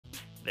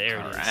There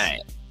it All is.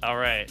 right. All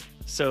right.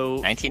 So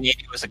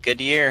 1980 was a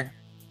good year.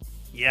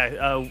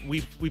 yeah,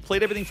 we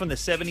played everything from the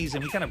 70s,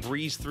 and we kind of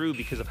breezed through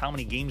because of how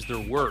many games there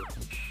were.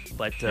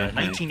 But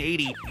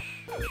 1980,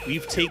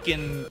 we've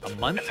taken a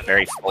month. It's a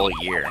very full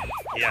year.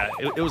 Yeah,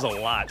 it was a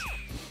lot.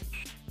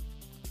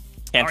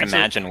 Can't All right,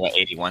 imagine what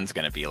 81's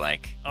going to be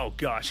like. Oh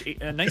gosh,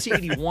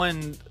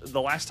 1981.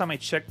 The last time I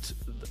checked,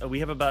 we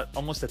have about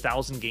almost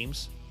 1,000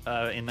 games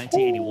in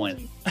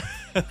 1981,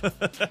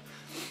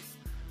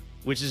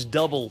 which is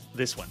double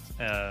this one.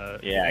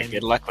 Yeah,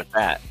 good luck with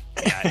that.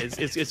 Yeah,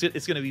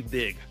 it's going to be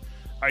big.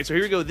 All right, so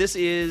here we go. This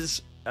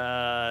is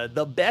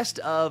the best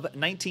of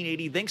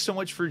 1980. Thanks so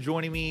much for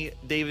joining me,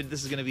 David.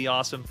 This is going to be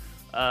awesome.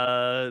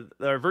 Our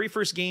very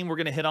first game we're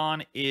going to hit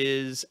on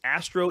is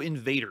Astro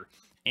Invader.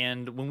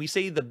 And when we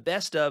say the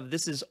best of,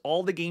 this is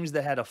all the games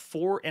that had a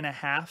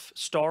 4.5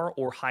 star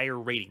or higher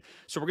rating.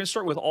 So we're going to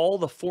start with all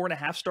the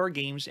 4.5 star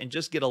games and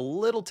just get a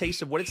little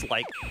taste of what it's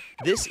like.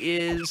 This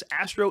is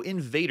Astro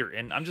Invader,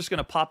 and I'm just going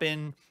to pop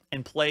in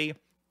and play.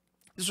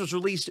 This was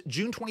released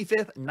June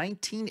 25th,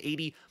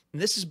 1980, and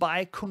this is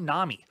by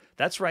Konami.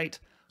 That's right,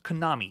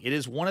 Konami. It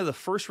is one of the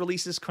first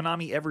releases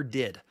Konami ever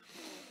did.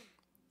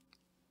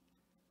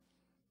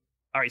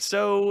 All right,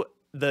 so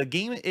the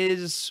game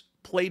is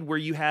played where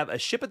you have a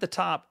ship at the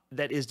top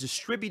that is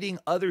distributing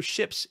other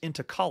ships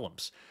into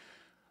columns.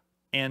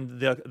 And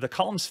the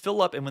columns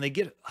fill up, and when they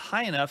get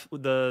high enough,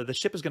 the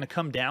ship is going to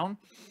come down,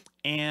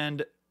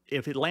 and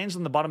if it lands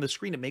on the bottom of the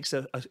screen, it makes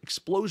an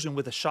explosion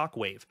with a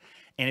shockwave.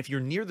 And if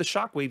you're near the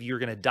shockwave, you're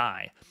going to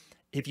die.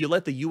 If you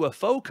let the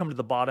UFO come to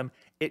the bottom,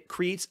 it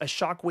creates a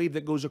shockwave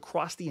that goes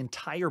across the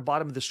entire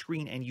bottom of the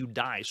screen, and you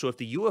die. So if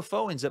the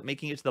UFO ends up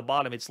making it to the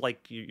bottom, it's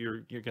like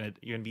you're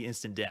gonna be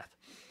instant death.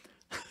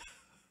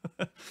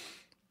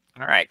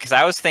 All right, because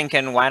I was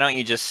thinking, why don't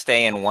you just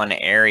stay in one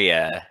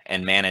area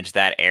and manage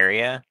that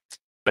area?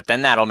 But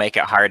then that'll make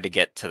it hard to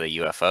get to the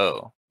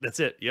UFO. That's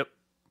it. Yep.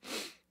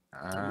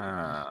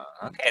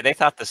 Okay, they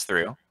thought this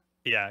through.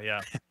 Yeah,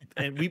 yeah.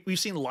 And we've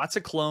seen lots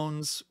of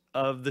clones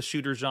of the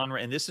shooter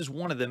genre, and this is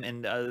one of them.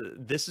 And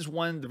this is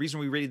one. The reason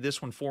we rated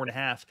this one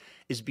 4.5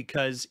 is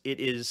because it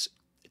is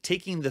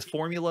taking the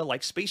formula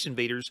like Space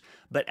Invaders,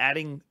 but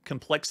adding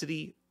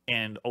complexity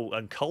and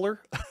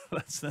color.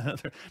 That's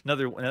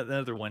another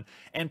one,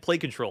 and play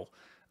control.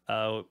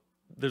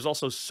 There's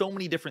also so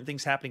many different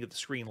things happening at the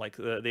screen. Like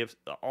they have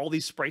all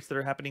these sprites that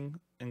are happening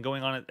and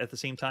going on at the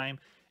same time,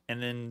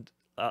 and then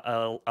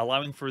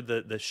allowing for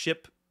the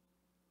ship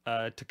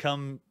to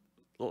come,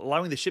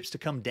 allowing the ships to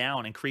come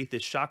down and create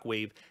this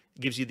shockwave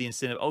gives you the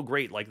incentive. Oh,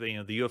 great! Like the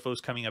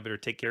UFO's coming, I better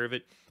take care of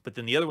it. But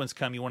then the other ones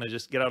come, you want to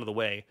just get out of the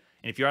way.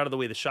 And if you're out of the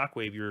way of the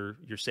shockwave,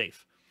 you're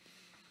safe.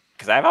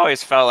 Because I've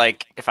always felt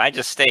like if I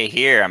just stay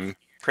here, I'm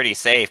pretty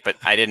safe. But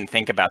I didn't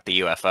think about the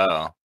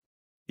UFO.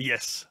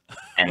 Yes.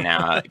 And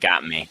now it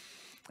got me.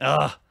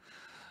 All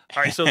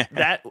right, so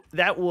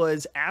that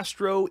was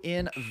Astro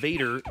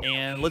Invader,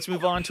 and let's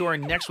move on to our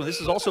next one. This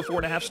is also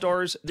 4.5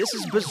 stars. This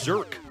is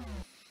Berzerk,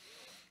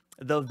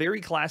 the very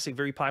classic,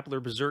 very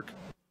popular Berzerk,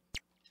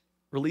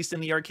 released in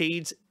the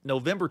arcades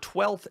November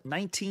 12th,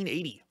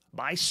 1980,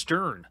 by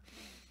Stern.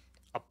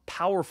 A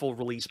powerful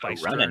release by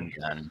Stern. Run and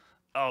gun.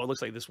 Oh, it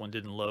looks like this one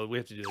didn't load. We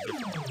have to do a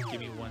different one.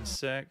 Give me 1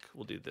 sec.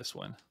 We'll do this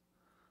one.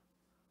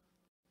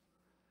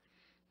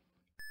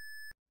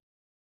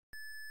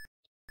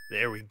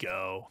 There we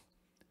go.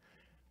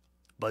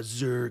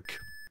 Berzerk.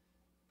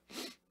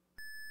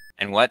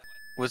 And what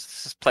was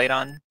this played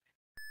on?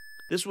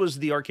 This was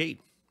the arcade.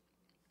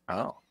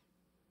 Oh.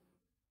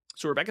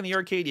 So we're back in the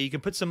arcade. Yeah, you can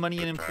put some money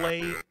in and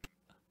play.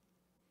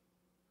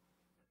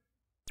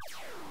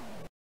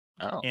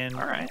 Oh, and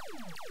all right.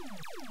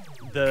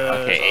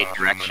 Okay, 8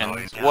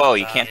 directions. Whoa,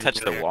 you can't touch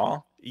the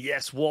wall?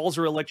 Yes, walls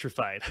are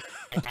electrified.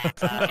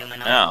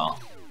 No.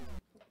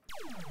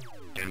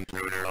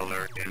 Intruder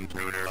alert,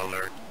 intruder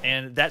alert.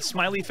 And that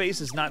smiley face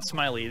is not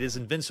smiley. It is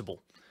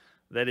invincible.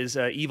 That is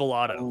Evil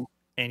Otto.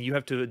 And you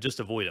have to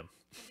just avoid him.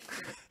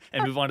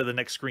 And move on to the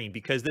next screen,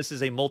 because this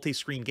is a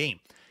multi-screen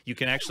game. You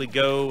can actually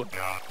go in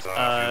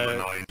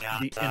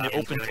the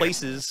open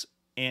places,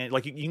 and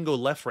like you can go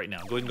left right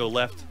now. Go ahead and go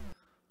left.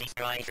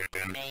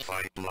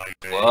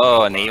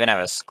 Whoa, and they even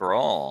have a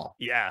scroll.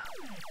 Yeah.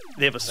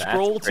 They have a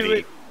scroll to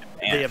it.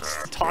 They have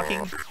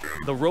talking.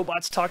 The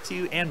robots talk to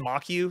you and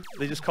mock you.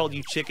 They just called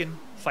you chicken.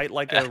 Fight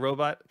like a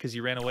robot because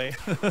you ran away.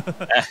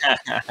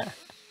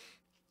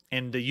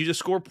 And you just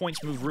score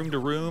points, move room to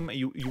room.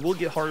 You will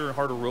get harder and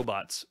harder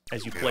robots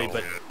as you play,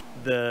 but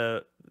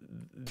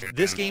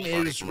this game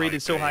is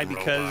rated so high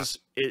because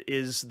it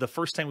is the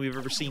first time we've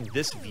ever seen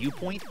this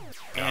viewpoint.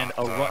 And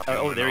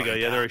oh, there you go.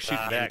 Yeah, they're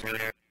shooting back.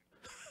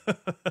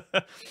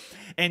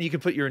 And you can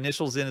put your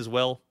initials in as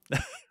well.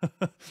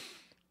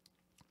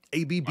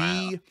 ABB.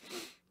 Wow.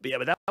 But yeah,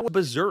 but that was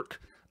Berzerk.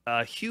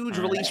 A huge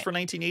release for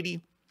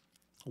 1980.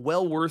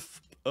 Well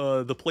worth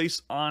the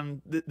place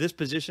on this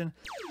position.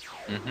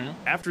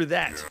 After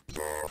that,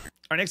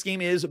 our next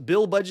game is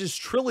Budge's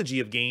Trilogy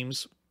of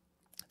games.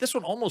 This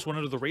one almost went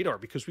under the radar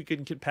because we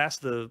couldn't get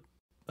past the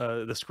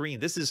the screen.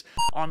 This is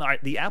on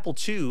the Apple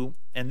II,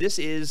 and this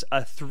is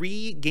a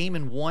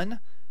 3-game-in-1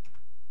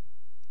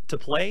 to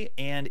play,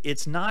 and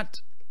it's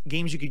not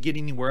games you could get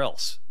anywhere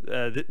else.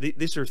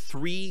 These are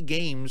 3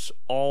 games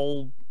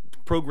all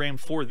programmed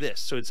for this,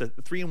 so it's a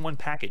 3-in-1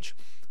 package.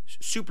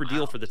 Super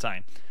deal for the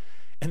time.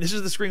 And this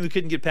is the screen we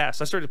couldn't get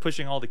past. I started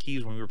pushing all the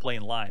keys when we were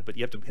playing live, but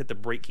you have to hit the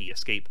break key,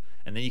 escape,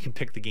 and then you can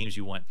pick the games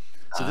you want.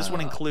 So this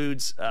one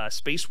includes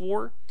Space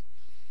War,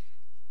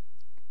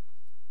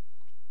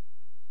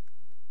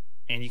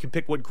 and you can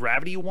pick what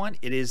gravity you want.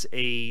 It is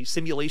a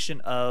simulation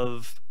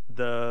of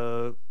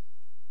the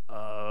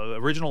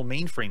original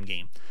mainframe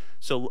game.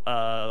 So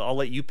I'll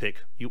let you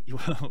pick. You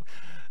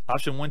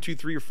option 1, 2,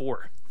 3, or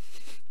 4.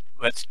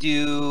 Let's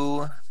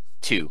do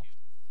 2.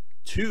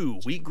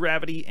 2, weak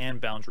gravity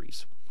and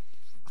boundaries.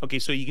 Okay,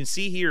 so you can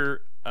see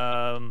here,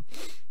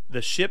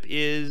 the ship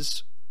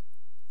is...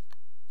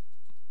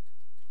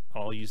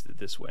 I'll use it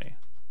this way.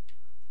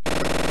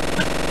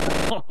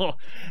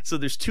 So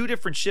there's 2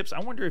 different ships. I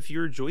wonder if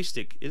your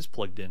joystick is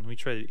plugged in. Let me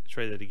try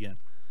that again.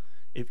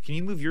 Can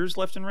you move yours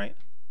left and right?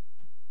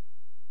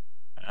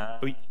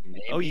 Maybe.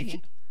 You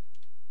can.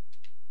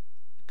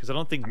 Because I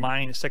don't think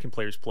mine second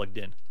player is plugged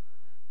in.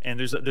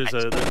 And I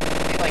feel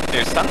like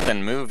there's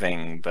something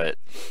moving, but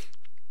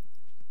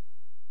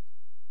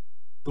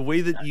the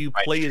way that you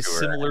play is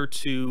similar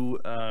to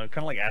kind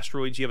of like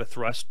Asteroids. You have a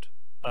thrust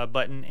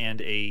button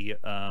and a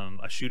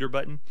shooter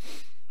button.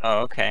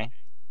 Oh, okay.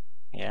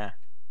 Yeah.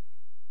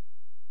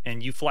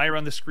 And you fly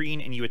around the screen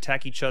and you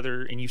attack each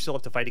other, and you still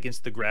have to fight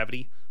against the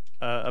gravity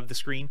of the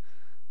screen.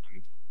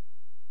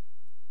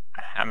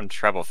 I'm having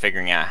trouble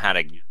figuring out how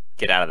to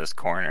get out of this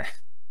corner.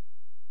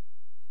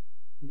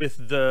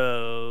 With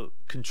the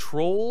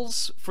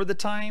controls for the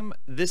time,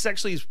 this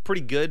actually is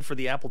pretty good for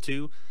the Apple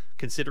II,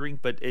 considering,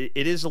 but it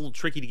is a little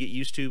tricky to get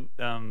used to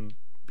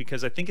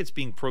because I think it's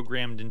being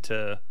programmed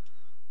into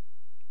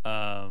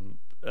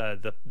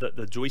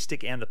the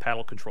joystick and the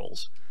paddle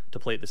controls to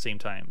play at the same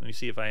time. Let me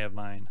see if I have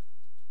mine.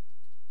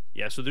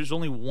 Yeah, so there's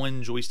only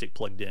 1 joystick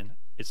plugged in.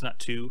 It's not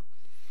 2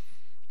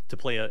 to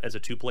play as a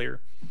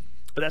 2-player.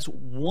 But that's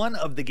one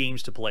of the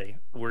games to play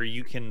where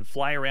you can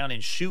fly around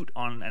and shoot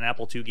on an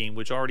Apple II game,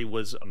 which already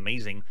was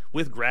amazing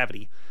with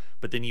gravity.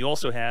 But then you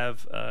also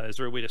have, is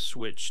there a way to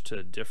switch to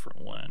a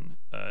different one?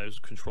 There's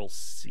Control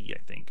C, I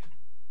think.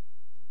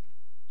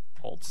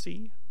 Alt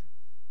C?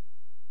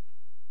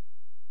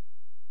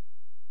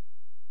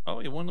 Oh,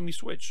 it won't let me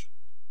switch.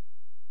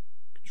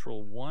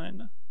 Control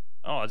 1.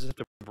 Oh, I just have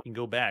to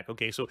go back.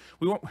 Okay, so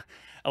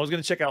I was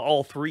going to check out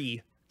all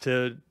 3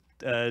 to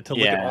look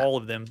at all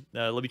of them.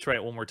 Let me try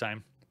it one more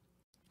time.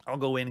 I'll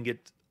go in and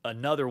get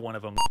another one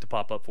of them to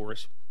pop up for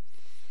us.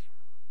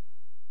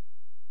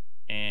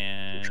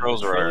 And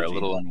controls are a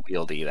little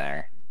unwieldy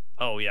there.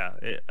 Oh yeah,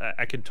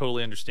 I can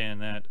totally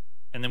understand that.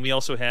 And then we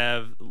also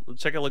have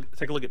take a look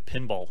at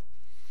pinball.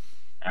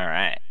 All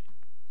right.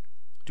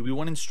 Do we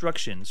want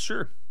instructions?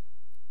 Sure.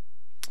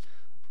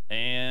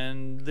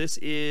 And this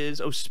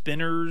is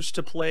spinners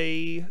to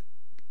play,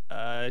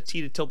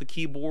 T to tilt the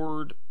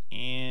keyboard,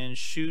 and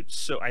shoot.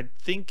 So I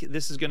think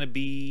this is going to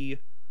be,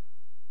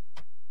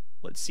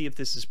 let's see if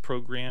this is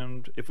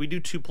programmed. If we do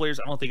 2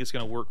 players, I don't think it's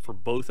going to work for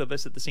both of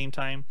us at the same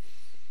time.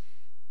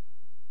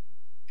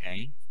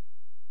 Okay.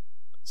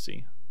 Let's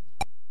see.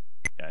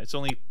 Yeah, it's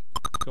only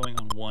going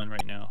on 1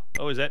 right now.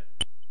 Oh, is that?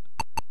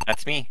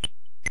 That's me.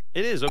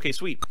 It is. Okay,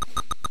 sweet.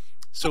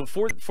 So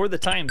for the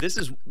time, this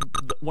is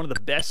one of the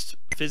best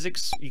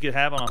physics you could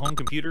have on a home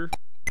computer.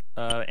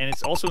 And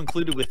it's also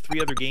included with 3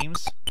 other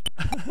games.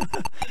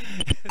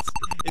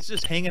 it's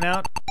just hanging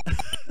out. Do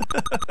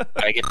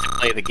I get to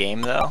play the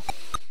game, though?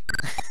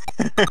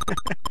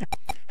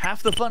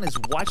 Half the fun is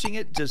watching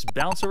it just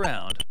bounce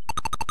around.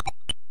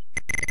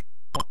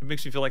 It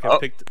makes me feel like I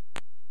picked...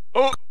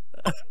 Oh!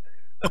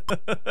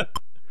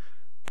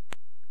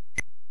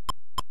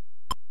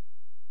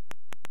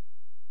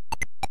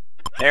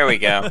 There we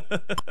go.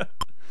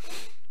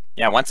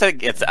 Yeah, once it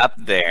gets up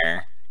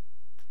there,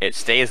 it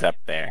stays up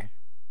there.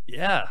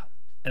 Yeah.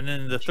 And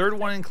then the third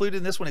one included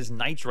in this one is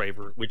Night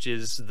Driver, which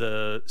is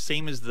the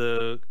same as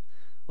the...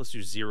 Let's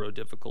do 0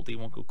 difficulty. It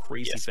won't go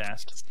crazy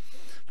fast.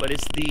 But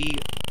it's the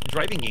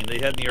driving game they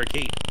had in the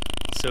arcade.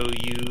 So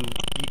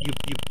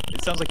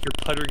it sounds like you're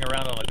puttering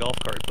around on a golf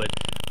cart, but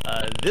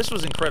this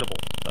was incredible.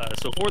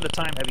 So for the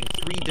time, having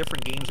 3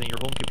 different games on your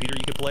home computer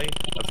you could play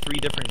of 3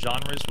 different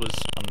genres was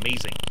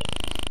amazing.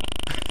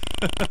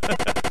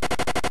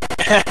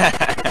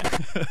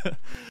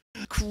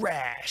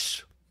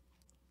 Crash.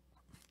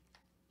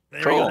 There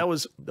we go. That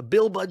was the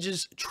Bill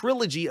Budge's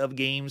trilogy of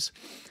games.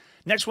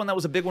 Next one that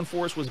was a big one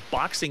for us was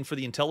boxing for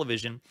the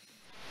Intellivision.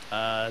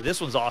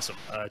 This one's awesome.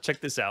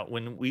 Check this out.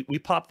 When we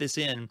pop this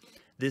in,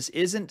 this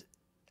isn't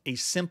a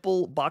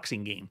simple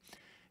boxing game.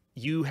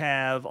 You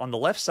have on the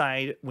left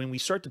side, when we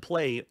start to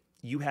play,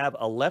 you have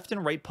a left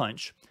and right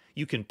punch.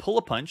 You can pull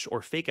a punch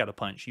or fake out a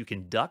punch. You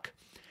can duck.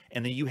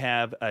 And then you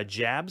have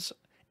jabs.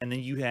 And then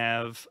you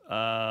have,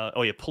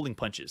 pulling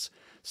punches.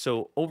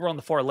 So over on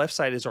the far left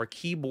side is our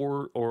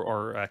keyboard or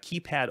our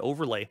keypad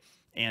overlay.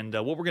 And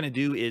what we're going to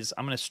do is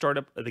I'm going to start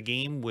up the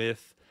game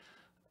with,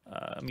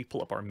 let me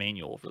pull up our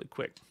manual really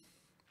quick.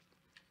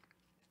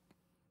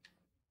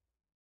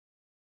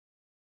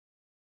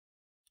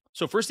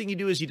 So first thing you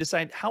do is you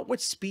decide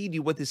what speed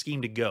you want this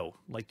game to go.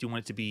 Like, do you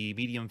want it to be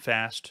medium,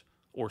 fast,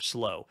 or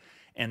slow?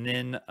 And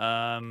then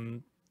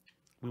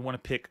we want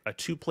to pick a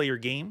 2-player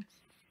game.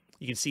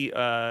 You can see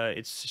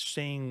it's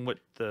saying what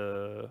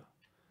the...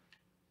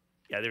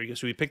 Yeah, there we go.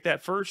 So we pick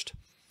that first.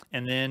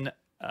 And then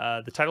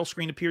the title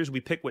screen appears. We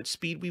pick what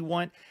speed we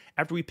want.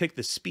 After we pick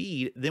the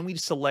speed, then we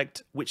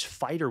select which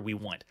fighter we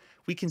want.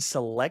 We can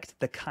select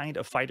the kind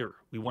of fighter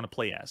we want to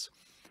play as.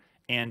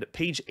 And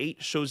page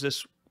 8 shows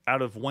us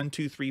out of 1,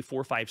 2, 3,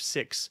 4, 5,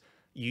 6,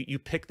 you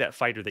pick that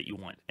fighter that you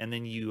want. And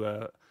then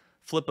you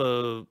flip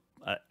a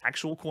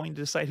actual coin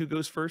to decide who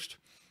goes first.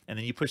 And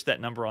then you push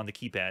that number on the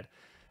keypad.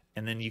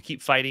 And then you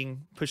keep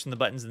fighting, pushing the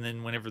buttons. And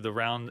then whenever the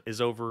round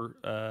is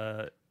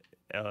over,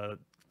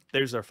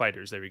 there's our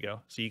fighters. There we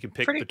go. So you can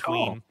pick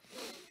between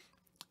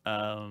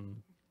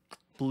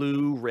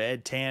blue,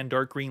 red, tan,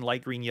 dark green,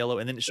 light green, yellow.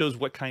 And then it shows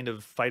what kind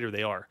of fighter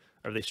they are.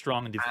 Are they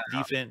strong in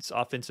defense,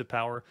 offensive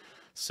power?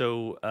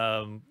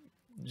 So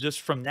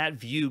just from that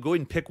view, go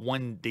ahead and pick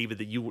one, David,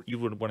 that you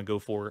would want to go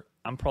for.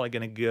 I'm probably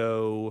going to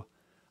go...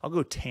 I'll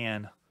go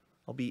tan.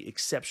 I'll be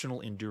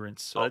exceptional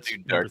endurance. So that's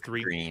number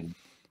 3. Green.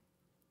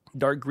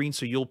 Dark green,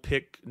 so you'll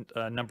pick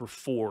number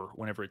 4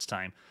 whenever it's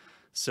time.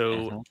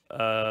 So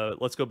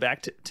let's go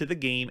back to the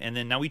game, and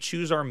then now we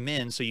choose our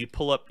men. So you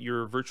pull up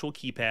your virtual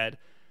keypad.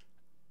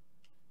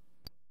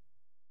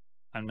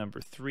 I'm number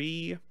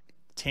 3,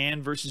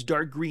 tan versus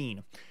dark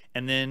green.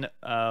 And then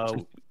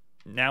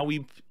now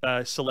we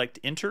select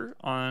enter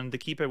on the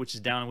keypad, which is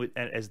down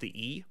as the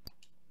E,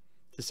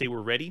 to say we're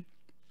ready.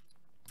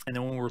 And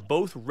then when we're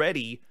both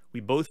ready, we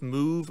both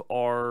move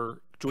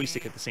our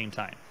joystick at the same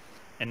time.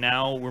 And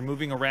now we're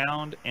moving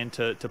around, and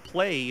to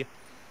play,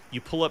 you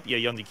pull up,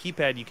 on the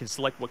keypad, you can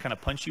select what kind of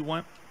punch you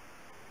want.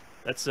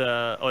 That's,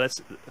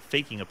 that's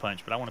faking a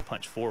punch, but I want to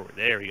punch forward.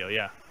 There we go,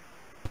 yeah.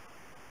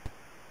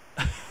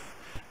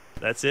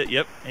 That's it,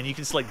 yep. And you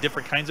can select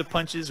different kinds of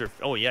punches, or,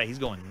 oh yeah, he's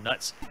going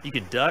nuts. You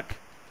can duck,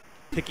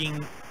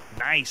 picking,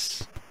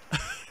 nice.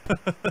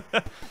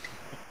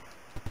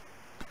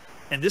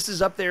 And this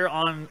is up there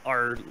on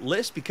our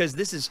list because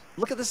this is,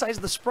 look at the size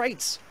of the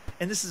sprites.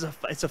 And this is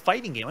it's a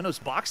fighting game. I know it's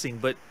boxing,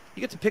 but you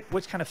get to pick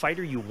which kind of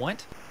fighter you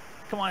want.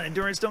 Come on,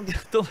 endurance, don't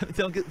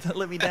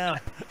let me down.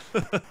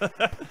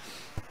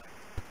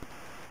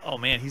 Oh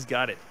man, he's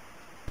got it.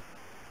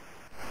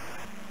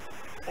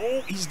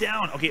 Oh, he's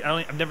down. Okay,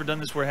 I've never done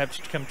this where I have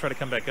to try to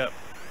come back up.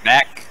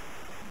 Back.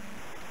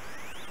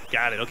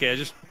 Got it. Okay, I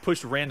just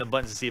pushed random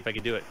buttons to see if I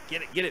could do it.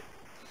 Get it.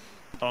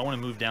 Oh, I want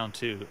to move down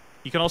too.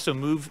 You can also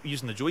move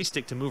using the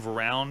joystick to move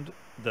around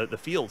the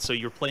field, so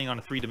you're playing on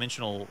a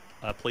 3-dimensional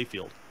play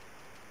field.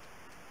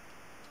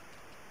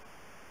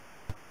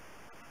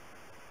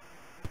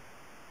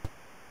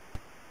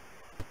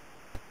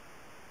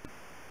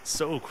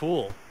 So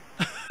cool.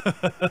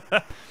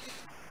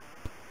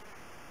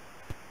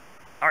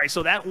 All right,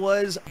 so that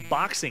was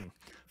boxing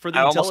for the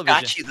Intellivision. I almost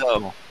got you,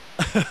 though.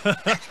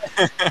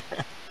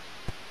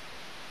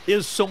 It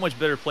was so much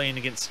better playing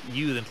against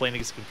you than playing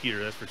against a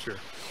computer, that's for sure.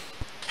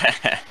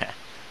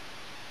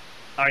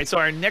 All right, so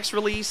our next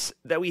release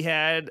that we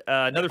had,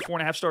 another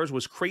 4.5 stars,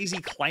 was Crazy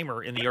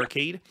Climber in the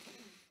arcade.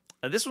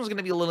 This one's going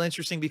to be a little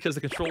interesting because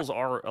the controls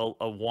are a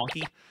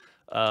wonky,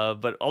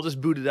 but I'll just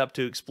boot it up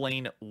to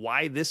explain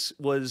why this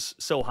was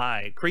so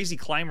high. Crazy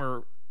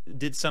Climber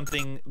did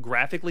something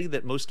graphically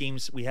that most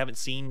games we haven't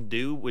seen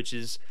do, which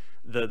is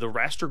the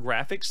raster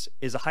graphics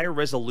is a higher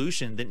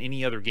resolution than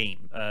any other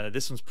game.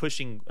 This one's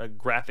pushing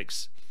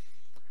graphics.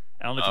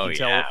 I don't know if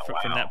you can tell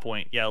from that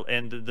point. Yeah,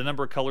 and the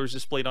number of colors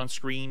displayed on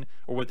screen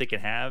or what they can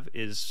have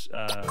is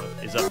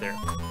up there.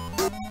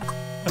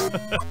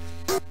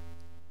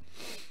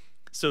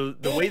 So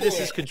the way this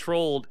is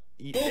controlled,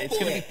 it's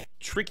going to be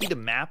tricky to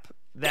map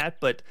that,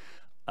 but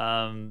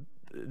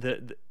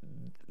the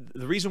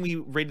reason we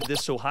rated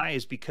this so high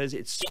is because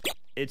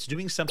it's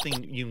doing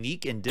something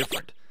unique and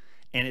different,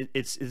 and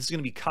it's going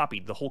to be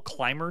copied. The whole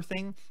climber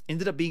thing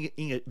ended up being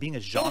a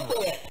genre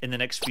in the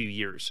next few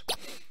years.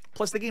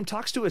 Plus, the game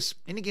talks to us.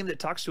 Any game that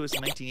talks to us in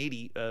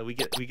 1980,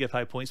 we get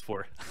high points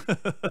for.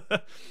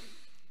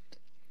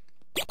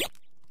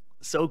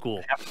 So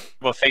cool.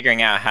 Well,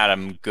 figuring out how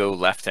to go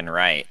left and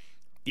right.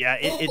 Yeah,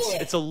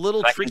 it's a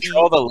little tricky. I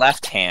control the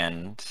left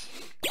hand.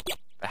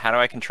 How do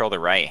I control the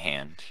right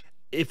hand?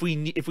 If we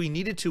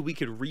needed to, we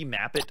could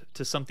remap it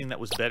to something that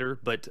was better.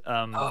 But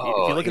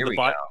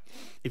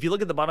if you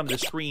look at the bottom of the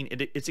screen,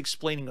 it's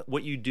explaining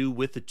what you do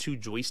with the 2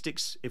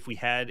 joysticks if we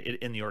had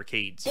it in the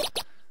arcades.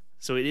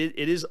 So it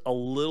is a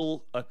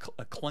little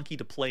clunky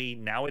to play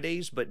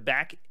nowadays, but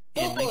back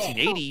in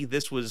 1980,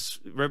 this was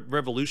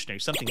revolutionary,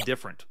 something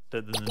different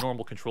than the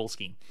normal control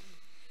scheme.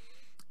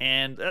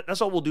 And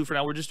that's all we'll do for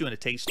now. We're just doing a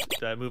taste.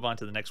 Move on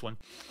to the next one.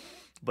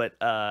 But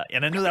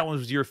and I know that one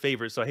was your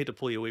favorite, so I hate to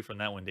pull you away from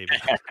that one,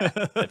 David.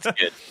 That's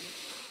good.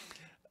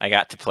 I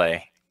got to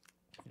play.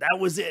 That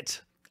was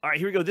it. All right,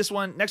 here we go.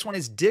 Next one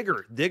is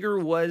Digger. Digger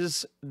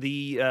was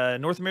the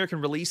North American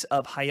release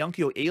of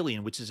Hyeonkyo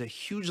Alien, which is a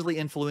hugely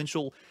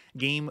influential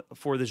game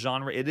for the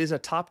genre. It is a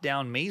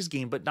top-down maze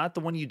game, but not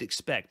the one you'd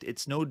expect.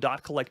 It's no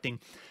dot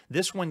collecting.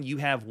 This one, you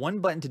have one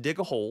button to dig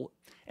a hole,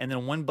 and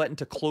then one button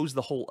to close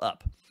the hole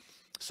up.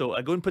 So go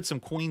ahead and put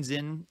some coins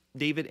in,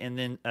 David, and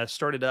then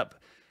start it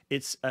up.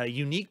 It's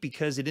unique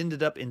because it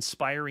ended up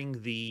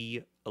inspiring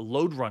the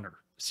Lode Runner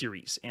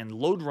series, and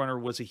Lode Runner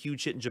was a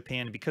huge hit in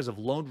Japan. And because of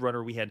Lode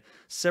Runner, we had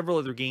several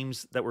other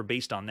games that were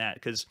based on that.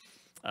 Because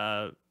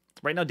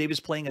right now, David's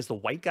playing as the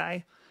white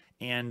guy,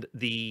 and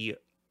the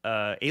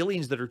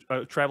aliens that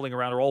are traveling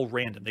around are all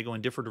random. They go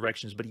in different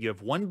directions, but you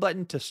have one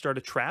button to start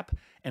a trap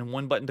and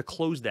one button to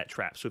close that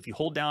trap. So if you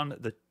hold down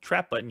the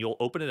trap button, you'll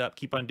open it up,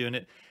 keep on doing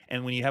it,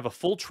 and when you have a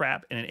full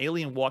trap and an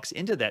alien walks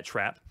into that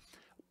trap,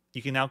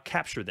 you can now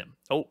capture them.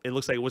 Oh, it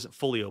looks like it wasn't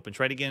fully open.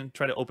 Try it again.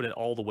 Try to open it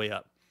all the way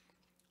up.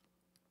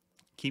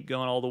 Keep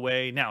going all the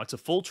way. Now it's a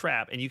full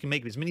trap, and you can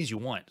make as many as you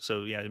want.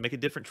 So yeah, make it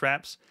different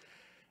traps.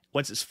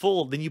 Once it's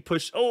full, then you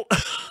push. Oh,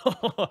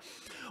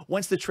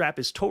 once the trap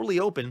is totally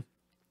open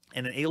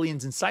and an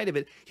alien's inside of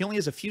it, he only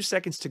has a few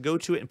seconds to go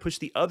to it and push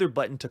the other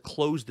button to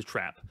close the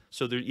trap.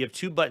 So there, you have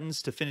two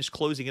buttons to finish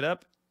closing it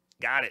up.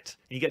 Got it.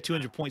 And you get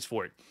 200 points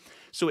for it.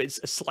 So it's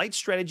a slight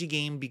strategy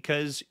game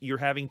because you're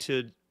having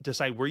to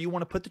decide where you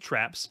want to put the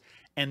traps.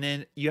 And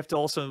then you have to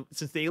also,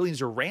 since the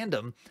aliens are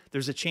random,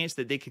 there's a chance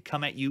that they could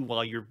come at you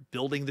while you're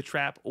building the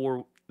trap,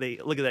 or they,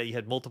 look at that, you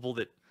had multiple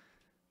that,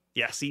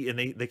 yeah, see, and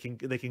they can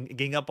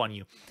gang up on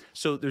you.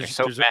 So They're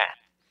so fast.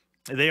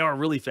 They are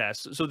really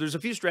fast. So there's a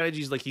few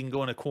strategies, like you can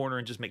go in a corner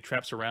and just make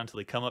traps around till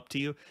they come up to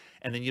you,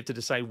 and then you have to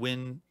decide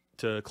when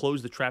to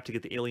close the trap to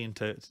get the alien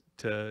to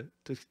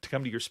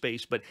come to your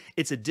space. But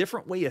it's a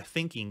different way of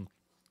thinking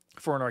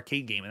for an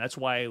arcade game, and that's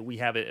why we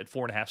have it at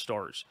 4.5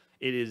 stars.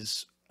 It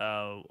is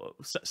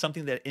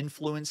something that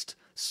influenced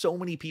so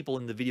many people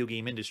in the video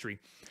game industry.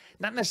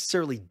 Not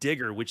necessarily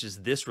Digger, which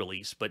is this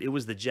release, but it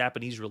was the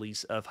Japanese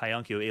release of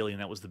Hyeonkyo Alien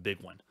that was the big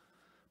one.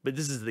 But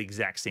this is the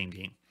exact same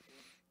game.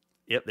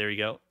 Yep, there you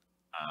go.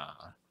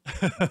 All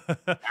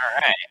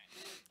right.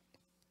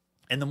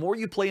 And the more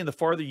you play and the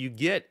farther you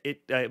get,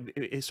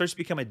 it starts to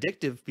become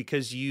addictive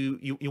because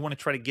you want to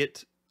try to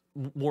get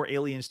more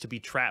aliens to be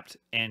trapped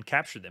and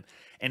capture them.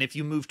 And if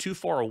you move too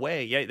far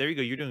away, yeah, there you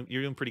go.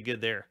 You're doing pretty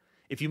good there.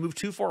 If you move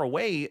too far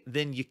away,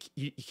 then you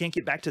can't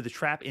get back to the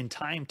trap in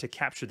time to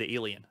capture the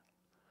alien.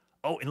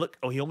 Oh, and look,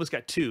 he almost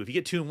got two. If you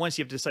get two in once,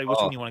 you have to decide which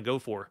one you want to go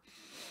for.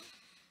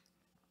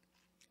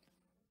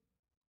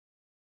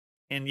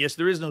 And yes,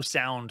 there is no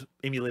sound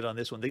emulated on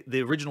this one.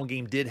 The original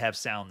game did have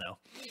sound, though.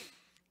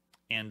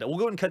 And we'll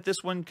go ahead and cut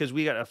this one because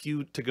we got a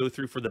few to go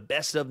through for the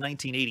best of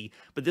 1980.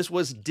 But this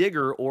was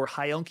Digger, or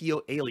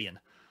Hyeonkyo Alien.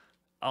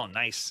 Oh,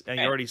 nice. And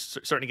you're already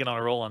starting to get on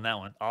a roll on that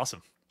one.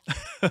 Awesome.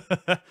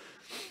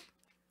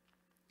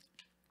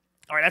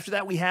 All right, after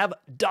that, we have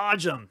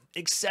Dodge 'em.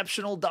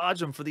 Exceptional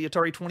Dodge 'em for the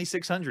Atari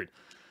 2600.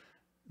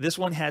 This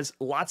one has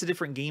lots of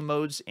different game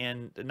modes,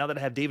 and now that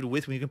I have David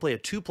with me, you can play a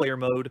two-player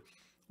mode,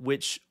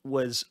 which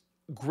was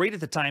great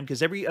at the time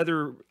because every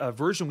other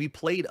version we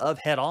played of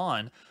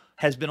Head-On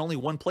has been only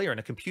one player, and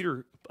a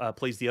computer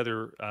plays the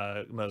other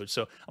mode.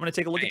 So I'm going to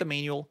take a look at the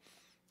manual,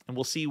 and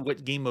we'll see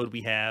what game mode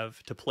we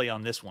have to play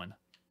on this one.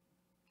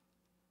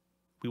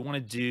 We want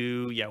to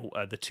do,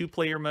 the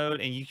two-player mode,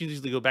 and you can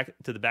usually go back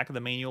to the back of the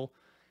manual,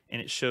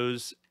 and it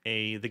shows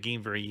the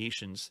game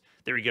variations.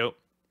 There we go.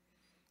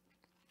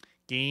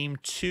 Game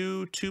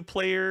 2,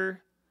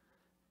 two-player.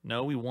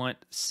 No, we want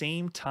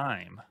same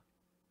time.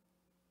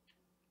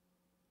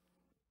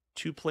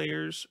 Two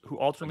players who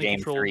alternately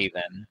control. Game 3,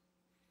 then.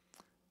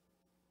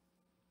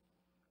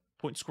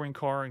 Point scoring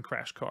car and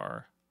crash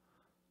car.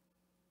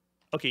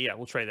 Okay, yeah,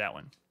 we'll try that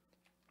one.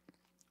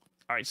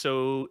 All right,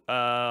 so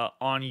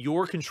on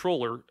your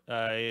controller,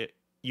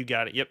 you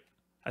got it. Yep,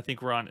 I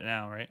think we're on it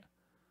now, right?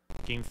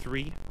 Game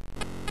 3.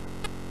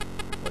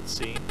 Let's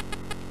see.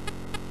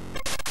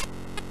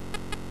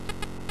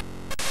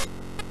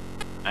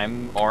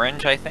 I'm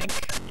orange, I think.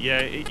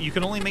 Yeah, you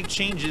can only make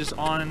changes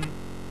on...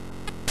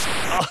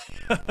 Oh.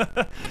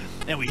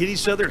 And we hit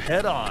each other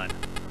head on.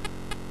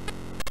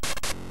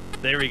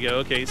 There we go.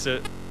 Okay,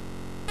 so...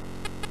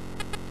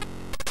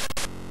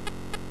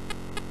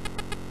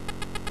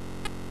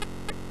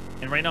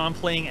 And right now I'm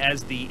playing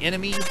as the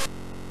enemy,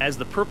 as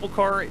the purple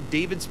car.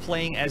 David's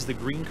playing as the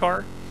green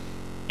car.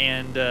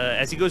 And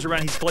as he goes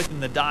around, he's collecting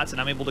the dots, and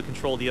I'm able to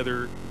control the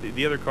other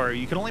car.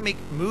 You can only make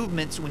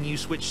movements when you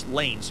switch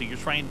lanes. So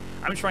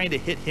I'm trying to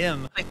hit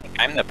him. I think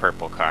I'm the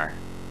purple car.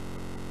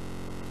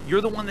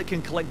 You're the one that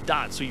can collect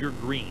dots, so you're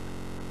green.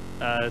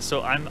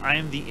 So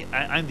I'm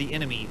the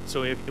enemy.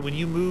 So when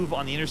you move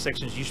on the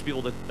intersections, you should be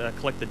able to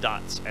collect the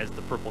dots as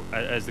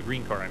the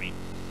green car. I mean.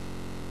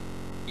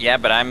 Yeah,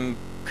 but I'm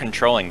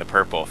controlling the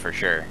purple for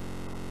sure.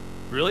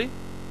 Really?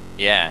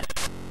 Yeah.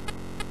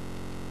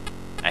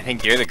 I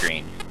think you're the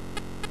green.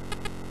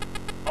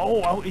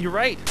 Oh, you're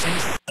right.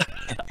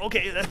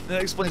 Okay,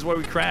 that explains why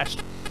we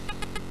crashed.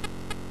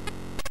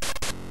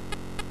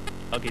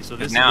 Okay, so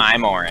this now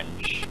I'm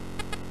orange.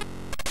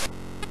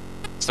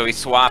 So we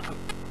swap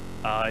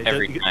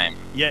every does, time.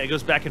 Yeah, it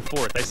goes back and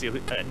forth. I see.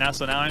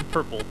 So now I'm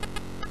purple.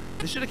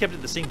 This should have kept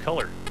it the same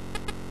color,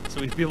 so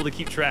we'd be able to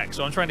keep track.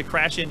 So I'm trying to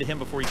crash into him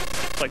before he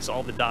collects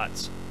all the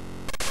dots.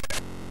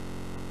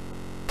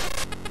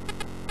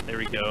 There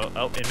we go.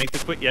 Oh, and make the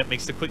quick. Yeah,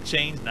 makes the quick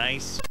change.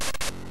 Nice.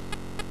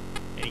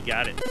 And he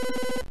got it.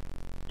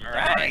 All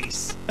right.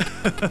 Nice.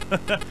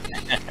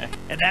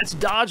 And that's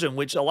Dodge'em,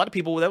 which a lot of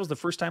people, that was the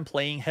first time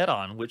playing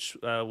Head-On, which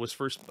was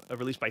first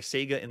released by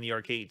Sega in the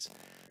arcades.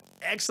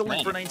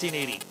 Excellent for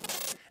 1980.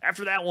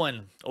 After that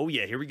one, oh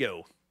yeah, here we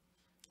go.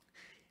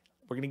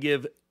 We're going to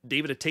give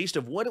David a taste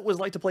of what it was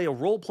like to play a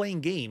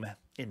role-playing game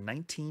in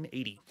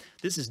 1980.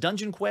 This is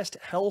Dunjonquest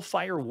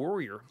Hellfire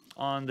Warrior.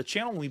 On the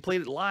channel, when we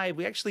played it live,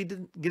 we actually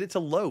didn't get it to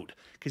load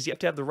because you have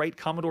to have the right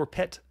Commodore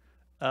PET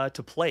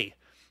to play.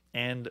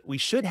 And we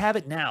should have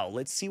it now.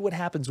 Let's see what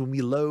happens when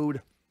we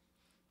load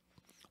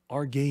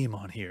our game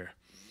on here.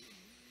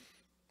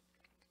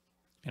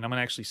 And I'm going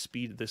to actually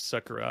speed this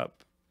sucker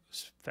up.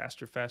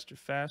 Faster, faster,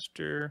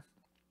 faster.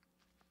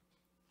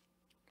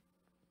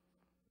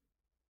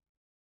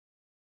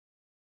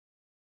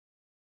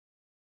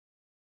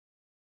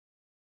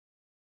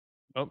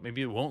 Oh,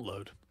 maybe it won't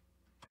load.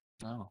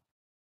 Oh.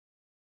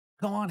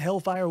 Come on,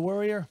 Hellfire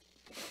Warrior.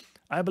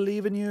 I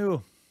believe in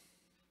you.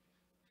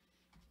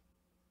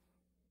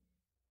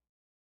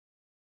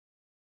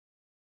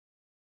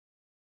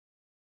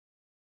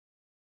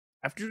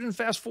 After doing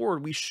fast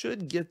forward, we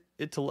should get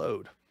it to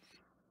load.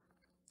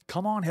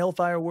 Come on,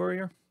 Hellfire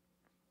Warrior.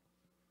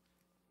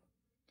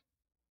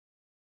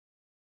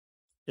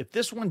 If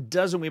this one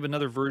doesn't, we have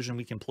another version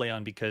we can play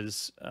on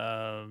because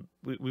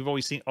we've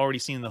already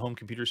seen in the home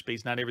computer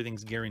space, not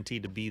everything's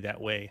guaranteed to be that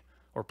way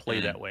or play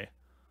that way.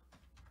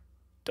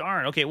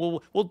 Darn. Okay,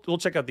 well, we'll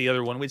check out the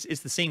other one. It's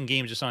the same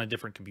game, just on a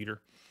different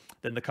computer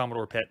than the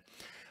Commodore PET.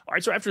 All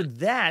right, so after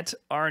that,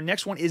 our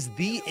next one is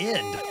The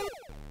End.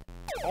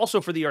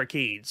 Also for the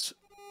arcades.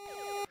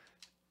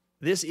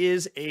 This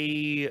is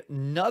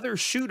another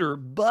shooter,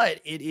 but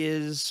it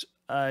is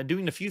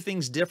doing a few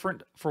things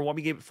different for what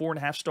we gave it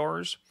 4.5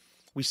 stars.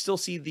 We still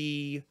see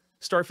the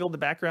star field in the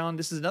background.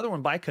 This is another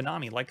one by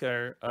Konami, like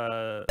our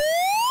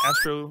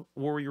Astro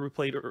Warrior we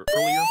played earlier.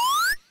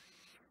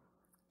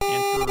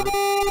 And for...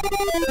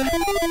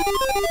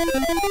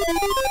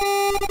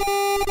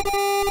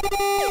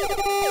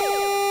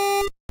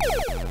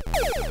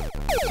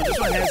 So this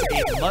one has a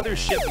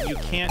mothership that you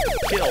can't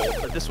kill,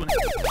 but this one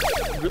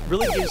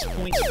really gives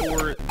points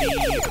for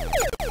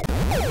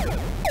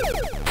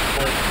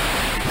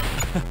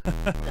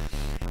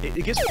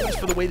it gives points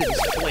for the way that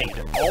it's played.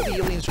 All the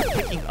aliens are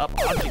picking up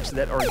objects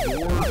that are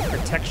your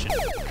protection,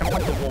 kind of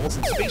like the walls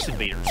in Space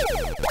Invaders.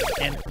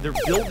 And they're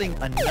building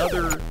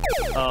another,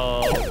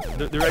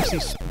 they're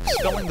actually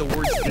spelling the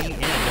words "the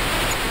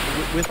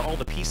end" with all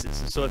the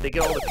pieces. So if they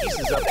get all the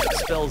pieces up and it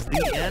spells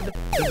 "the end,"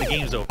 then the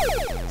game's over.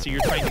 So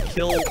you're trying to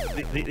kill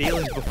the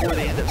aliens before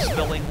they end up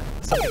spelling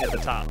something at the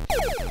top.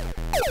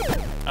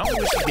 I don't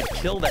wish you could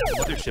kill that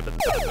mothership at the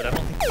top, but I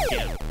don't think you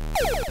can.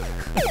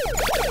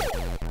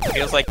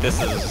 Feels like this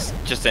is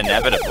just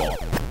inevitable.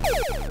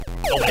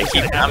 Oh, they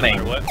keep coming.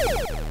 Or what?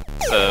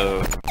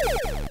 So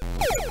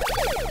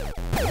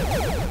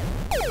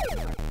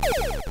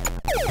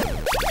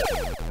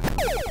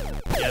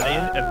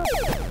yeah,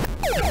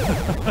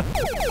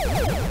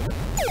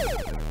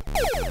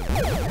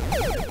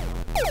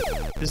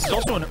 This is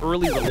also an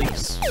early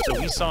release, so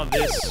we saw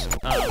this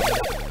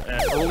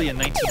early in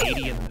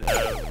 1980, and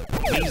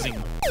amazing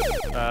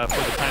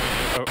for the time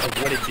of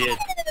what it did.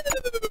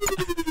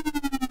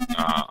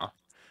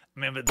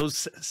 Man, but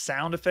those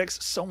sound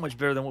effects, so much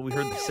better than what we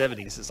heard in the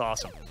 70s. It's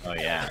awesome. Oh,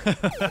 yeah.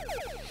 All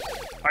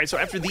right, so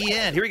after The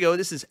End, here we go.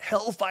 This is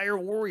Hellfire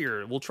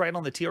Warrior. We'll try it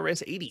on the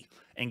TRS-80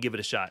 and give it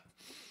a shot.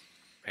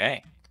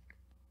 Okay.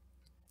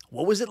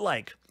 What was it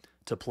like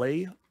to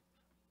play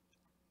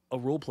a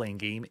role-playing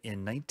game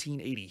in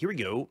 1980? Here we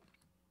go.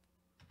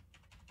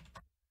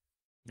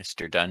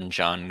 Mr.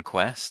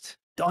 Dunjonquest.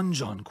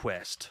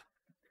 Dunjonquest.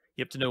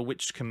 You have to know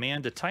which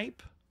command to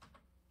type.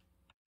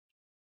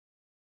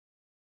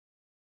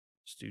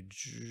 Let's do...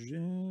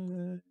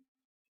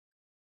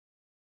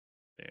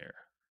 There.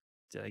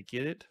 Did I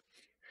get it?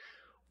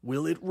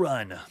 Will it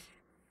run?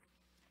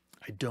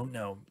 I don't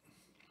know.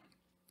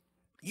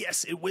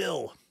 Yes, it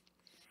will.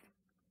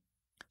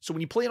 So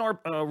when you play an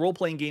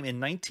role-playing game in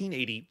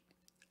 1980,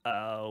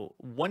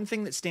 one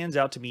thing that stands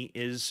out to me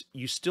is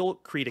you still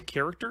create a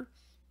character,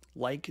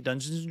 like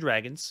Dungeons &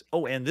 Dragons.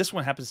 Oh, and this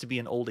one happens to be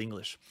in Old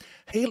English.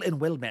 Hail and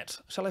well met.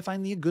 Shall I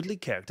find thee a goodly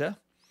character?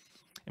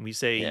 And we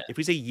say, if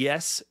we say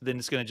yes, then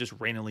it's going to just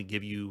randomly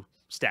give you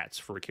stats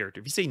for a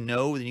character. If you say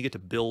no, then you get to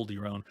build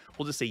your own.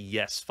 We'll just say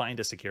yes, find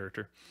us a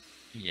character.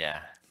 Yeah.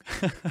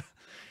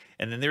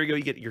 And then there you go.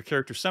 You get your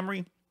character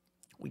summary.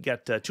 We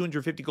got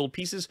 250 gold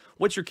pieces.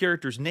 What's your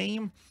character's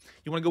name?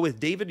 You want to go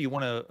with David? Or you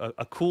want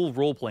a cool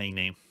role-playing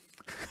name?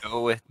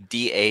 Go with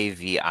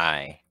Davi.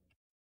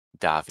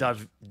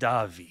 Davi.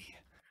 Davi.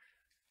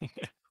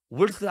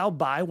 Wilt thou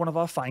buy one of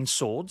our fine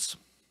swords?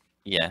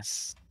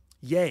 Yes.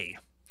 Yea.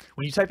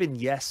 When you type in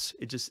yes,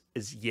 it just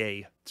is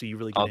yay. So you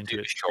really get I'll into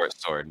do it. short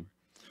sword.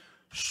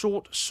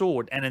 Short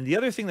sword. And then the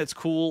other thing that's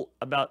cool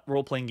about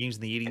role-playing games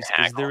in the 80s is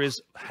there haggle.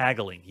 is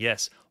haggling.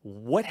 Yes.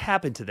 What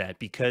happened to that?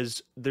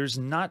 Because there's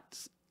not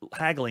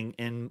haggling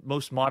in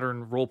most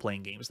modern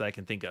role-playing games that I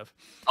can think of.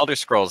 Elder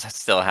Scrolls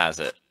still has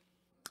it.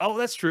 Oh,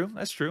 that's true.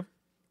 That's true.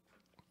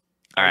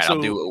 All right, so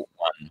I'll do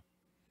 1.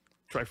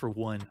 try for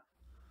 1.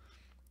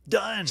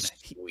 Done.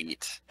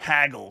 Sweet.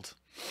 Haggled.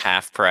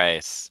 Half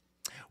price.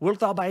 Wilt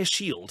thou buy a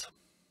shield?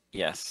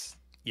 Yes.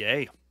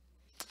 Yay.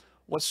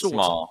 What sort?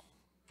 Small.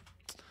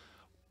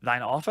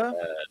 Thine offer?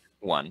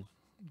 1.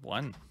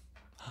 1.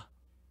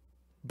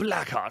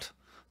 Blackheart,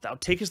 thou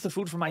takest the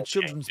food from my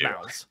children's 2.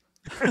 mouths.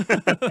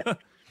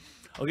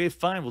 Okay,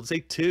 fine. We'll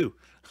take 2.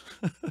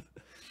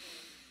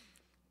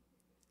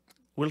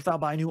 Wilt thou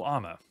buy new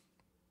armor?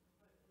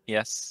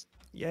 Yes.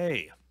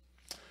 Yay.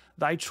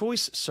 Thy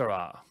choice,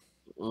 sirrah.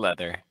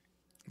 Leather.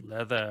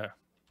 Leather.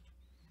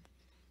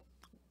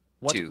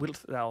 What 2.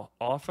 wilt thou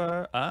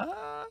offer?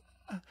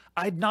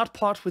 I'd not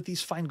part with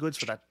these fine goods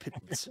for that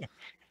pittance.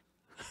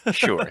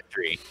 Sure.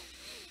 3.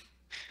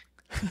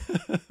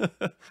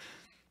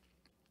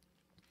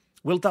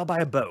 Wilt thou buy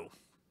a bow?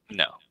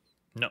 No.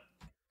 No.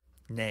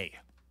 Nay.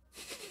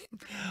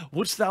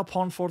 Wouldst thou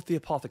pawn forth the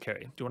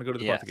apothecary? Do you want to go to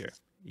the Yes. apothecary?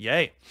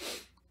 Yay.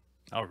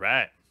 All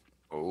right.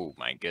 Oh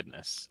my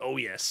goodness. Oh,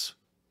 yes.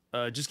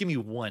 Just give me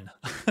 1.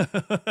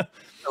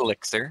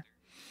 Elixir.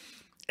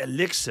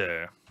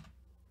 Elixir.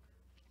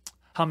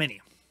 How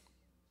many?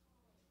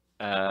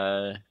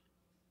 4.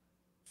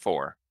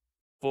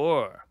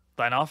 4.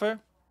 Thine offer?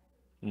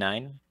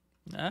 9.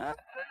 Ah,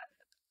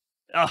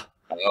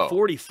 Oh.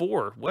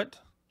 44. What?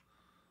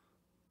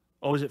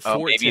 Oh, is it 4?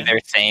 Oh, maybe they're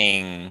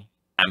saying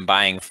I'm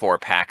buying 4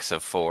 packs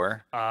of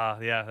 4.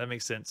 Yeah, that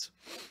makes sense.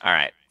 All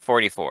right,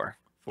 44.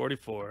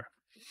 44.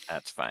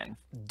 That's fine.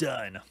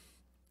 Done.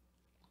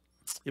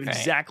 You have Okay.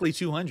 exactly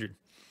 200.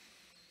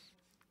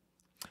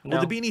 Will No.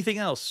 there be anything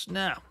else?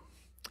 No.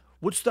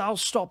 Wouldst thou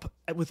stop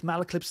with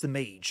Malaclips the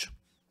mage?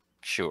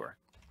 Sure.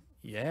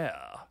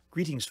 Yeah.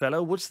 Greetings,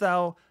 fellow. Wouldst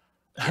thou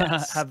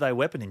Yes. have thy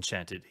weapon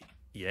enchanted?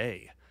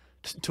 Yay.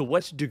 To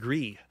what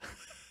degree?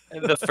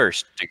 The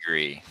first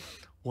degree.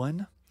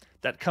 1?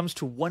 That comes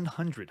to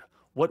 100.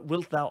 What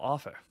wilt thou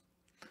offer?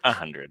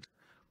 100.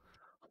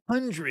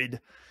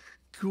 100?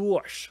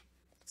 Gosh.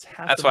 It's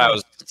half That's the why I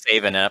price. was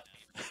saving up,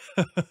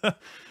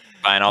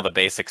 buying all the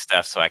basic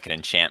stuff so I could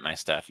enchant my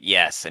stuff.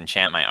 Yes,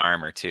 enchant my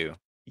armor too.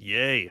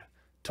 Yay.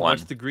 To 1.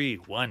 what degree?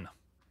 1.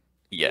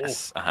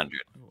 Yes,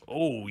 100.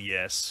 Oh,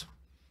 yes.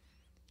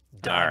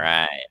 Done. All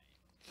right.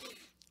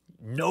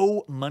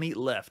 No money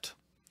left.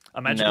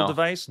 A magical No.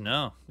 device?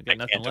 No. We got I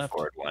nothing can't left.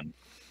 afford one.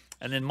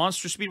 And then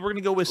monster speed, we're going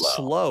to go with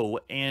slow.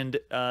 And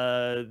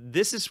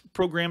this is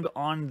programmed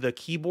on the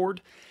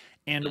keyboard.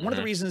 And one of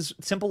the reasons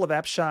Temple of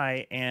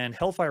Apshai and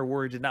Hellfire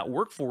Warrior did not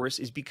work for us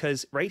is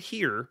because right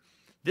here,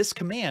 this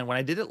command, when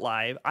I did it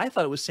live, I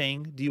thought it was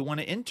saying, do you want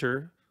to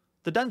enter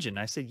the dungeon?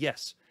 I said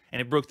yes. And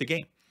it broke the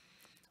game.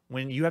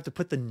 When you have to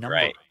put the number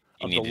Right.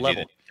 You of need the to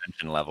level. do the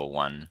dungeon level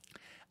 1.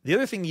 The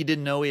other thing you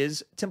didn't know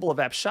is Temple of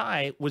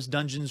Apshai was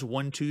dungeons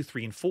 1, 2,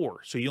 3, and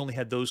 4. So you only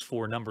had those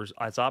 4 numbers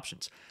as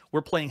options.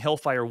 We're playing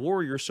Hellfire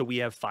Warrior, so we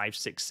have 5,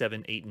 6,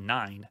 7, 8, and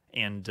 9.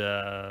 And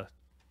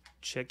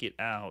check it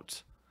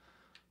out.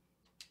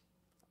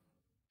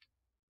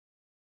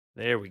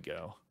 There we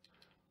go.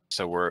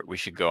 So we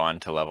should go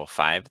on to level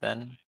 5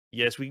 then?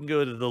 Yes, we can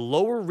go to the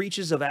lower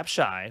reaches of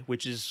Apshai,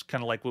 which is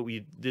kind of like what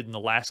we did in the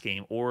last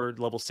game, or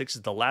level 6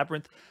 is the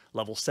Labyrinth,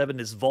 level 7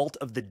 is Vault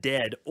of the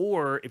Dead,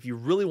 or if you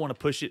really want to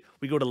push it,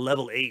 we go to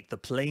level 8, the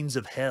Plains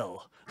of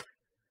Hell.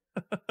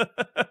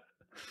 I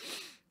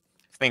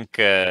think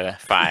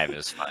 5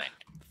 is fine.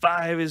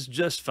 5 is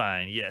just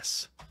fine,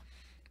 yes.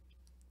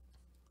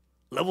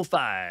 Level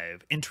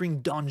 5,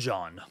 entering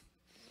Donjon.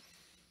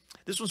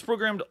 This one's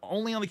programmed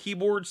only on the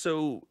keyboard,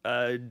 so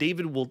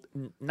David will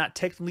not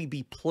technically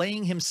be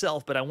playing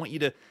himself, but I want you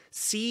to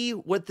see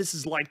what this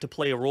is like to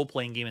play a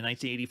role-playing game in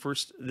 1980.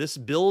 First, this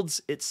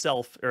builds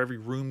itself for every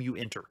room you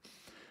enter.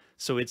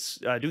 So it's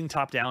doing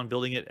top-down,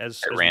 building it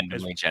as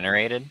randomly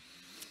generated?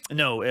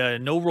 No,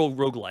 no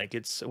roguelike.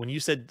 It's when you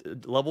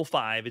said level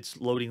 5, it's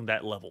loading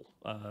that level,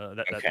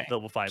 that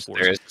level 5 for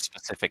us. There is a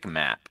specific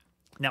map.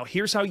 Now,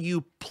 here's how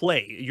you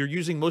play. You're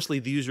using mostly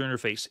the user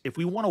interface. If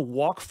we want to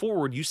walk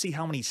forward, you see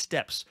how many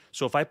steps.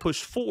 So if I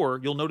push 4,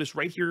 you'll notice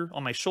right here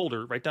on my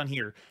shoulder, right down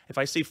here, if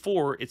I say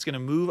 4, it's going to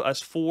move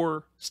us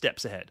 4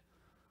 steps ahead.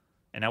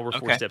 And now we're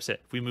 4 steps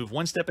ahead. If we move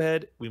 1 step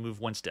ahead, we move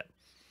 1 step.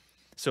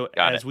 So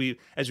as we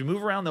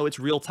move around, though, it's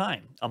real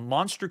time. A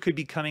monster could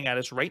be coming at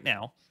us right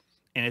now.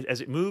 And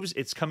as it moves,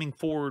 it's coming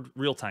forward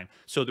real time.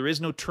 So there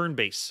is no turn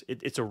base.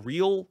 It's a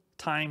real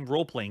time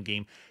role-playing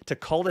game. To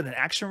call it an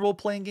action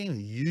role-playing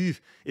game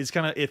is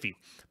kind of iffy,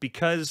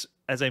 because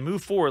as I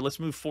move forward, let's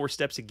move 4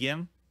 steps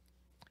again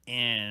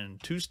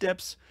and 2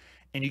 steps,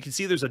 and you can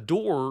see there's a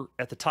door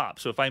at the top.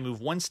 So if I move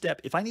 1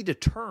 step, if I need to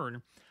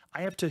turn,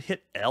 I have to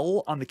hit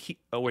L on the key.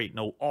 Oh wait,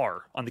 no,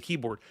 R on the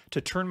keyboard to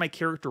turn my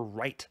character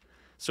right.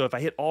 So if I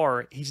hit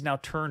R, he's now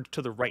turned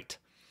to the right.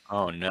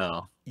 Oh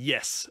no.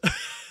 Yes.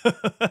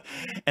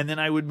 And then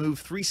I would move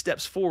 3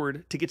 steps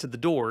forward to get to the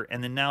door.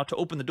 And then now to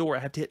open the door, I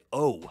have to hit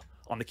O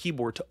on the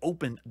keyboard to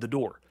open the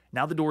door.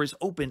 Now the door is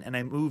open and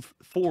I move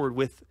forward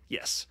with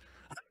yes.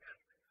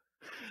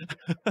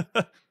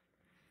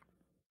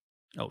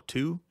 Oh,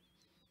 2.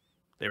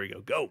 There we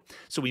go. Go.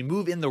 So we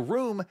move in the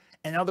room.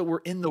 And now that we're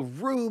in the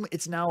room,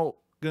 it's now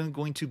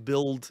going to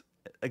build,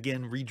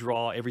 again,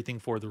 redraw everything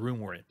for the room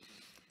we're in.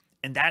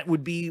 And that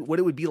would be what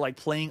it would be like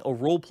playing a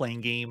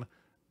role-playing game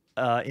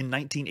in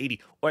 1980,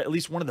 or at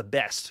least one of the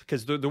best,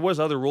 because there was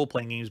other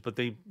role-playing games, but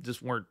they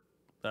just weren't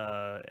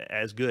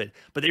as good.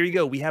 But there you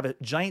go. We have a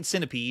giant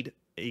centipede.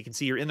 You can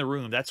see here in the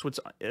room. That's what's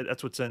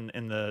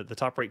in the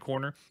top right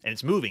corner, and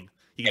it's moving.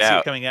 You can see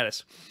it coming at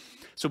us.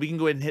 So we can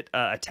go ahead and hit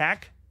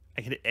attack.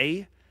 I hit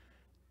A,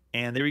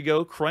 and there we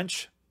go.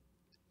 Crunch.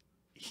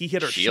 He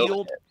hit our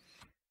shield.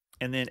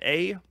 And then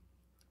A,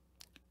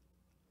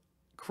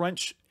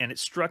 crunch, and it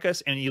struck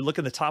us. And you look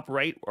in the top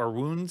right, our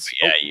wounds.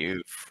 Yeah,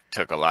 you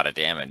took a lot of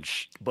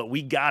damage. But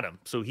we got him.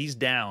 So he's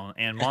down,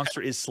 and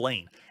monster is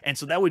slain. And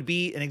so that would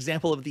be an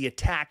example of the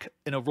attack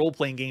in a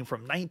role-playing game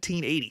from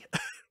 1980.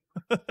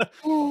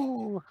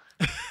 All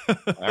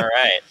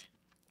right.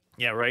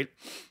 Yeah, right?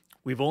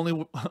 We've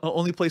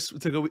only place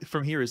to go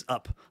from here is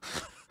up.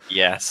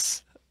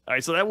 Yes. All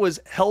right, so that was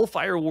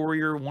Hellfire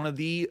Warrior, one of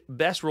the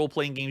best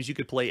role-playing games you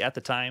could play at the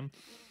time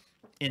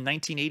in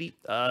 1980.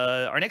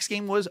 Our next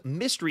game was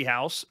Mystery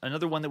House,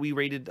 another one that we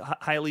rated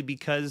highly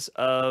because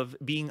of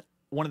being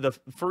one of the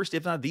first,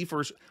 if not the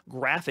first,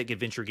 graphic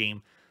adventure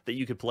game that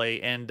you could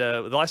play. And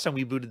the last time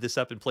we booted this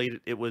up and played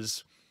it, it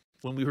was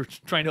when we were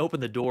trying to open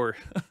the door.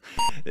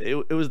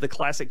 It was the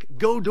classic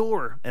go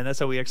door, and that's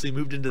how we actually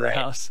moved into the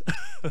house.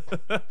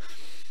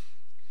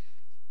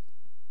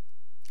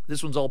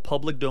 This one's all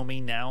public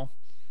domain now.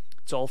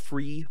 It's all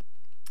free.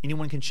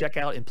 Anyone can check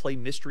out and play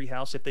Mystery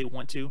House if they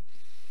want to.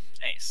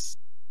 Nice.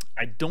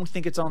 I don't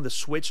think it's on the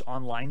Switch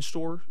online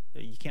store.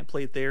 You can't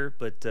play it there,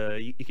 but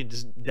you can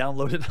just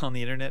download it on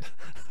the internet.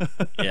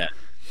 Yeah.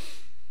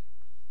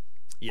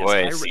 Yes,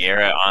 boy,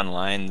 Sierra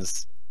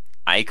Online's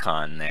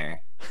icon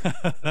there.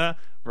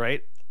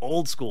 Right?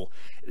 Old school.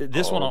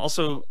 This one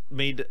also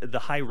made the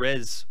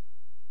high-res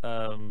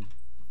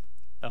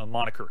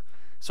moniker.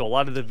 So a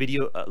lot of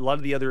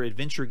the other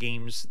adventure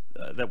games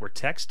that were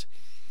text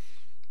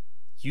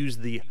use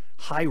the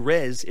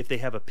high-res if they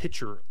have a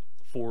picture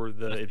for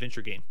the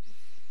adventure game.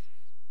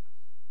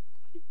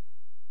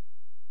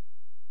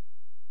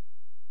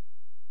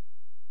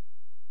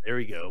 There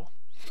we go.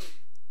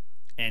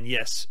 And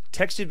yes,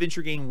 text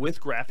adventure game with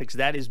graphics,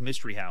 that is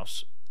Mystery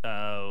House.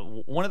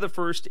 One of the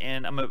first,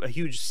 and I'm a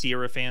huge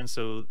Sierra fan,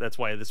 so that's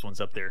why this one's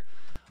up there.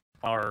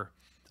 Our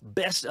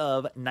best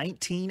of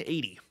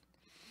 1980.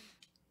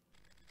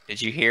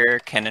 Did you hear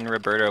Ken and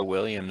Roberta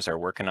Williams are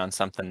working on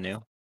something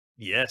new?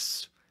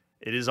 Yes,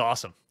 it is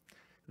awesome.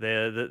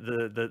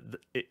 The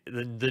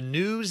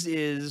news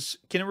is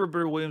Ken and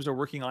Roberta Williams are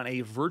working on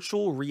a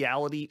virtual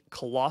reality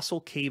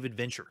Colossal Cave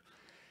adventure.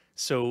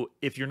 So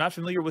if you're not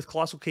familiar with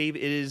Colossal Cave,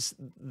 it is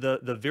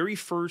the very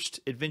first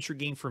adventure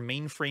game for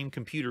mainframe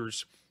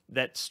computers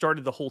that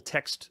started the whole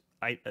text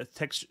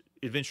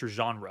adventure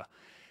genre.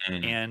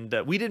 Mm-hmm. And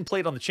we didn't play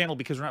it on the channel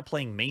because we're not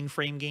playing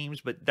mainframe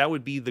games, but that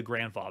would be the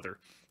grandfather.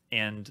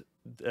 And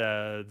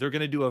they're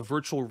going to do a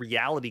virtual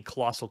reality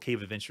Colossal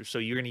Cave adventure. So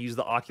you're going to use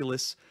the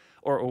Oculus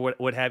or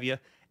what have you,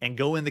 and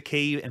go in the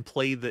cave and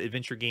play the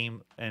adventure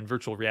game in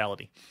virtual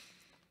reality.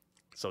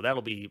 So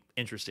that'll be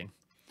interesting.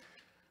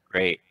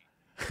 Great.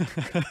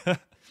 All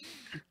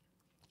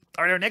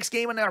right, our next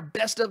game in our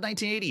best of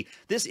 1980.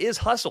 This is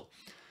Hustle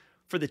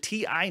for the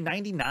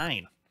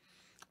TI-99.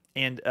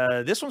 And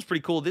this one's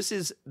pretty cool. This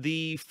is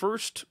the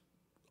first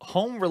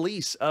home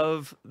release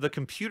of the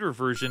computer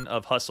version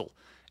of Hustle.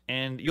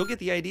 And you'll get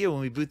the idea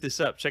when we boot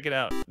this up. Check it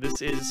out.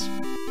 This is...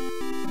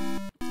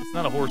 It's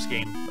not a horse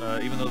game,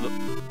 even though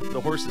the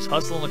horse is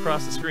hustling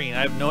across the screen.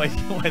 I have no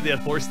idea why they had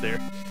horse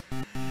there.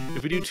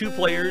 If we do 2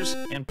 players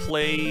and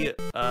play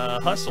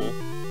Hustle,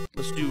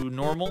 let's do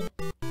normal,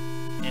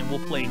 and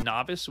we'll play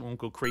novice. We won't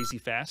go crazy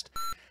fast.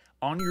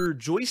 On your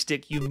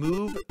joystick, you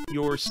move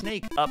your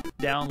snake up,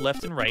 down,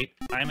 left, and right.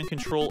 I'm in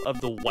control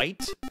of the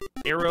white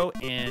arrow,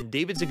 and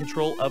David's in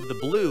control of the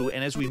blue.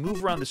 And as we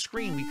move around the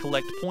screen, we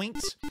collect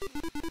points,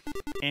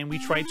 and we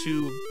try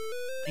to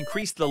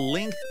increase the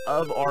length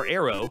of our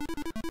arrow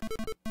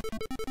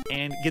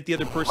and get the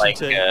other person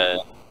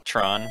to...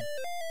 Tron.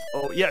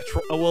 Oh, yeah.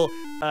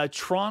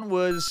 Tron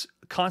was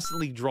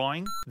constantly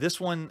drawing.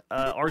 This one,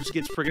 ours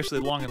gets progressively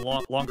longer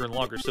and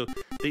longer. So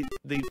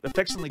they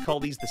affectionately call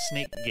these the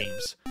snake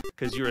games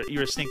because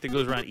you're a snake that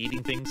goes around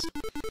eating things.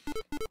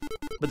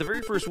 But the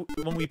very first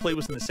one we played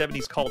was in the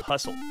 70s called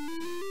Hustle.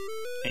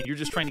 And you're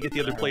just trying to get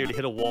the other player to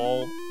hit a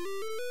wall.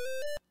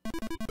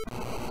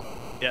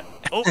 Yeah.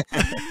 Oh!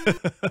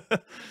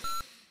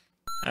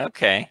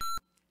 Okay.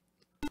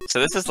 So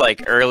this is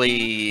like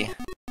early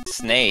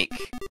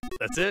Snake.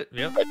 That's it?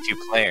 Yep. But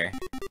 2-player.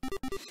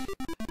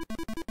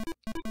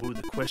 Ooh,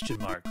 the question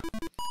mark.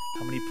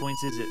 How many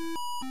points is it?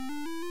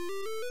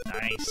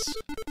 Nice.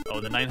 Oh,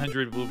 the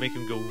 900 will make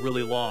him go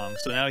really long.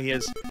 So now he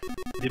has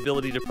the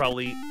ability to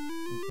probably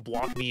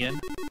block me in.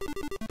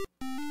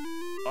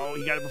 Oh,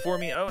 he got it before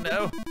me. Oh,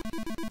 no.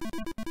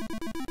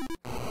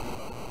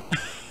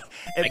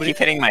 I keep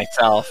hitting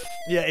myself.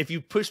 Yeah, if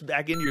you push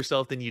back into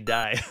yourself, then you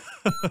die.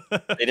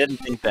 They didn't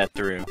think that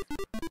through.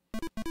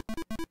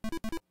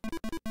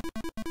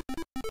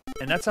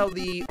 And that's how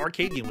the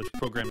arcade game was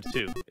programmed,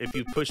 too. If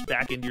you push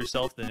back into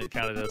yourself, then it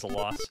counted as a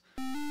loss.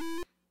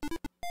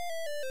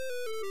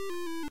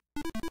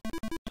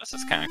 This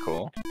is kind of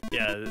cool.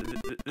 Yeah,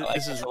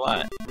 this is a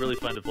lot. Really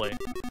fun to play.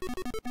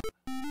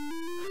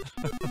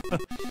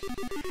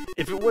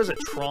 If it was a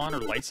Tron or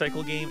Light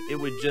Cycle game, it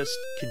would just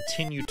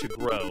continue to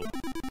grow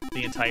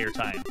the entire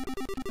time.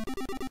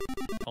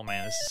 Oh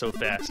man, this is so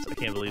fast. I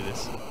can't believe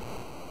this.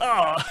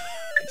 Oh! I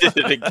did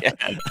it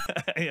again.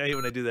 I hate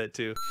when I do that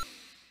too.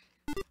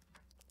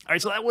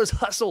 Alright, so that was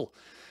Hustle.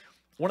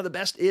 One of the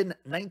best in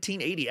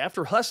 1980.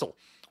 After Hustle,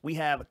 we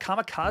have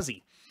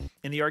Kamikaze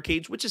in the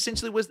arcades, which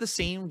essentially was the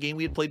same game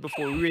we had played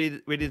before.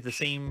 We rated the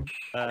same.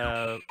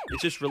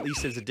 It's just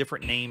released as a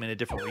different name in a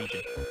different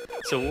region.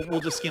 So we'll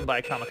just skim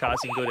by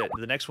Kamikaze and go to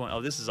the next one. Oh,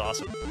 this is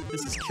awesome.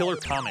 This is Killer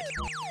Comet.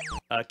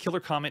 Killer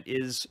Comet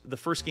is the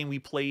first game we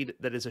played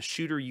that is a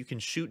shooter. You can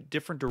shoot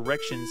different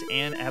directions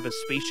and have a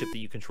spaceship that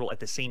you control at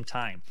the same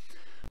time.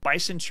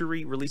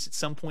 Bicentenary released at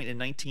some point in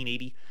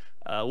 1980.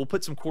 We'll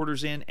put some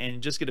quarters in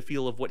and just get a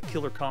feel of what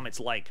Killer Comet's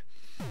like.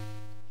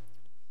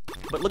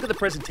 But look at the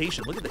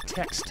presentation. Look at the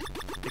text.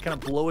 They kind of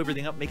blow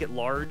everything up, make it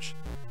large.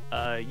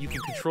 You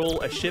can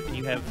control a ship, and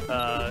you have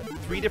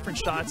 3 different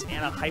shots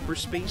and a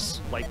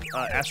hyperspace, like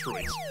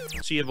asteroids.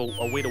 So you have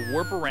a way to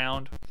warp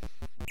around.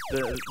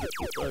 You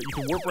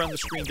can warp around the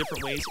screen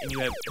different ways, and you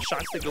have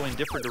shots that go in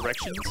different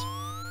directions.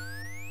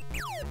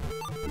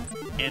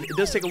 And it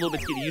does take a little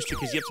bit to get used to,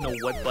 because you have to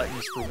know what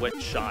buttons for what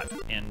shot.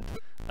 And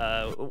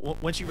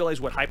once you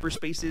realize what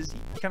hyperspace is,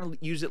 you kind of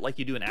use it like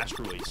you do in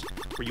asteroids,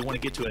 where you want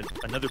to get to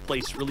another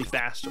place really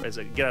fast as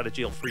a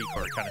get-out-of-jail-free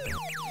card kind of thing.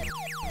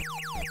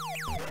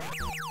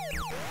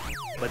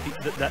 But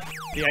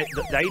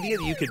the idea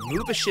that you could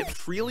move a ship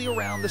freely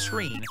around the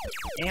screen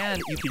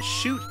and you could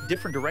shoot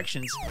different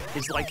directions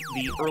is like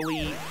the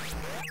early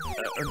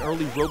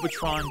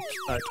Robotron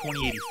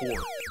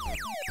 2084.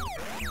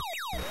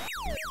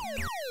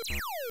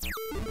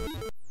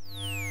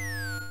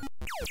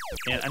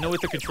 And I know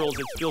with the controls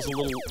it feels a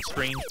little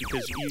strange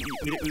because we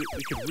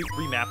could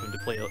remap them to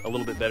play a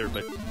little bit better,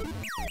 but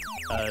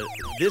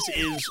this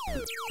is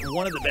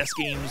one of the best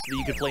games that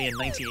you could play in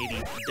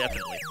 1980,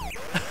 definitely.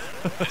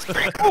 It's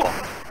pretty cool.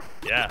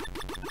 Yeah.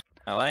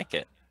 I like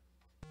it.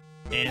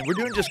 And we're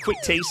doing just quick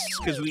tastes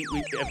because we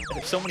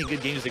have so many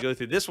good games to go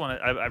through. This one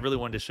I really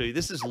wanted to show you.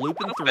 This is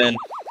Lupin III.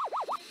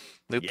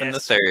 Lupin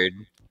the Third.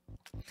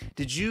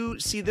 Did you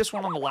see this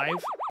one on the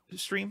live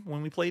stream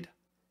when we played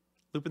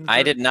Lupin the III?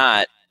 I did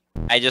not.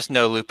 I just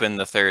know Lupin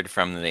the Third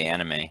from the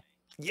anime.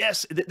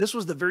 Yes, this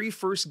was the very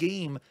first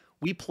game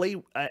we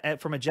played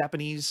from a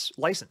Japanese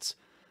license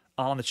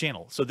on the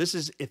channel. So this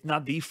is, if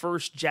not the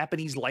first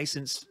Japanese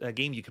licensed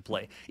game you could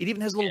play. It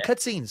even has little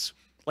cutscenes.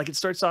 Like it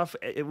starts off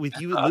with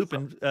you and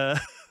Lupin.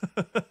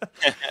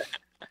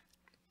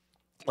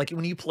 Like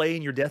when you play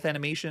in your death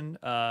animation,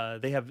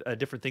 they have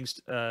different things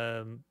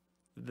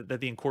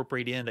that they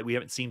incorporate in that we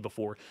haven't seen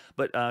before.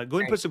 But go ahead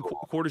and put some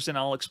quarters in.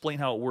 I'll explain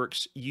how it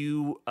works.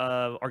 You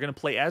are going to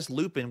play as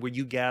Lupin, where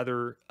you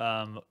gather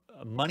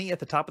money at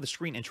the top of the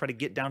screen and try to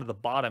get down to the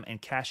bottom and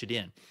cash it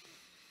in.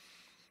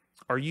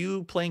 Are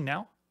you playing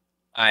now?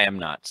 I am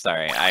not.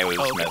 Sorry, I was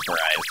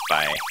mesmerized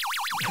by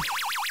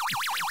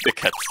the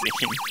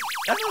cutscene.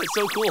 I know, it's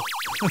so cool.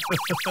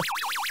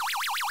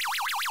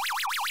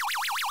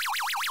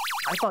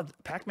 I thought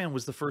Pac-Man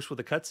was the first with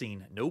a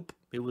cutscene. Nope,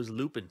 it was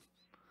Lupin.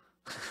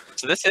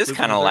 So this is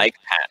kind of like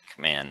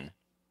Pac-Man,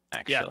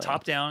 actually. Yeah,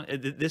 top-down.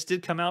 This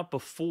did come out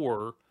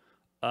before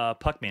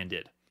Puckman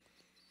did.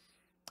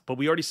 But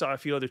we already saw a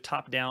few other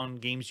top-down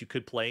games you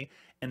could play,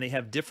 and they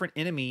have different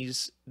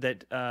enemies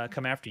that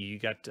come after you. You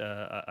got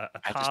a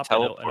cop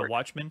and a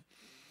watchman.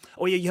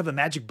 Oh yeah, you have a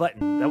magic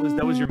button.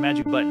 That was your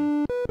magic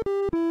button.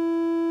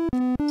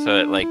 So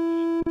it like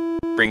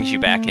brings you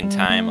back in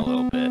time a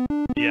little bit.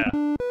 Yeah.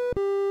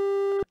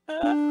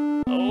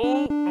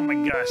 Oh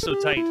my gosh, so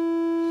tight.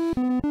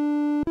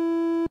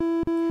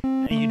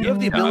 And you do have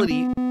the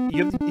ability.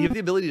 You have the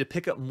ability to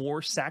pick up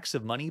more sacks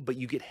of money, but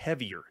you get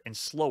heavier and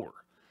slower.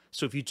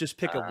 So if you just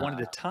pick up one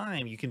at a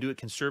time, you can do it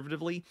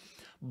conservatively.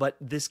 But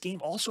this game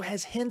also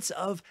has hints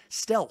of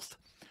stealth.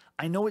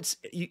 I know it's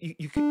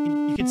you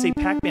can say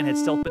Pac-Man had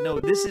stealth, but no,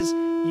 this is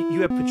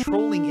you have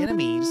patrolling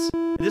enemies.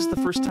 This is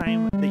the first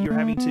time that you're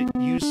having to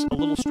use a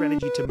little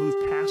strategy to move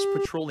past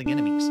patrolling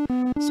enemies.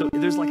 So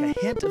there's like a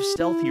hint of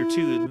stealth here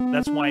too.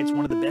 That's why it's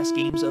one of the best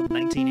games of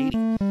 1980.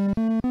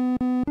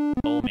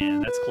 Oh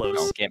man, that's close.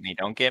 Don't get me!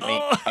 Don't get me!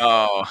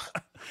 Oh.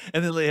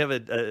 And then they have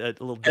a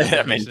little.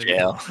 I'm in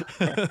jail.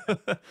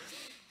 All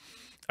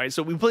right,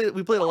 so we played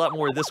a lot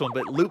more of this one,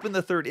 but Lupin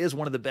the Third is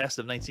one of the best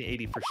of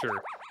 1980 for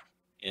sure.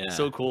 Yeah.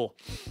 So cool.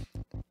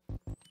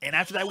 And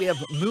after that, we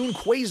have Moon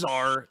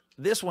Quasar.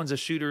 This one's a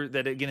shooter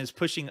that, again, is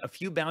pushing a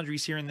few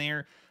boundaries here and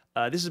there.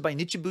 This is by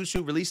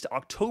Nichibusu, released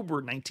October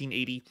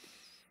 1980.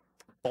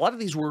 A lot of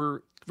these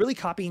were really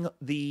copying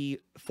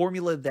the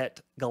formula that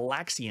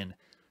Galaxian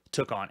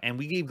took on, and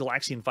we gave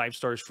Galaxian 5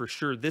 stars for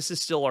sure. This is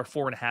still our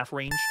 4.5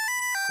 range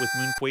with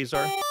Moon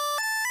Quasar.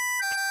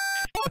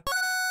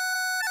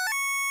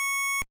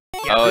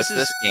 Yeah, it's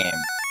this game.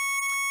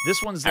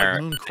 This one's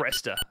like Moon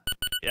Cresta.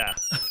 Yeah.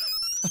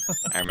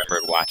 I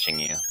remembered watching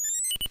you.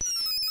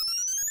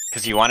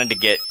 Because you wanted to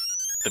get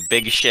the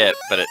big ship,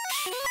 but it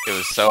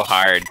was so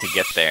hard to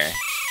get there.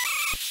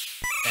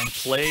 And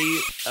play,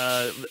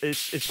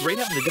 it's great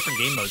having the different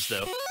game modes,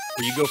 though,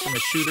 where you go from a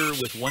shooter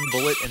with one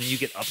bullet, and then you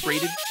get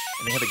upgraded,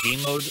 and they have a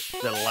game mode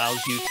that allows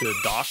you to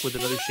dock with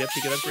another ship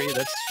to get upgraded.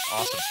 That's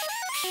awesome.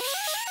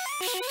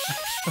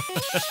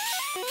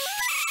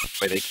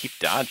 Boy, they keep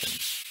dodging.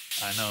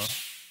 I know.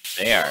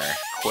 They are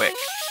quick.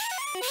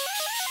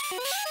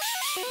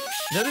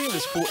 Another thing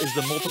that's cool is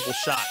the multiple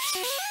shots.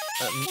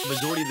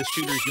 Majority of the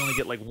shooters, you only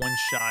get like one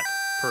shot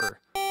per.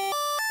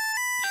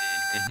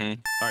 Mm-hmm.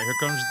 All right, here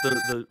comes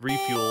the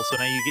refuel. So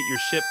now you get your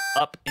ship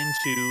up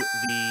into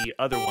the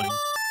other one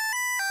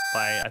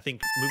by, I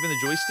think, moving the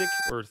joystick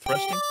or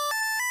thrusting.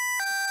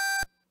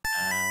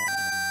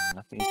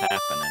 Nothing's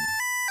happening.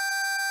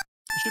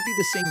 It should be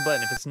the same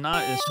button. If it's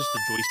not, it's just the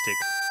joystick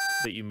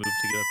that you move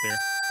to get up there.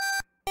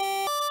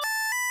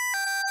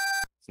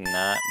 It's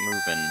not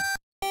moving.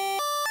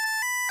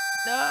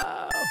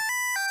 No!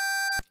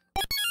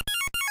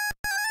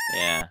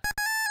 Yeah.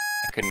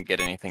 I couldn't get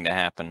anything to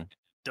happen.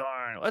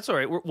 Darn. That's all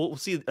right. We'll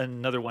see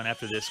another one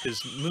after this,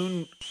 because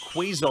Moon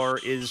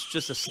Quasar is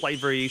just a slight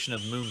variation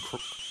of Moon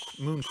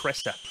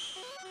Cresta.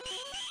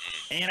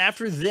 And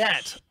after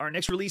that, our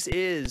next release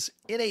is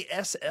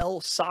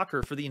NASL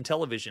Soccer for the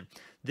Intellivision.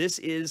 This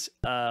is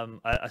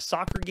a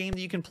soccer game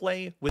that you can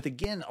play with,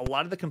 again, a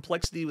lot of the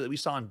complexity that we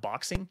saw in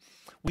boxing.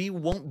 We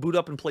won't boot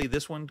up and play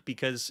this one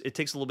because it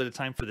takes a little bit of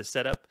time for the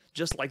setup,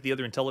 just like the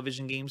other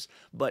Intellivision games.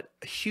 But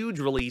a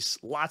huge release,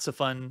 lots of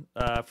fun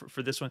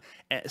for this one.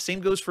 Same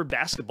goes for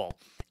basketball.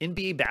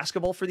 NBA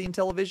basketball for the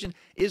Intellivision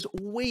is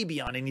way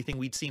beyond anything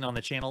we'd seen on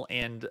the channel,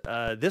 and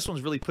this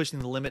one's really pushing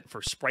the limit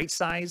for sprite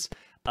size.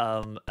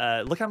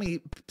 Look how many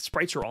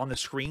sprites are on the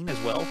screen as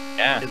well.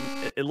 Yeah.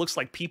 It looks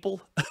like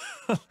people.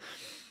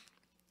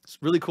 It's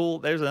really cool.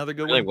 There's another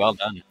good one. Really well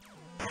done.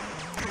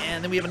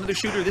 And then we have another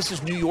shooter. This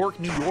is New York,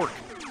 New York.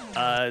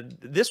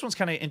 This one's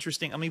kind of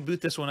interesting. I'm going to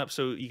boot this one up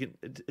so you can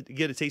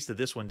get a taste of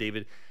this one,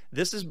 David.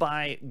 This is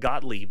by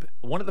Gottlieb,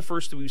 one of the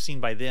first that we've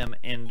seen by them.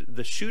 And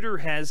the shooter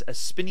has a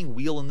spinning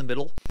wheel in the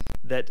middle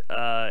that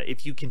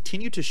if you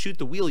continue to shoot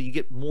the wheel, you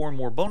get more and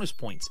more bonus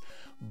points.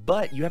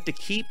 But you have to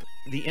keep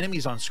the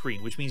enemies on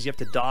screen, which means you have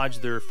to dodge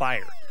their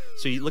fire.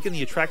 So you look in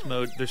the attract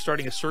mode, they're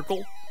starting a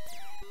circle.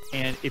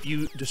 And if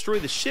you destroy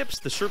the ships,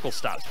 the circle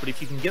stops. But if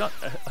you can get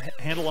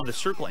a handle on the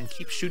circle and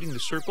keep shooting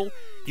the circle,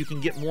 you can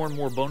get more and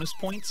more bonus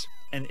points.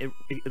 And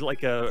it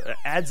like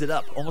adds it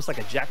up, almost like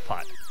a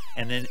jackpot.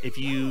 And then if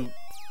you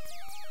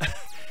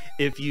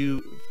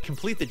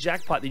complete the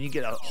jackpot, then you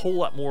get a whole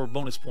lot more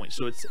bonus points.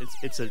 So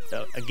it's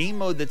a game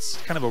mode that's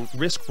kind of a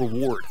risk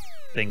reward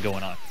thing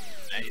going on.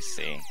 I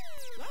see.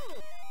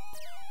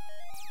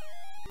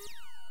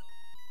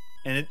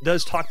 And it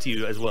does talk to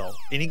you as well.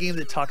 Any game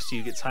that talks to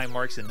you gets high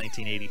marks in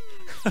 1980.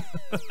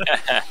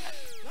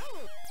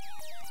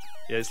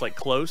 Yeah, it's like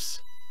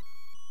close.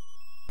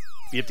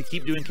 You have to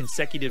keep doing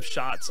consecutive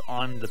shots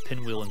on the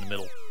pinwheel in the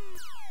middle.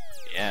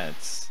 Yeah,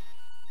 it's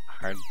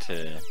hard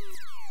to...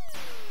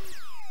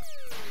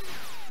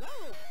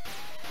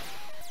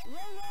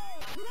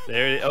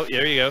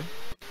 There you go.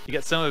 You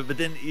got some of it, but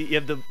then you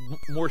have the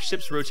more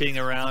ships rotating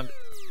around,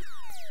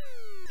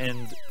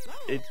 and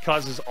it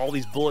causes all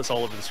these bullets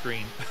all over the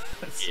screen.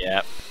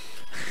 Yep.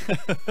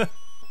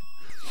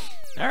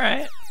 All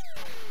right.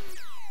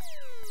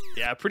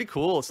 Yeah, pretty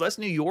cool. So that's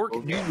New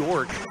York, New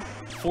York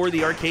for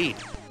the arcade.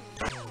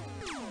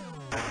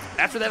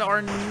 After that,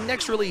 our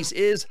next release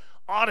is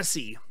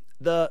Odyssey,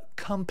 the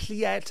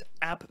complete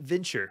app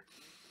venture.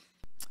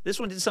 This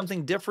one did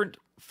something different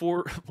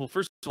for, well,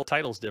 first of all,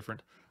 title's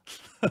different.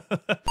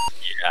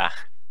 Yeah.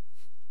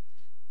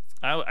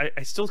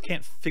 I still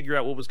can't figure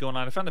out what was going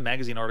on. I found a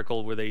magazine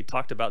article where they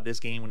talked about this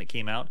game when it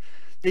came out.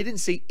 They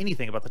didn't say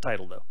anything about the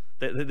title, though.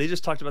 They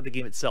just talked about the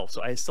game itself.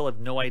 So I still have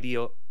no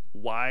idea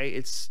why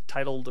it's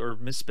titled or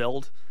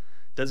misspelled.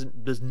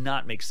 Does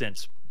not make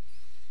sense.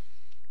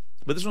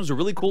 But this one's a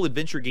really cool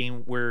adventure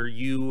game where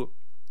you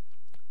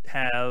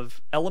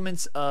have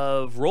elements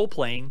of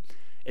role-playing,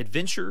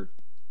 adventure,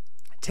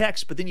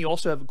 text, but then you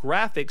also have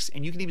graphics,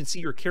 and you can even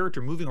see your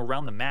character moving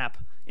around the map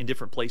in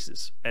different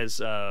places as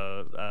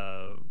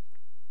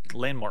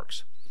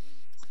landmarks.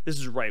 This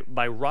is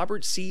by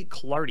Robert C.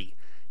 Clardy,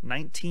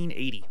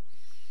 1980.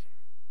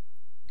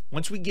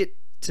 Once we get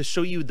to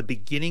show you the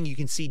beginning, you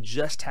can see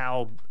just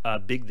how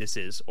big this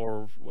is,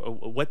 or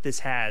what this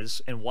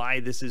has, and why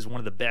this is one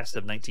of the best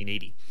of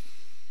 1980.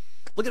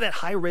 Look at that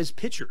high-res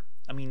picture.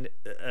 I mean,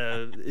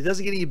 it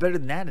doesn't get any better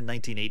than that in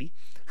 1980.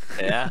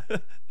 Yeah.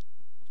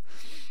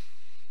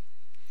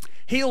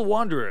 Hail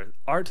Wanderer,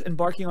 art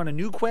embarking on a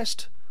new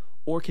quest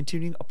or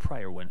continuing a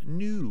prior one?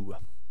 New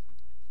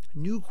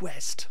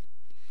quest.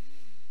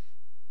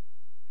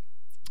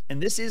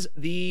 And this is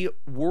the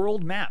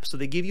world map. So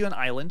they give you an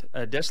island,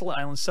 a desolate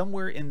island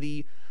somewhere in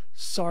the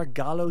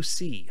Sargallo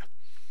Sea.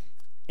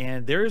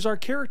 And there's our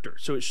character.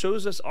 So it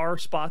shows us our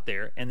spot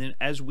there. And then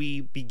as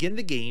we begin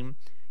the game,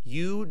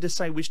 you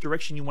decide which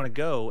direction you want to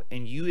go,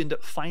 and you end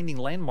up finding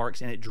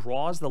landmarks, and it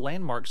draws the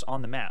landmarks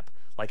on the map,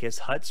 like as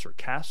huts or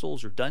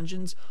castles or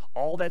dungeons.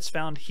 All that's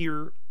found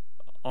here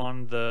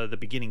on the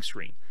beginning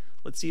screen.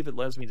 Let's see if it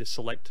allows me to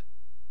select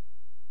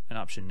an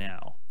option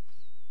now.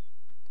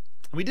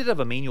 We did have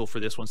a manual for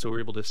this one, so we're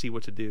able to see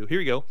what to do. Here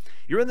you go.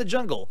 You're in the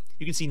jungle.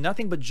 You can see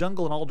nothing but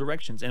jungle in all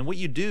directions. And what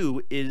you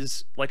do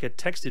is, like a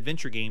text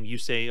adventure game, you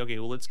say, okay,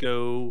 well, let's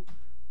go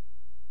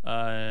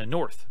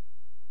north.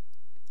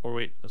 Or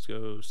wait, let's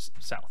go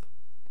south.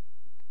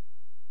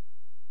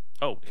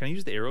 Oh, can I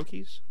use the arrow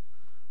keys?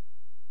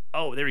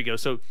 Oh, there we go.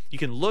 So you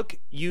can look,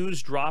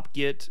 use, drop,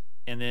 get,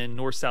 and then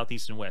north, south,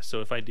 east, and west.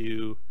 So if I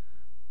do...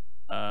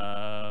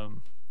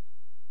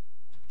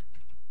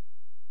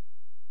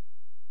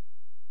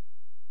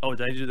 Oh,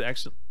 did I do the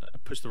accident? I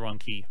pushed the wrong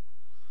key.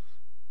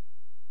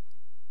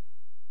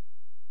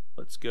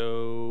 Let's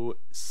go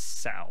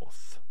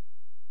south.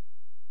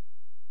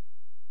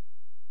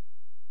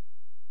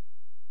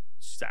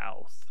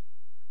 South.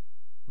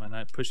 Am I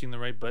not pushing the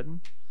right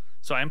button?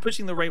 So I'm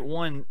pushing the right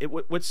one.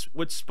 What's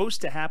supposed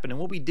to happen, and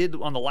what we did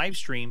on the live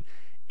stream,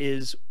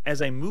 is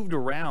as I moved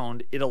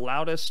around, it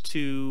allowed us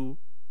to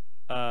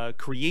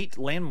create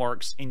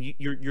landmarks, and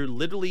you're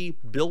literally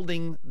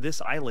building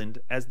this island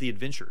as the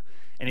adventure,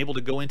 and able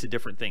to go into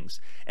different things.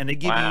 And they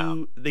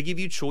give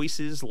you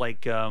choices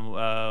like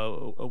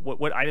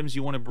what items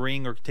you want to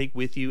bring or take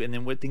with you, and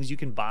then what things you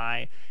can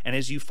buy. And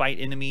as you fight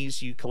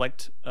enemies, you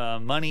collect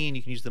money, and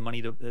you can use the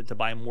money to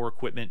buy more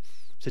equipment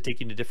to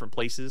take you to different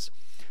places.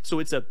 So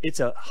it's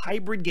a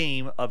hybrid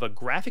game of a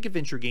graphic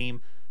adventure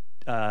game,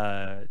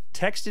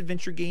 text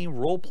adventure game,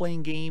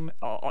 role-playing game.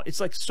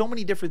 It's like so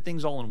many different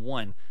things all in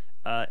one.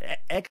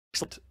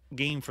 Excellent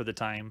game for the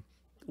time.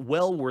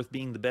 Well worth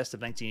being the best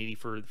of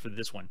 1980 for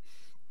this one.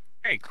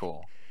 Very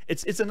cool.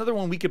 It's another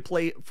one we could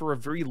play for a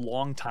very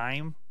long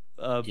time,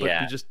 but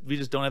yeah. we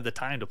just don't have the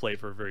time to play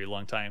for a very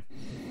long time.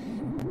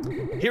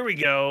 Here we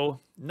go.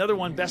 Another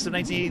one, best of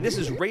 1980. This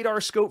is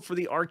Radar Scope for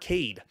the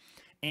arcade.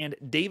 And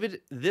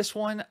David, this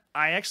one,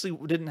 I actually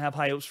didn't have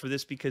high hopes for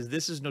this because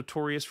this is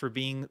notorious for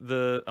being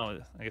the... Oh,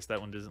 I guess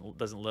that one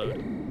doesn't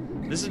load.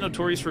 This is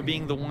notorious for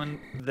being the one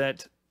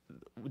that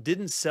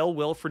didn't sell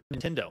well for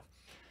Nintendo.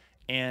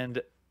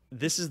 And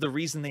this is the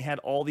reason they had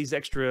all these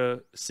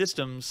extra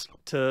systems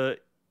to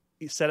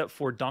set up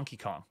for Donkey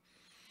Kong.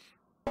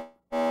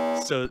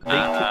 So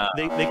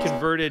they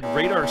converted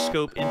Radar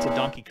Scope into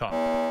Donkey Kong.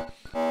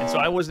 And so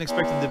I wasn't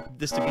expecting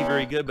this to be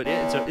very good, but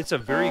it's a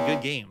very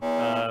good game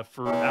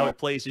for how it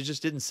plays. It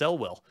just didn't sell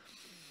well.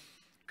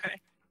 Okay.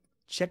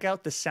 Check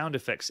out the sound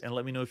effects and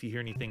let me know if you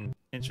hear anything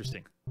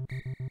interesting.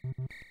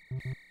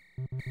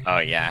 Oh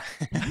yeah.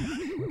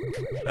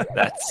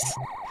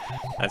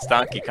 That's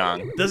Donkey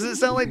Kong. Doesn't it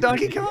sound like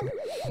Donkey Kong?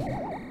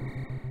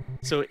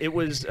 So it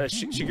was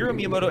Shigeru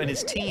Miyamoto and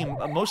his team,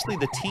 mostly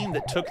the team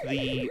that took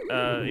the.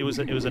 It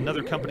was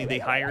another company they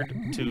hired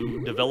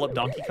to develop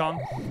Donkey Kong,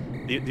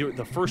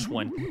 the first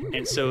one,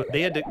 and so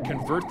they had to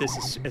convert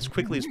this as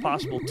quickly as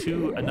possible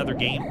to another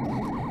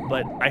game.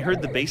 But I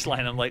heard the bass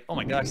line, I'm like, oh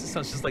my gosh, this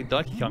sounds just like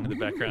Donkey Kong in the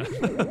background.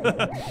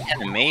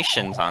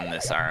 Animations on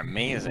this are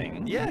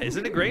amazing. Yeah,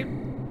 isn't it great?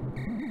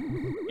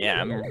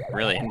 Yeah, I'm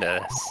really into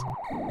this.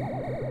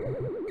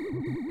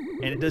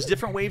 And it does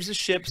different waves of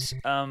ships.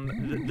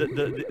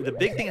 The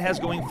big thing it has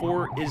going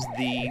for is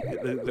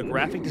the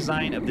graphic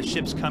design of the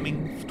ships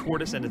coming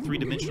toward us in a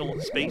three-dimensional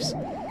space.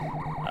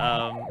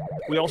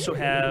 We also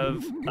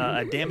have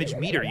a damage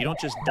meter. You don't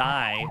just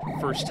die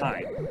first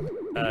time.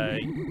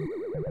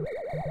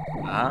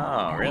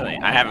 Oh, really?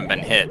 I haven't been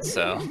hit,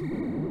 so...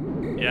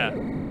 Yeah.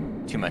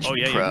 Too much pro.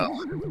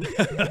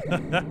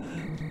 Yeah.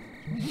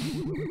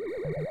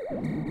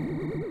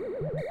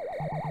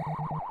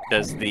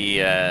 Does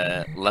the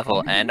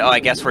level end? Oh, I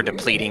guess we're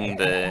depleting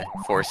the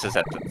forces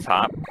at the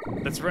top.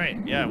 That's right.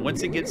 Yeah.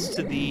 Once it gets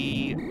to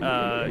the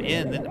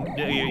end,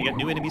 then you get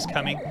new enemies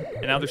coming,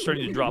 and now they're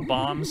starting to drop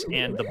bombs,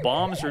 and the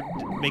bombs are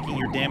making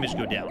your damage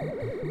go down.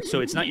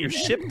 So it's not your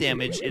ship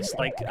damage; it's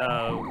like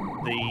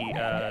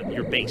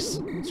your base.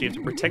 So you have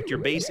to protect your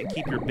base and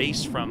keep your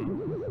base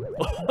from.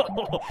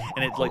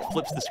 And it like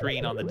flips the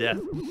screen on the death.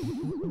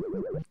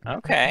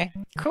 Okay.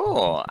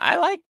 Cool. I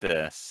like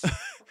this.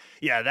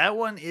 Yeah, that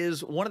one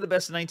is one of the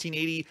best in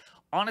 1980.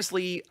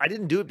 Honestly, I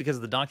didn't do it because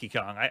of the Donkey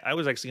Kong. I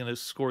was actually going to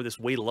score this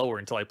way lower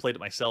until I played it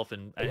myself,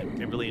 and I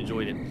really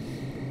enjoyed it.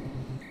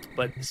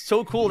 But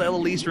so cool, that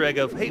little Easter egg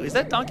of, hey, is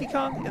that Donkey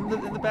Kong in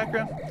the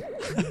background?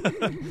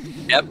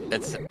 Yep,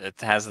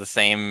 it has the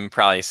same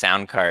probably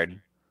sound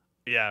card.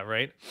 Yeah,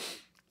 right.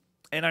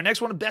 And our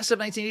next one, best of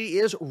 1980,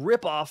 is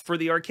Rip Off for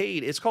the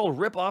arcade. It's called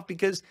Rip Off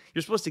because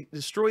you're supposed to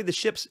destroy the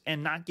ships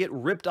and not get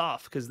ripped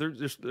off because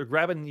they're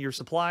grabbing your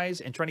supplies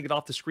and trying to get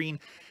off the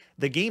screen.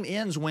 The game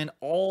ends when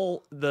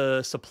all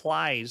the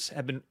supplies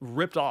have been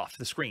ripped off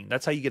the screen.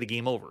 That's how you get a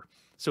game over.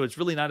 So it's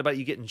really not about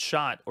you getting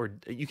shot, or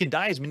you can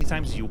die as many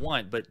times as you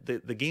want, but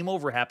the game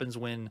over happens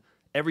when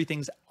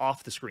everything's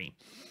off the screen.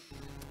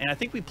 And I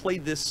think we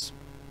played this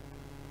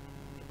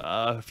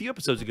a few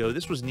episodes ago.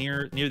 This was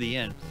near the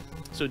end.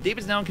 So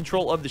David's now in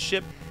control of the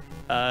ship.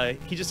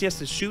 He has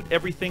to shoot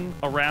everything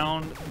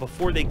around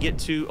before they get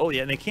to... Oh,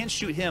 yeah, and they can't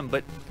shoot him,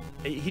 but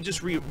he just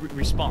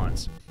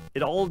respawns.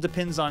 It all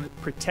depends on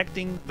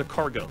protecting the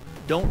cargo.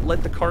 Don't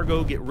let the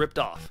cargo get ripped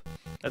off.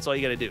 That's all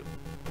you got to do.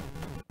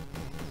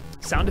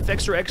 Sound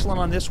effects are excellent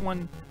on this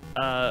one.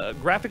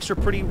 Graphics are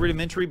pretty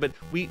rudimentary, but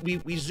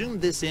we zoomed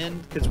this in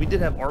because we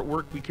did have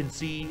artwork we can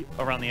see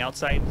around the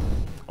outside.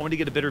 I wanted to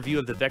get a better view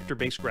of the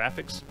vector-based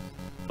graphics,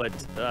 but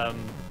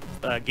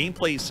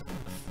gameplay's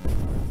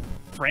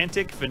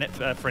frantic,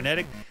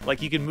 frenetic.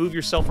 Like, you can move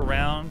yourself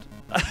around.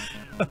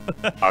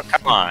 Oh,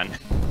 come on.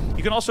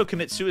 You can also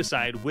commit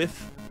suicide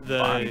with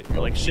the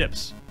like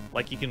ships.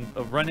 Like, you can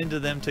run into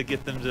them to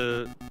get them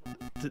to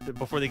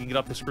before they can get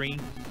off the screen.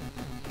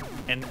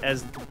 And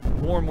as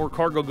more and more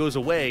cargo goes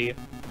away,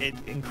 it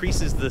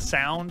increases the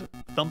sound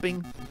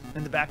thumping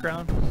in the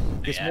background.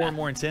 It gets more and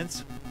more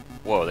intense.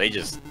 Whoa, they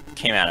just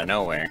came out of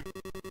nowhere.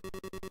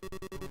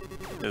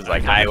 This is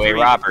like highway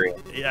robbery.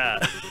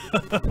 Yeah.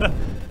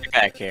 Get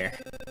back here.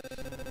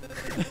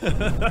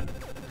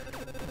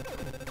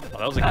 Oh,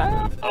 that was a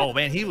good move. Oh,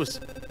 man, he was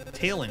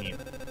tailing you.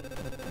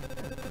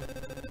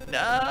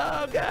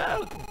 No,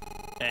 go!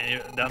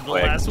 And down the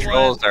last one.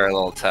 Controls are a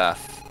little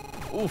tough.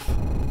 Oof.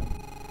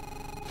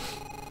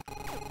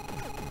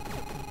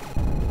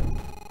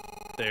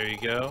 There you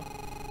go.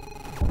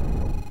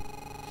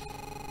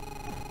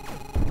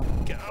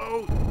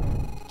 Go!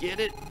 Get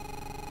it!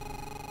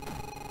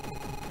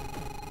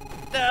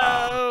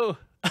 No!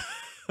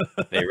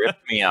 They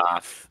ripped me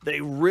off. They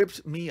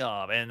ripped me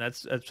off, and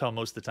that's how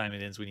most of the time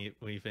it ends when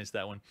you finish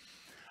that one.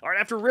 All right,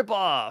 after rip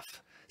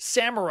off,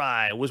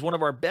 Samurai was one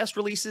of our best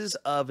releases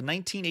of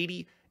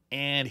 1980,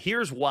 and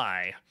here's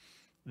why.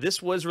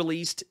 This was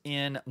released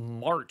in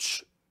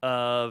March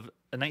of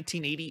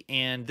 1980,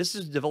 and this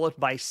is developed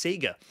by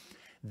Sega.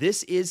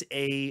 This is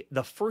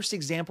the first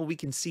example we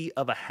can see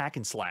of a hack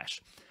and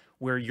slash,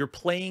 where you're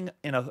playing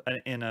in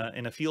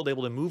a field,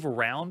 able to move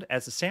around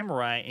as a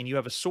samurai, and you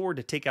have a sword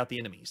to take out the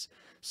enemies.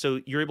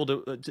 So you're able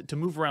to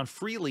move around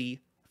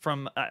freely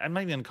from, I'm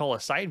not even going to call it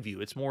a side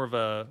view. It's more of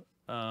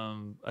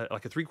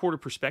like a three-quarter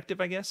perspective,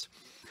 I guess.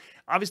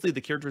 Obviously, the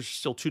characters are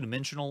still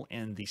two-dimensional,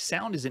 and the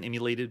sound isn't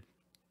emulated.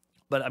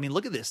 But I mean,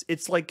 look at this.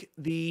 It's like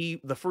the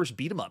first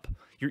beat 'em up.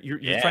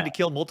 You're trying to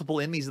kill multiple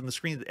enemies on the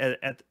screen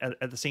at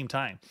the same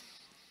time.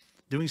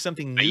 Doing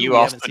something new. But you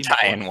also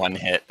die in one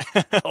hit.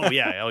 Oh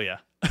yeah, oh yeah.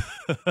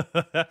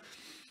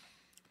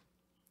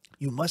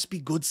 You must be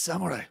good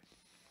samurai.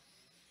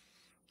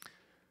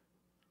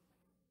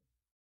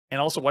 And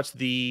also watch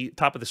the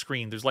top of the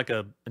screen. There's like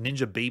a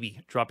ninja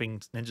baby dropping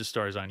ninja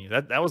stars on you.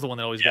 That was the one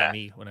that always got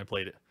me when I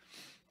played it.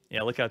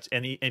 Yeah, look out.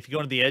 And if you go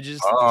into the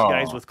edges, there's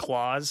guys with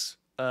claws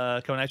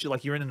coming at you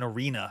like you're in an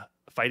arena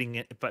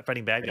fighting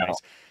bad guys.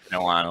 They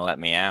don't want to let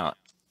me out.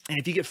 And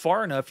if you get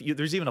far enough,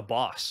 there's even a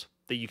boss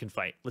that you can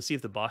fight. Let's see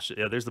if the boss...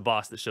 Yeah, there's the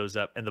boss that shows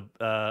up. And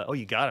oh,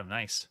 you got him.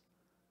 Nice.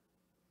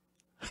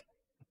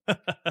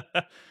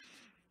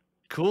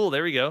 Cool.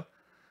 There we go.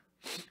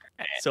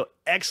 So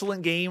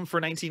excellent game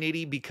for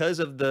 1980 because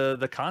of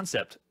the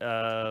concept.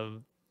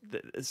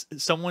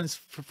 Someone's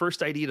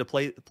first idea to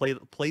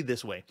play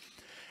this way.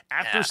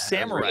 After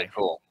Samurai. Really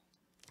cool.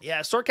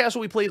 Yeah, Star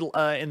Castle we played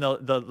in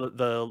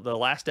the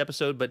last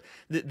episode, but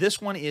this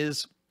one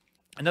is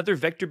another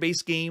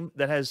vector-based game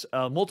that has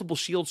multiple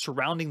shields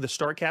surrounding the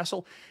Star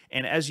Castle,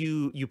 and as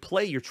you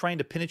play, you're trying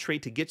to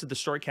penetrate to get to the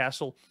Star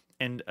Castle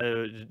and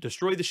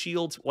destroy the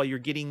shields while you're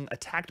getting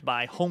attacked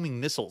by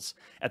homing missiles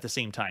at the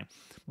same time.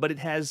 But it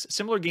has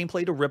similar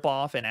gameplay to Rip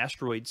Off and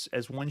Asteroids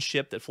as one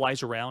ship that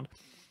flies around.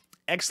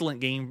 Excellent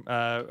game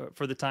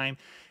for the time.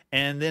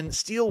 And then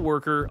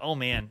Steelworker, oh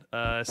man,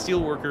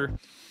 Steelworker.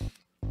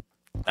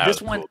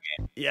 This one,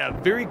 cool, yeah,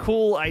 very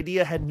cool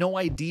idea. Had no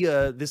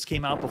idea this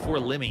came out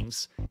before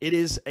Lemmings. It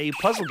is a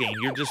puzzle game.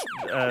 You're just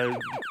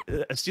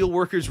steel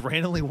workers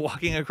randomly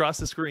walking across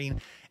the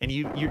screen, and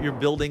you're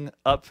building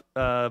up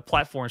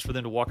platforms for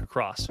them to walk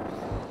across.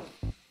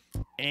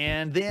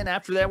 And then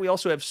after that, we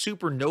also have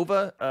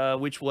Supernova,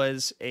 which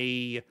was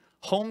a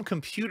home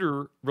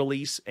computer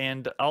release,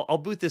 and I'll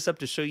boot this up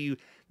to show you.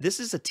 This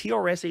is a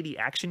TRS-80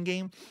 action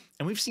game,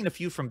 and we've seen a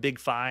few from Big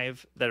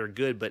Five that are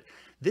good, but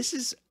this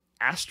is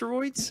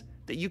Asteroids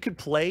that you could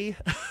play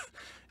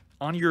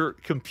on your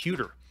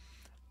computer.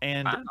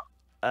 And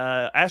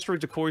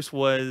Asteroids, of course,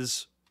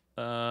 was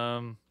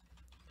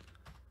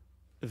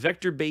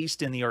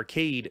vector-based in the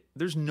arcade.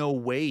 There's no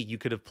way you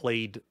could have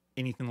played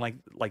anything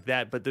like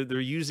that, but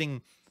they're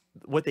using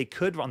what they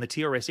could on the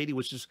TRS-80,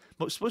 which is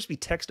supposed to be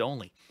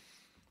text-only.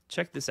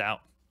 Check this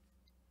out.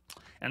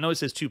 I know it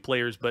says 2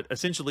 players, but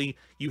essentially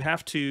you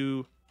have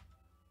to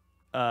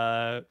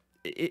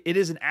it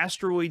is an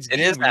asteroids It game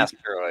is where you-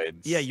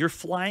 asteroids. yeah, you're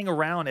flying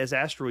around as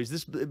asteroids.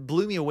 This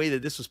blew me away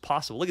that this was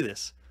possible. Look at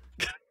this.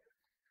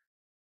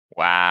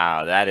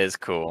 Wow, that is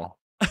cool.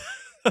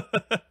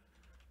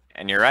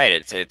 And you're right.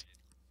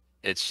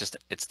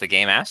 It's the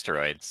game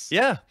Asteroids.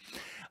 Yeah.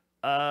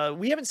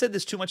 We haven't said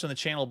this too much on the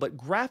channel, but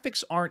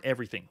graphics aren't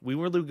everything. We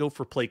really go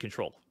for play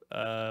control.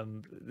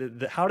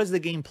 How does the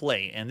game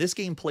play? And this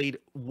game played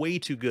way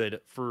too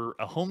good for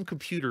a home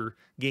computer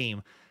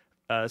game.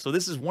 So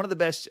this is one of the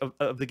best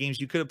of the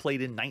games you could have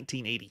played in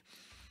 1980.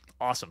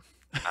 Awesome.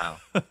 Wow.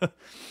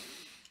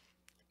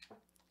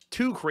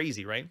 Too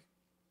crazy, right?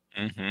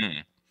 Mm-hmm.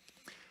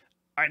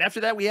 All right,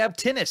 after that, we have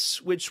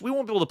Tennis, which we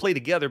won't be able to play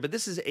together, but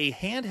this is a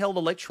handheld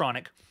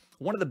electronic,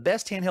 one of the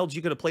best handhelds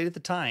you could have played at the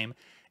time,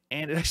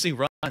 and it actually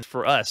runs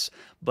for us,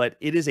 but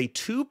it is a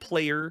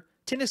two-player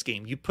tennis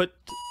game. You put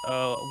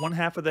one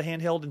half of the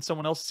handheld in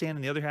someone else's hand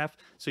and the other half,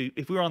 so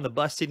if we were on the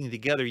bus sitting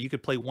together, you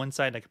could play one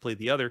side and I could play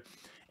the other,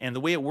 and the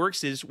way it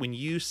works is when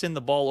you send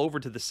the ball over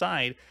to the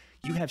side,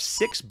 you have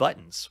 6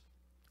 buttons.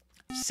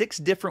 6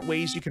 different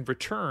ways you can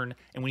return,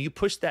 and when you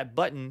push that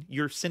button,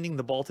 you're sending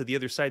the ball to the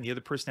other side, and the other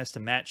person has to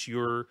match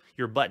your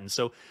button.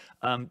 So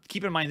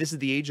keep in mind, this is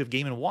the age of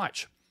Game &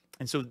 Watch.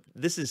 And so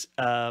this is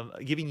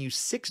giving you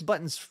 6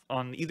 buttons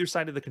on either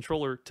side of the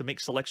controller to make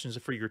selections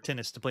for your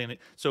tennis to play on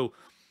it. So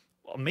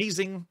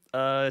amazing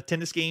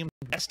tennis game,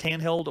 best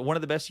handheld, one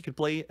of the best you could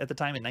play at the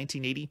time in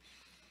 1980.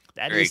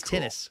 That Very is cool.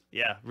 Tennis.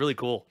 Yeah, really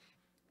cool.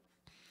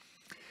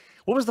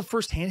 What was the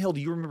first handheld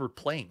you remember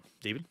playing,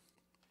 David?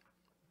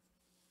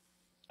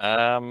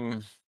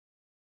 I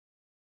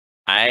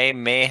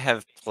may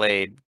have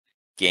played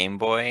Game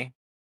Boy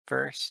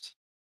first.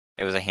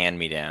 It was a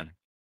hand-me-down.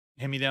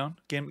 Hand-me-down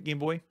Game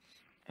Boy?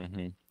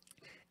 Mm-hmm.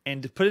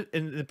 And to put it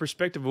in the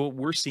perspective of what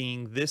we're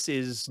seeing, this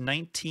is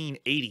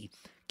 1980.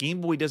 Game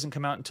Boy doesn't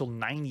come out until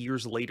 9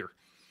 years later.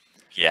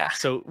 Yeah.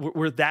 So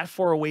we're that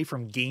far away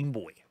from Game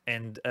Boy.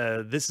 And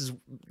this is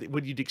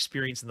what you'd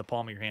experience in the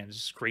palm of your hand. It's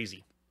just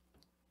crazy.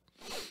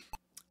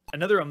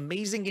 Another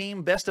amazing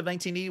game, best of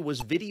 1980, was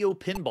Video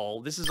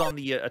Pinball. This is on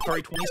the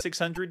Atari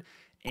 2600.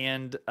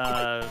 And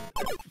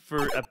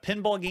for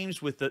pinball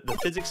games with the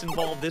physics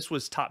involved, this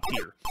was top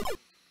tier.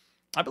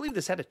 I believe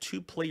this had a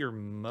 2-player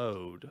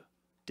mode.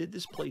 Did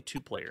this play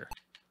 2-player?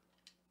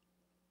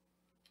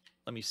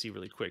 Let me see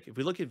really quick. If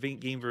we look at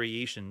game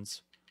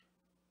variations,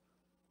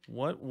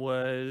 what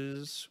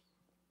was...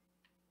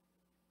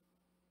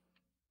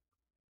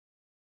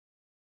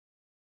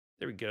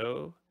 There we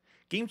go.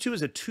 Game 2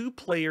 is a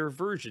 2-player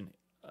version.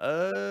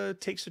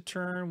 Takes a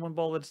turn, one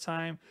ball at a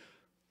time.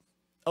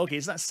 Okay,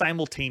 it's not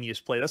simultaneous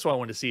play. That's why I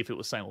wanted to see if it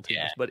was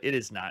simultaneous, Yeah. but it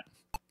is not.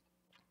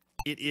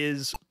 It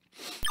is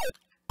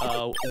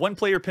a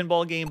 1-player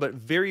pinball game, but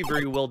very,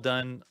 very well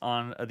done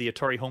on the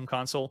Atari home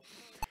console.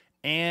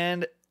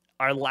 And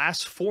our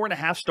last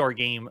 4.5-star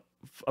game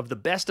of the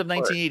best of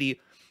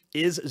 1980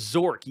 is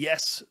Zork.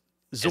 Yes,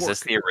 Zork. Is this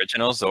the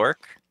original Zork?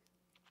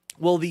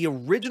 Well, the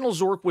original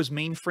Zork was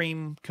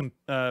mainframe,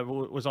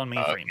 was on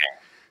mainframe. Okay.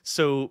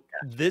 So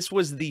this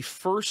was the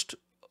first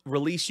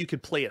release you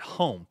could play at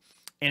home.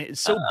 And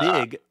it's so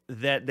big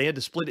that they had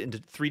to split it into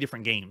 3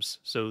 different games.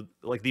 So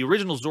like the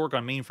original Zork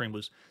on mainframe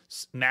was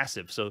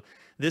massive. So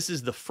this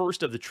is the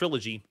first of the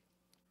trilogy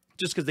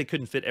just because they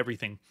couldn't fit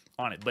everything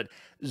on it. But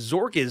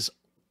Zork is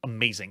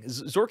amazing.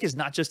 Zork is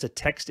not just a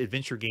text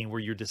adventure game where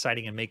you're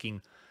deciding and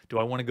making, do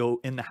I want to go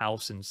in the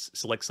house and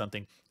select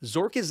something?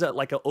 Zork is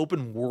like an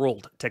open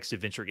world text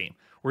adventure game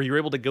where you're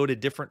able to go to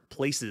different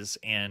places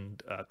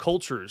and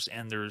cultures,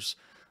 and there's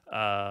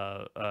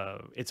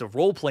it's a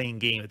role-playing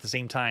game at the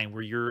same time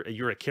where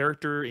you're a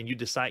character and you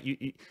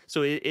decide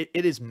so it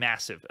is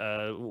massive.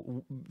 So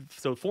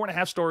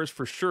 4.5 stars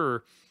for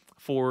sure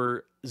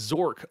for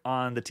Zork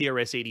on the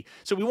TRS-80.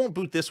 So we won't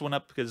boot this one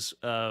up because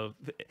but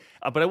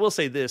I will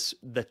say this,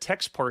 the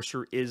text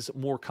parser is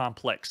more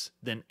complex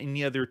than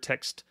any other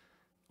text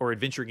or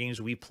adventure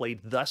games we played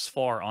thus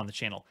far on the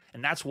channel,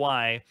 and that's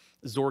why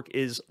Zork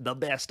is the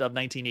best of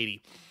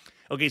 1980.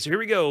 Okay, so here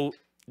we go,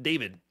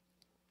 David.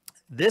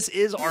 This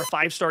is our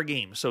 5-star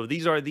game. So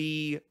these are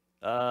the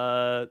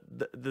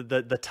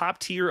top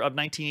tier of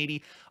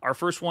 1980. Our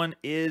first one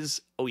is,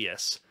 oh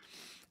yes,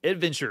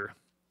 Adventure.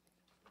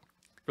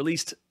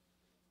 Released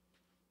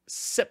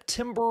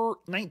September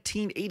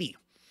 1980.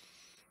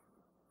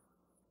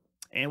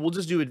 And we'll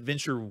just do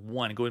Adventure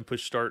 1. Go ahead and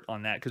push start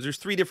on that because there's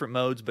 3 different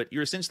modes, but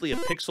you're essentially a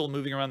pixel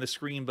moving around the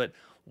screen. But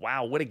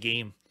wow, what a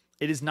game.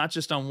 It is not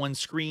just on one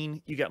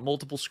screen. You got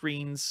multiple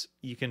screens.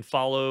 You can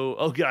follow.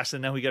 Oh gosh,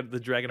 and now we got the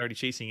dragon already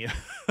chasing you.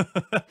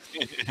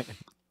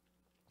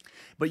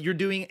 But you're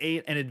doing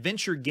an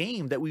adventure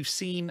game that we've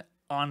seen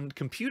on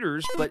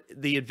computers, but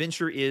the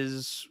adventure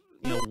is,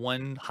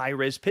 one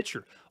high-res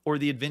picture, or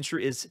the adventure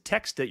is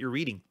text that you're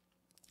reading.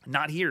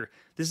 Not here.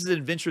 This is an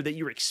adventure that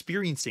you're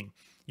experiencing.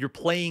 You're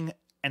playing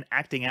and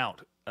acting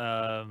out.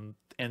 And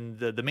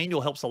the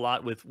manual helps a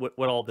lot with what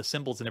all the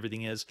symbols and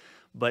everything is,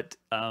 but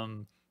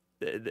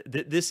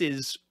this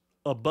is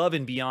above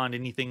and beyond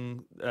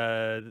anything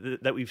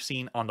that we've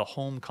seen on the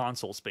home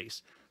console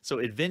space. So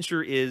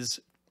Adventure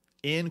is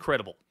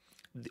Incredible.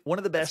 One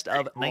of the best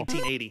of cool.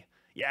 1980.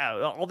 Yeah,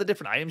 all the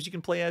different items you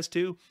can play as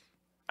too.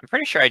 I'm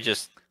pretty sure I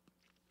just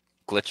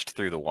glitched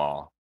through the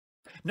wall.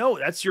 No,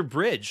 that's your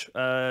bridge.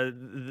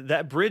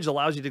 That bridge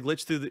allows you to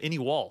glitch through any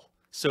wall.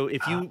 So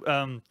if you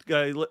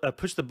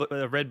push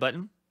the red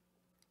button,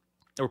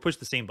 or push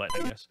the same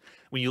button, I guess.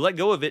 When you let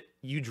go of it,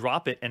 you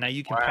drop it, and now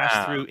you can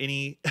pass through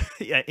any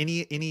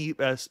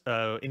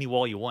any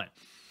wall you want.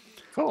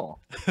 Cool.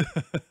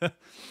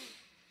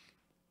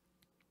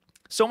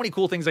 So many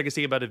cool things I can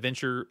say about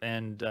Adventure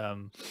and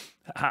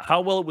how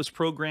well it was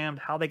programmed,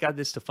 how they got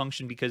this to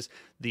function, because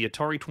the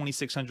Atari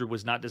 2600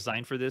 was not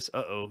designed for this.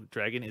 Uh-oh,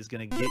 Dragon is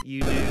going to get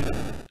you, dude.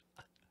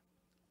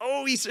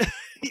 Oh, he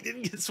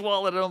didn't get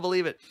swallowed. I don't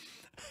believe it.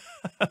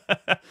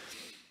 But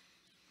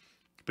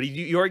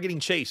you are getting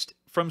chased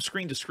from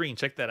screen to screen.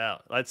 Check that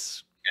out.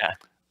 That's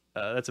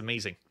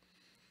amazing.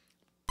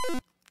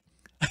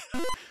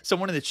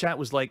 Someone in the chat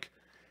was like,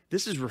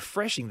 this is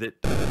refreshing that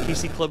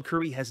KC Club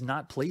Kirby has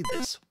not played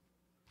this.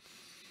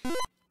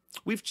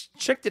 We've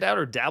checked it out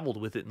or dabbled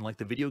with it in like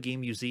the video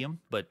game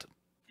museum, but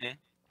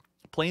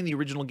playing the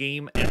original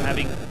game and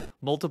having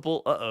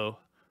multiple oh,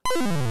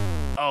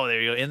 there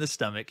you go, in the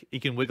stomach. You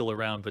can wiggle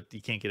around, but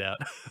you can't get out.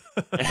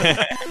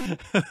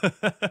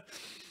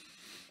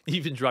 You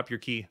even drop your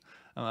key.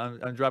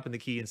 I'm dropping the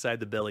key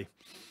inside the belly.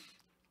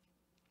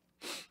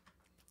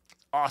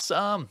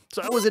 Awesome.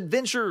 So that was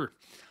Adventure,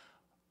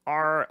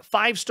 our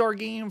 5-star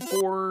game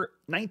for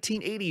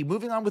 1980.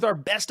 Moving on with our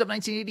best of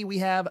 1980, we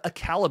have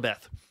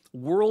Akalabeth,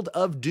 World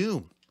of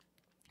Doom.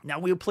 Now,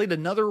 we have played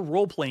another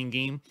role-playing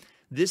game.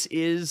 This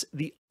is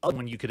the other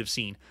one you could have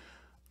seen.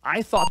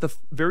 I thought the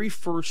very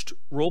first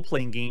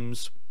role-playing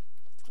games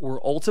were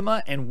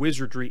Ultima and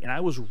Wizardry, and I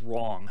was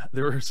wrong.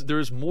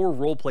 There's more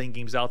role-playing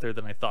games out there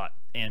than I thought.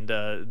 And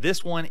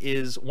this one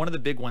is one of the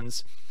big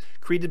ones,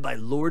 created by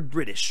Lord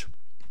British.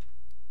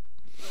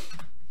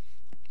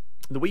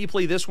 The way you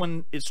play this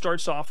one, it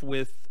starts off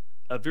with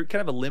a very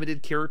kind of a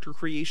limited character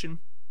creation,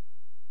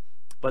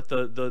 but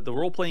the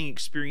role-playing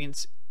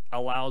experience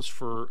allows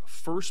for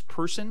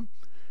first-person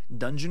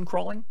dungeon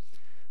crawling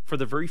for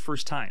the very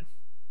first time,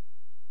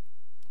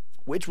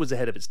 which was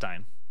ahead of its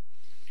time.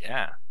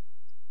 Yeah.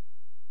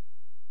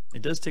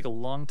 It does take a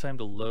long time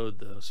to load,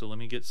 though, so let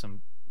me get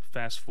some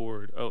fast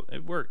forward. Oh,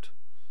 it worked.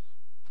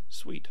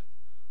 Sweet.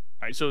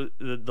 All right, so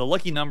the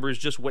lucky number is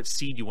just what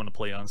seed you want to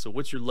play on. So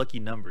what's your lucky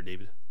number,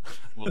 David?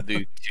 We'll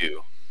do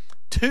 2.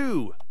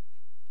 2.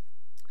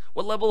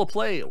 What level of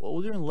play? Well,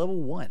 we're doing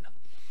level 1.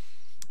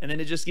 And then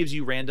it just gives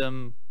you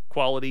random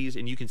qualities,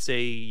 and you can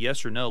say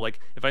yes or no. Like,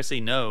 if I say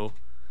no,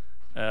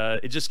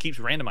 it just keeps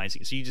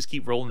randomizing. So you just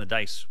keep rolling the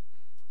dice.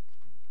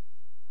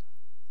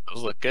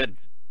 Those look good.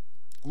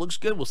 Looks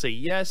good. We'll say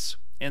yes,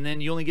 and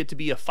then you only get to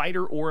be a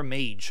fighter or a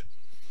mage.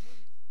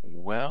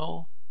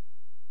 Well,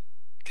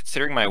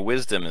 considering my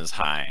wisdom is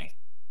high,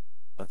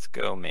 let's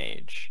go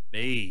mage.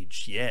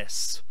 Mage,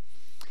 yes.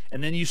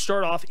 And then you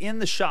start off in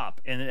the shop,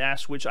 and it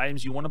asks which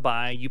items you want to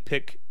buy. You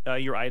pick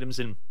your items,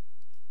 and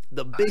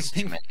the big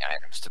thing. Too many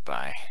items to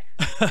buy.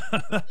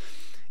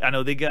 I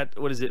know they got,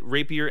 what is it?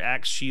 Rapier,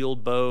 axe,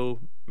 shield,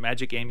 bow,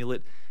 magic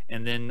amulet,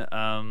 and then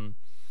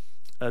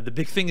the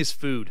big thing is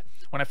food.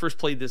 When I first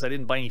played this, I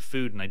didn't buy any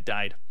food, and I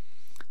died.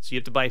 So you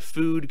have to buy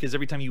food because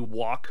every time you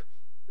walk,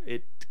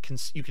 you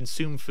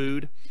consume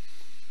food.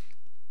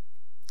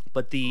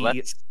 But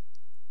let's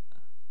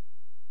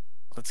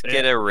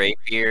get a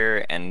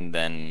rapier and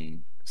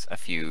then a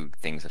few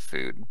things of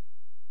food.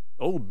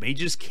 Oh,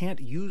 mages can't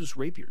use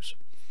rapiers.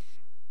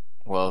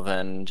 Well,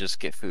 then just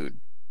get food.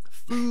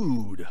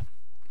 Food.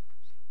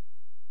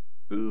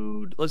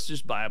 Let's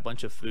just buy a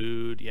bunch of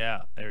food.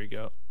 Yeah, there you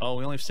go. Oh,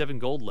 we only have 7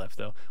 gold left,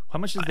 though. How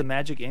much is the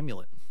magic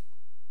amulet?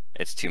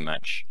 It's too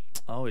much.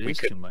 Oh, it is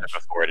too much. We couldn't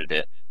have afforded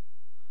it.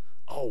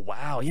 Oh,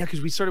 wow. Yeah,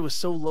 because we started with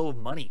so low of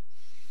money.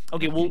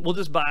 Okay, we'll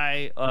just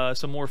buy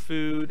some more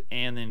food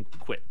and then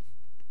quit.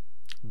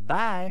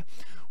 Bye.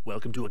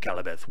 Welcome to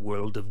Akalabeth,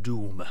 World of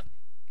Doom.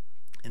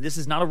 And this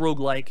is not a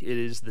roguelike. It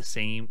is the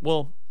same.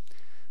 Well,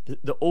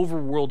 the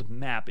overworld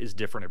map is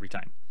different every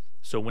time.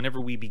 So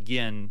whenever we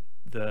begin,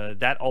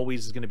 that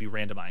always is going to be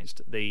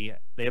randomized. They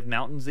have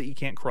mountains that you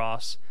can't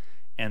cross,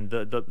 and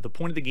the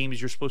point of the game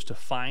is you're supposed to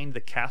find the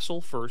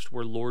castle first,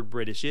 where Lord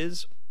British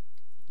is.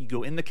 You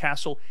go in the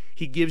castle.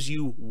 He gives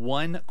you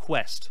 1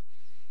 quest.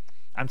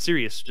 I'm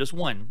serious, just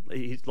 1.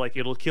 It's like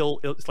kill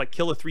a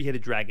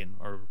 3-headed dragon,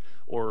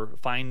 or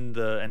find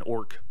an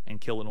orc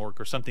and kill an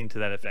orc, or something to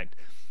that effect.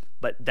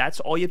 But that's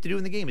all you have to do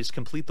in the game, is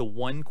complete the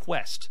 1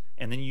 quest,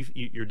 and then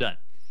you're done.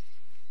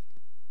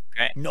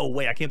 Okay. No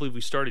way! I can't believe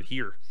we started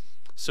here.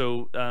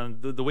 So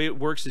the way it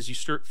works is you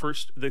start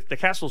first. The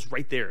castle's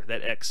right there.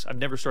 That X. I've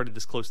never started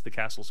this close to the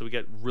castle, so we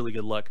got really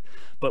good luck.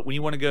 But when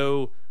you want to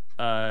go,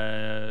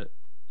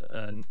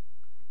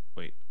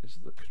 wait, is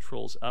the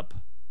controls up?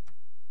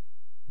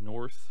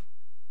 North.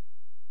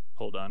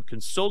 Hold on.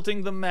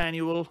 Consulting the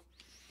manual.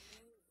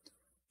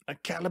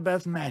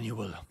 Akalabeth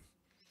manual.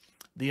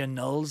 The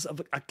Annals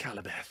of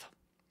Akalabeth.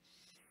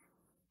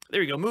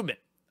 There you go. Movement.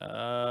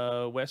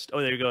 West.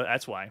 Oh, there you go.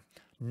 That's why.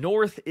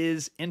 North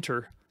is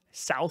enter,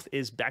 South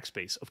is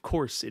backspace. Of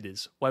course it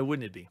is. Why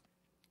wouldn't it be?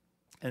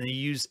 And then you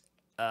use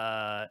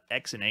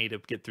X and A to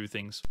get through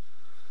things.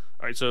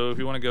 All right, so if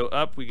we want to go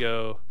up, we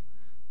go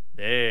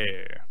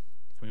there.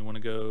 And we want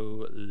to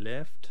go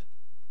left.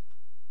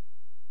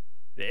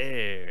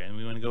 There. And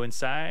we want to go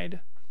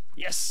inside.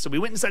 Yes, so we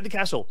went inside the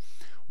castle.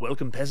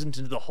 Welcome, peasant,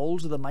 into the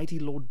halls of the mighty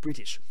Lord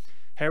British.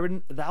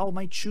 Heron, thou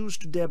might choose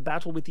to dare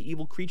battle with the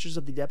evil creatures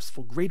of the depths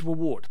for great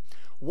reward.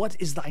 What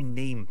is thy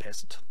name,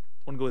 peasant?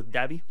 Want to go with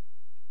Davy?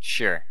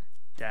 Sure.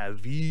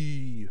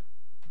 Davy.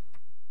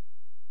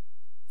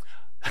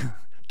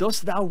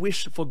 Dost thou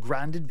wish for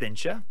grand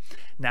adventure?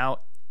 Now,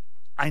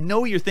 I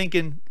know you're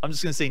thinking, I'm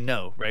just going to say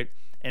no, right?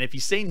 And if you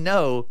say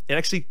no, it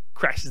actually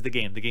crashes the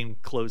game. The game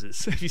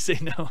closes if you say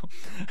no.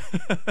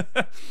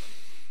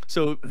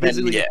 So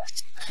basically,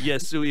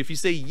 yes. So if you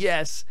say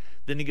yes,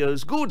 then he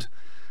goes, good.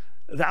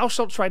 Thou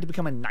shalt try to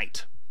become a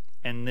knight.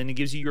 And then he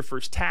gives you your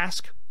first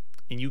task.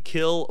 And you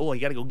kill, you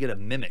got to go get a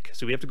mimic.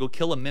 So we have to go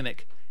kill a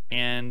mimic.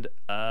 And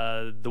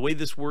the way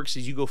this works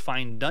is you go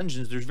find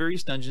dungeons. There's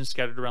various dungeons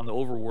scattered around the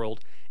overworld.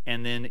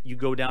 And then you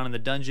go down in the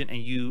dungeon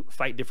and you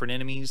fight different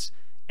enemies.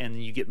 And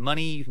then you get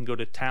money. You can go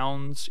to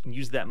towns and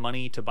use that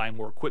money to buy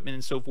more equipment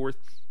and so forth.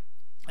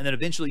 And then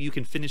eventually you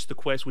can finish the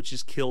quest, which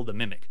is kill the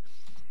mimic.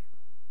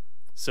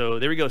 So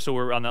there we go. So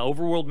we're on the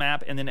overworld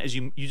map. And then as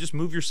you just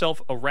move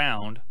yourself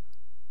around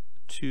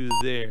to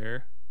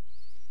there.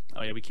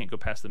 Oh, yeah, we can't go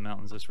past the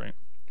mountains. That's right.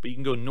 But you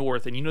can go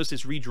north, and you notice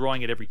it's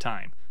redrawing it every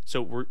time.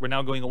 So we're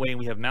now going away, and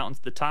we have mountains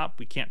at the top.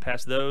 We can't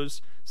pass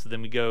those. So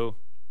then we go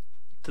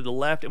to the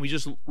left, and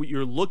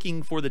you're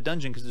looking for the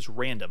dungeon because it's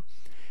random.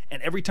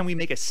 And every time we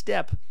make a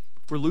step,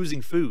 we're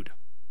losing food.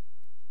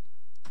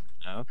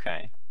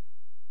 Okay.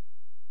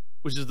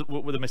 Which is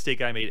the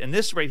mistake I made. And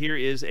this right here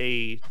is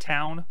a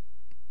town.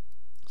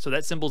 So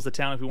that symbol is the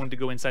town. If we wanted to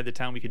go inside the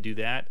town, we could do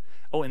that.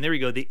 Oh, and there we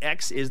go. The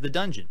X is the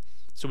dungeon.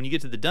 So when you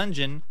get to the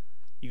dungeon,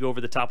 you go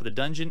over the top of the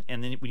dungeon,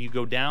 and then when you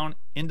go down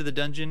into the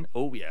dungeon,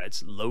 oh yeah,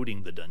 it's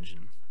loading the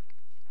dungeon.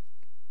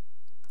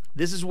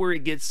 This is where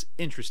it gets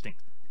interesting.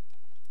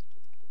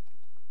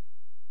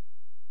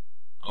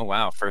 Oh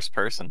wow, first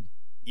person.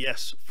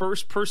 Yes,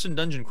 first person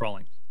dungeon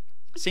crawling.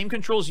 Same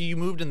controls you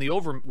moved in the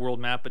overworld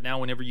map, but now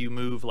whenever you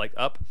move like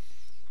up,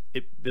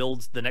 it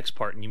builds the next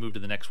part, and you move to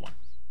the next one.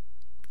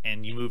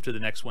 And you move to the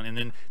next one, and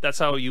then that's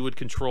how you would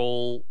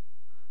control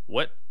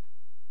what?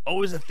 Oh,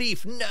 it was a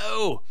thief.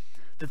 No!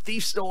 The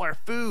thief stole our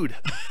food.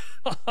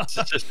 And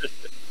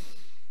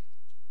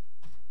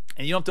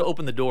you don't have to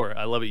open the door.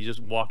 I love it. You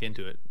just walk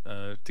into it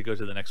to go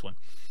to the next one.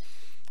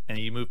 And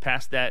you move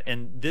past that.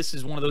 And this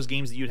is one of those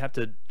games that you'd have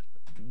to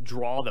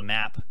draw the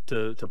map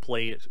to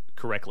play it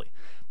correctly.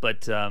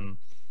 But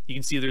you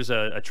can see there's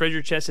a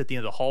treasure chest at the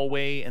end of the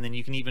hallway. And then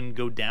you can even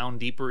go down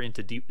deeper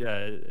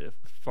into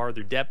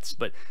farther depths.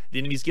 But the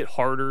enemies get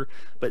harder.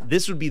 But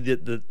this would be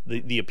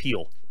the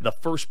appeal. The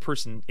first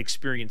person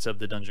experience of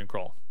the dungeon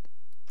crawl.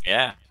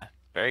 Yeah,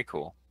 very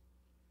cool.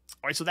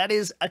 All right, so that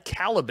is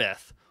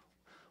Akalabeth,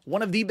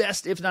 one of the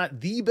best, if not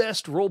the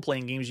best,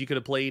 role-playing games you could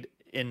have played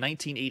in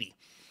 1980.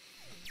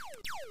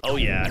 Oh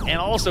yeah, and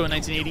also in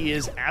 1980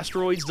 is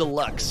Asteroids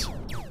Deluxe.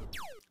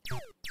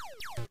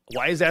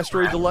 Why is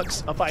Asteroid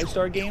Deluxe a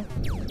 5-star game?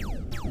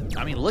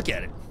 I mean, look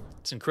at it.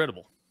 It's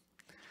incredible.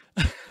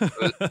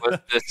 Was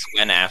this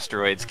when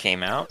Asteroids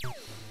came out?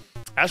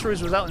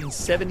 Asteroids was out in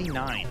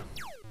 79.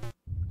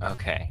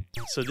 Okay.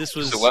 So this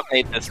was... So what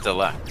made this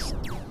deluxe?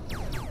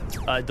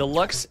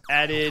 Deluxe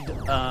added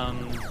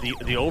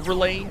the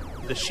overlay,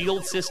 the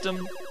shield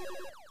system,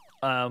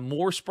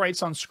 more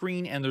sprites on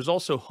screen, and there's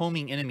also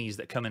homing enemies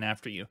that come in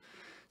after you.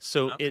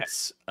 So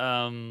it's...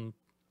 no,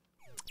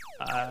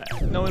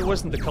 it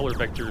wasn't the color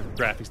vector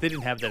graphics. They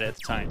didn't have that at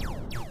the time.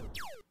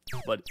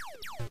 But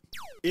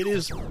it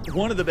is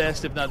one of the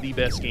best, if not the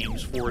best,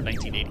 games for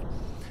 1980.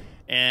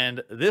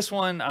 And this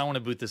one, I want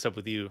to boot this up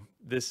with you.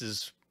 This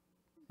is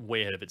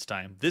way ahead of its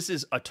time. This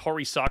is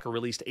Atari Soccer,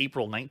 released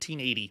April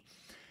 1980.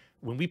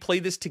 When we play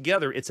this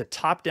together, it's a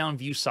top-down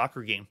view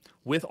soccer game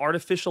with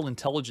artificial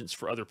intelligence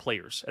for other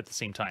players at the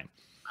same time.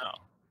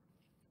 Oh.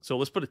 So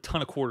let's put a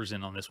ton of quarters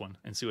in on this one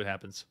and see what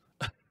happens.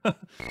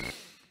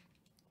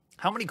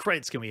 How many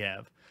credits can we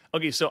have?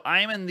 Okay, so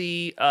I'm in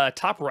the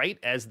top right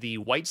as the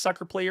white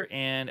soccer player,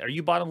 and are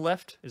you bottom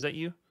left? Is that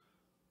you?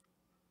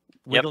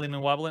 Wiggling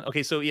and wobbling?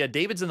 Okay, so yeah,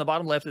 David's in the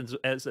bottom left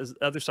as the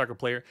other soccer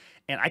player,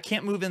 and I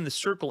can't move in the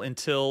circle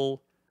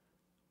until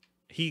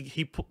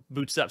he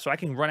boots up. So I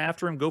can run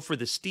after him, go for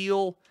the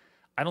steal.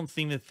 I don't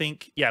even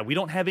think... Yeah, we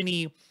don't have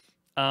any...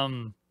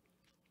 You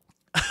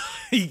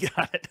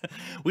got it.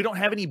 We don't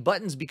have any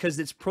buttons because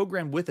it's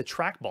programmed with a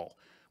trackball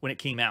when it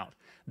came out.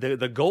 The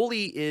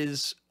goalie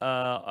is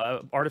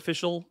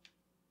artificial.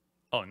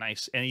 Oh,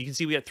 nice. And you can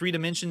see we got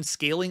 3-dimension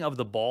scaling of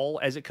the ball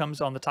as it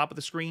comes on the top of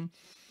the screen.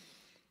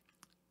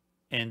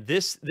 And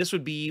this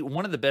would be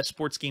one of the best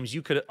sports games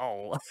you could...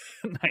 Oh,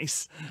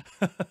 nice.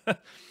 I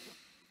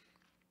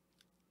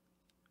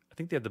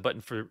think they have the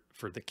button for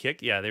the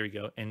kick. Yeah, there we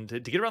go. And to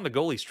get around the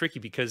goalie is tricky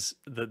because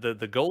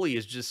the goalie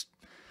is just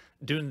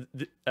doing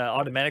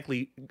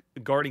automatically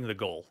guarding the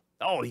goal.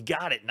 Oh, he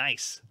got it.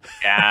 Nice.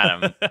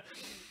 Got him.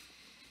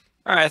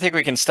 All right, I think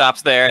we can stop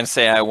there and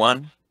say I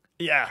won.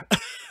 Yeah,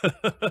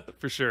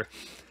 for sure.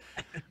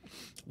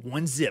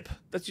 1-0.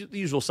 That's the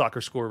usual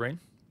soccer score, right?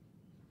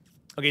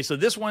 Okay, so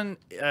this one,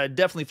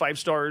 definitely 5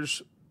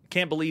 stars.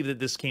 Can't believe that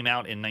this came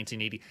out in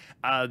 1980.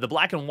 The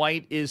black and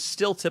white is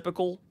still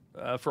typical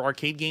for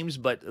arcade games,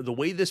 but the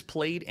way this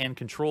played and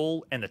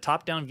control and the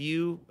top-down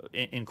view,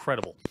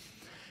 incredible.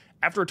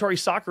 After Atari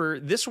Soccer,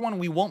 this one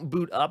we won't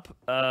boot up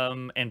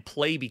and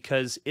play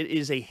because it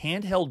is a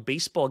handheld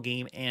baseball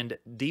game. And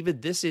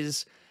David, this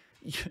is,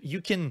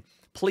 you can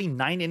play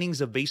 9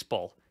 innings of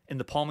baseball in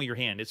the palm of your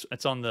hand.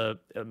 It's on the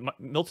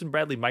Milton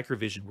Bradley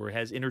Microvision, where it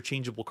has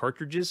interchangeable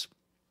cartridges.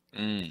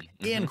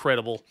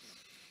 Incredible.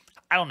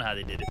 I don't know how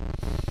they did it.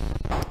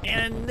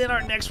 And then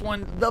our next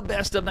one, the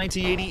best of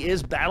 1980,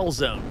 is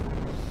Battlezone.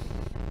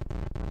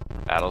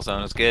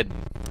 Battlezone is good.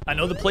 I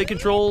know the play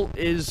control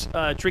is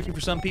tricky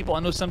for some people. I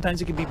know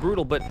sometimes it can be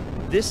brutal, but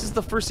this is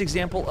the first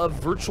example of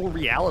virtual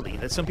reality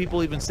that some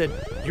people even said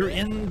you're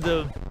in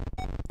the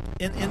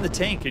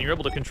tank and you're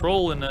able to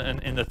control in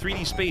the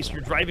 3D space.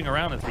 You're driving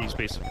around in 3D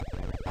space.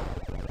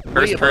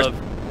 First person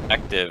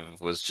perspective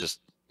was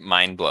just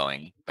mind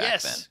blowing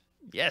back then.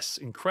 Yes,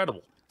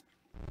 incredible.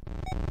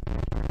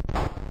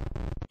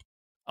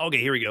 Okay,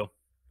 here we go.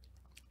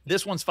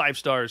 This one's 5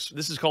 stars.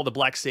 This is called the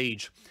Black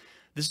Sage.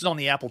 This is on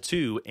the Apple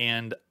II,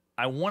 and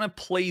I want to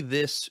play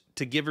this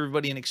to give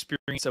everybody an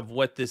experience of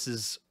what this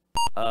is,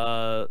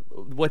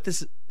 what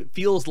this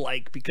feels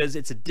like, because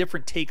it's a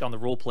different take on the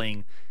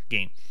role-playing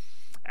game.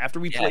 After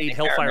we played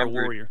Hellfire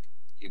Warrior,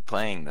 you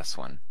playing this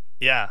one?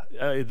 Yeah,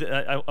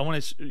 I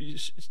want to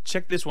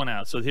check this one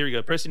out. So here we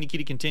go. Press any key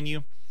to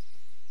continue.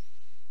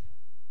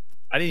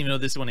 I didn't even know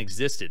this one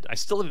existed. I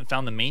still haven't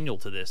found the manual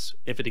to this,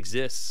 if it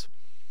exists.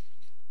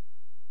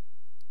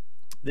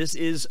 This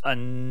is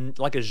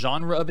like a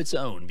genre of its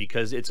own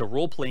because it's a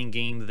role-playing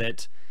game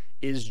that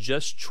is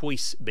just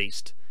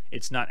choice-based.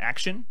 It's not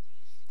action.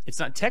 It's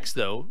not text,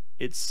 though.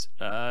 It's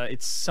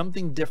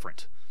something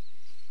different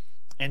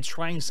and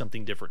trying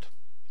something different.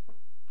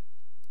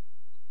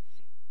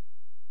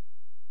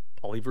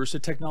 Polyversa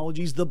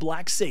Technologies, The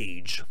Black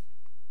Sage.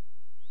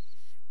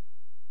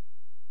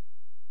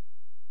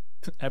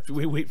 After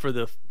we wait for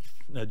the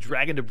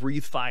dragon to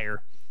breathe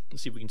fire,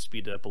 let's see if we can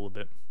speed it up a little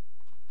bit.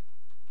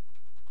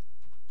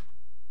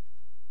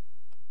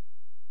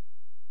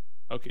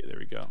 Okay, there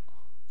we go.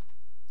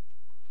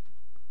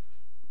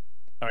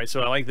 All right,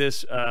 so I like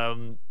this.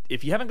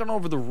 If you haven't gone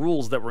over the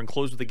rules that were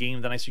enclosed with the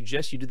game, then I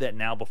suggest you do that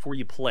now before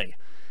you play.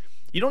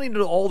 You don't need to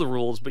know all the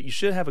rules, but you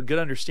should have a good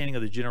understanding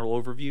of the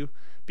general overview,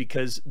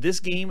 because this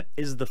game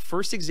is the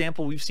first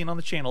example we've seen on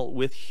the channel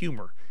with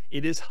humor.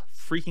 It is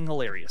freaking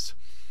hilarious.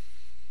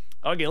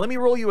 Okay, let me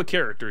roll you a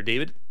character,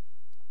 David.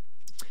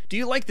 Do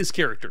you like this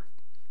character?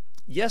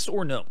 Yes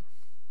or no?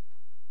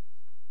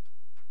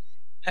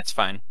 That's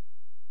fine.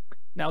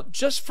 Now,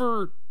 just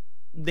for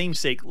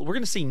namesake, we're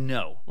going to say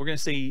no. We're going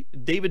to say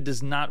David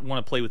does not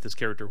want to play with this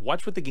character.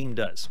 Watch what the game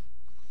does.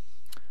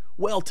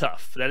 Well,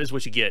 tough. That is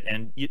what you get.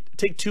 And you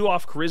take 2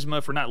 off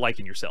charisma for not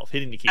liking yourself.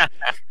 Hitting the key.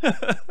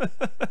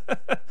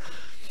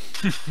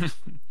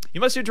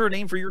 You must enter a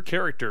name for your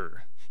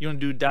character. You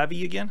want to do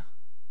Davi again?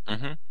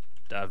 Mm-hmm.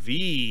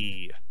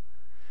 Davi.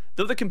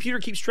 Though the computer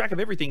keeps track of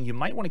everything, you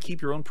might want to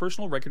keep your own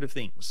personal record of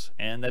things.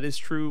 And that is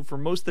true for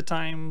most of the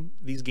time.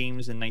 These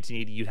games in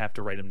 1980, you'd have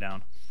to write them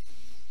down.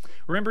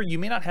 Remember, you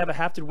may not have a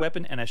hafted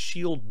weapon and a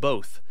shield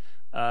both.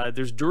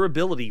 There's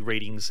durability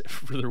ratings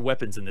for their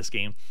weapons in this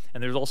game,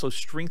 and there's also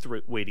strength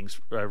ratings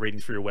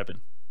for your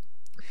weapon.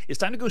 It's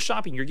time to go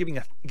shopping. You're given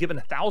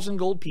 1,000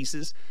 gold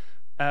pieces.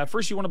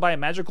 First, you want to buy a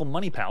magical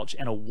money pouch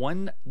and a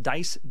 1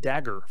 dice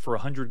dagger for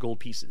 100 gold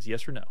pieces.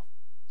 Yes or no?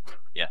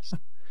 Yes.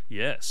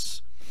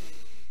 Yes.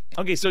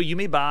 Okay, so you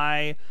may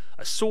buy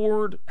a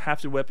sword,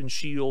 hafted weapon,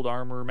 shield,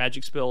 armor,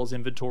 magic spells,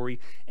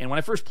 inventory. And when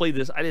I first played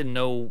this, I didn't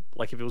know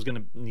like if it was going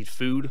to need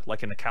food,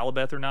 like in a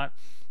Calibeth or not.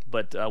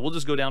 But we'll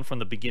just go down from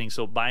the beginning.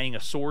 So buying a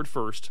sword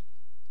first.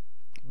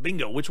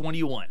 Bingo. Which one do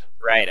you want?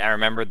 Right. I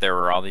remember there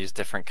were all these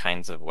different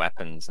kinds of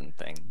weapons and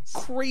things.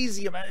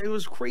 Crazy amount. It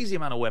was crazy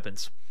amount of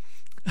weapons.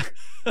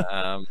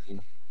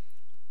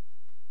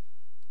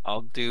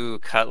 I'll do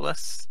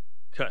cutlass.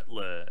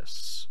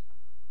 Cutlass.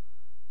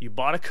 You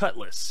bought a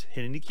cutlass.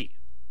 Hitting the key.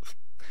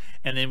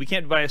 And then we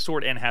can't buy a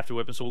sword and hafted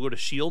weapon, so we'll go to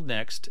shield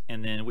next.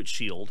 And then which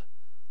shield?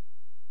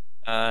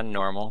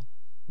 Normal.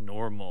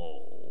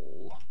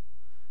 Normal.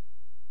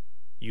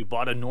 You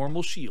bought a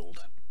normal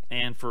shield.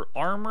 And for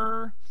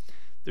armor,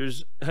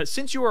 there's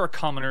since you are a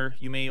commoner,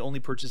 you may only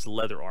purchase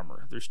leather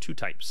armor. There's 2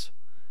 types.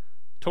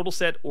 Total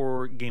set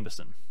or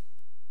gambeson.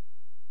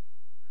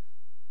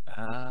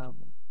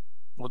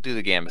 We'll do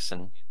the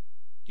gambeson.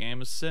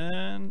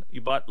 Gambeson.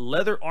 You bought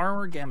leather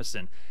armor,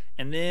 gambeson.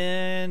 And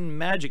then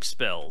magic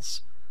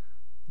spells.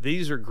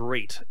 These are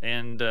great,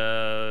 and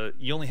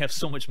you only have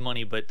so much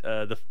money, but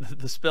the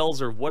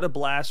spells are What a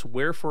Blast,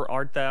 Wherefore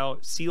Art Thou,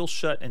 Seal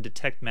Shut, and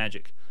Detect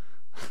Magic.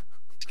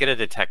 Let's get a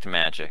Detect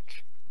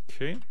Magic.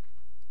 Okay.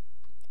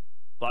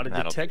 Bought a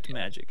Detect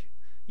Magic.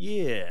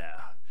 Yeah.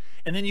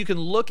 And then you can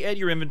look at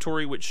your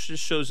inventory, which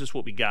just shows us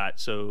what we got.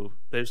 So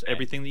there's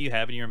everything that you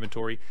have in your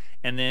inventory.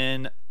 And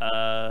then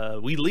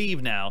we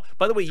leave now.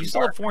 By the way, you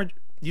still have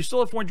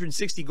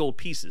 460 gold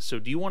pieces. So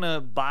do you want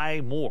to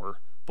buy more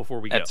before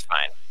we go? That's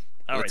fine.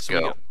 All right,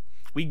 so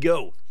we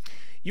go.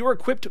 You are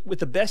equipped with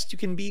the best you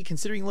can be,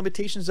 considering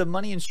limitations of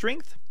money and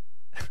strength.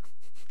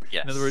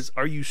 Yes. In other words,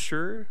 are you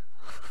sure?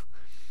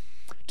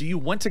 Do you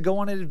want to go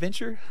on an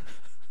adventure?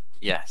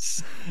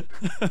 Yes.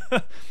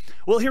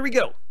 Well, here we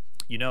go.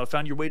 You now have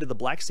found your way to the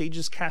Black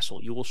Sage's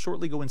castle. You will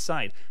shortly go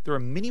inside. There are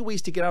many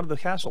ways to get out of the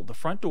castle, the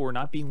front door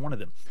not being one of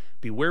them.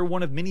 Beware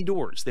one of many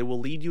doors. They will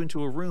lead you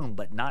into a room,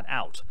 but not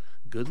out.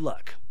 Good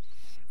luck.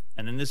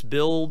 And then this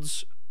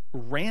builds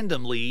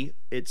randomly.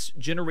 It's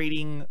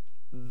generating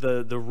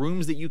the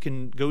rooms that you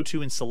can go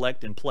to and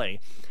select and play.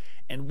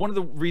 And one of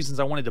the reasons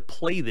I wanted to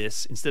play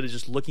this instead of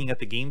just looking at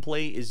the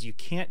gameplay is you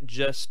can't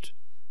just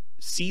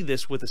see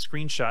this with a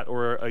screenshot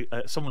or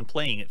someone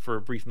playing it for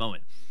a brief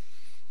moment.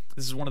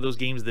 This is one of those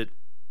games that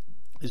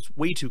is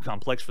way too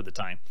complex for the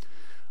time.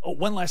 Oh,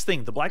 one last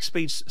thing. The Black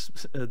Sage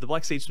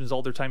spends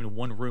all their time in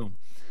one room.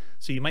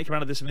 So you might come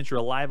out of this adventure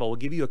alive. I will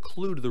give you a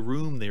clue to the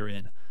room they're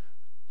in.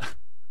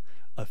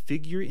 A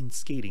figure in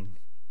skating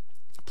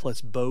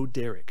plus Bo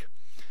Derek.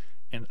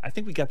 And I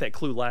think we got that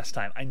clue last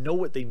time. I know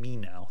what they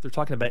mean now. They're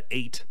talking about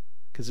 8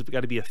 because it's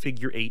got to be a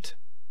figure 8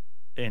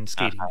 in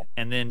skating.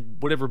 And then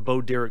whatever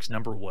Bo Derek's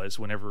number was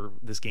whenever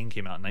this game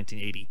came out in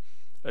 1980.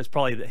 It's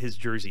probably his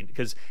jersey,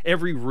 because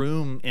every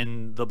room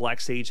in the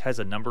Black Sage has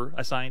a number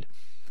assigned.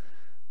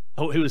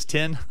 Oh, it was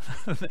 10.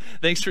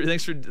 Thanks for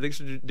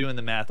doing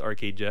the math,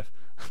 Arcade Jeff.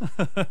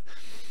 All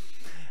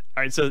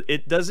right, so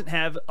it doesn't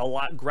have a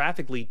lot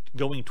graphically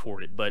going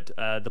toward it, but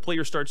the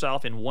player starts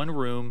off in one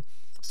room.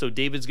 So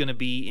David's going to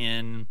be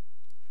in,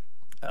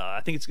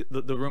 I think it's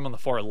the room on the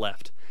far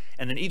left,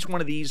 and then each one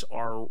of these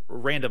are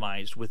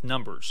randomized with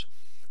numbers.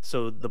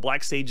 So the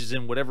Black Sage is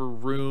in whatever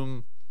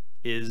room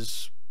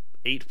is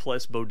 8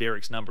 plus Bo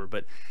Derek's number,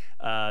 but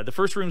the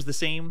first room's the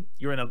same.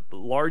 You're in a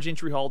large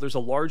entry hall. There's a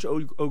large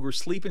ogre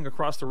sleeping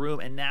across the room,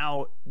 and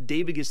now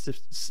David gets to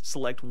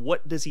select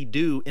what does he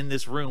do in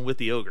this room with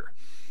the ogre.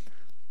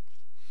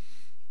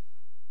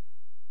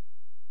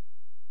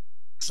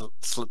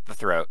 Slit the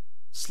throat.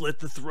 Slit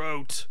the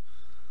throat.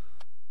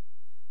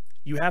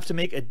 You have to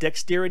make a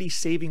dexterity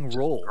saving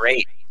roll.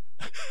 Great.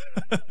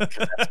 That's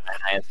my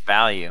highest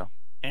value.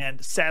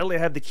 And sadly, I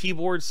have the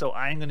keyboard, so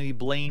I'm going to be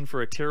blamed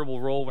for a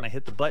terrible roll when I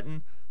hit the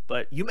button.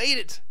 But you made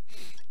it.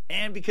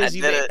 And because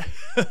you made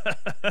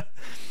it,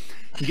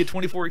 you get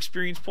 24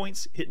 experience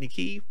points hitting the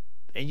key.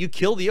 And you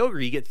kill the ogre.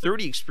 You get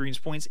 30 experience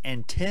points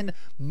and 10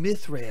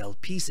 mithril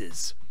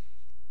pieces.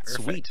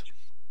 Perfect. Sweet.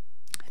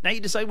 Now you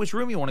decide which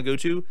room you want to go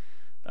to.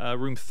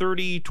 Room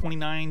 30,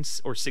 29,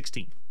 or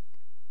 16.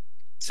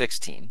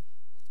 16.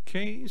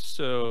 Okay,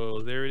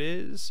 so there it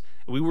is.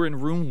 We were in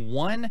room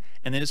 1,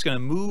 and then it's going to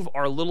move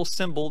our little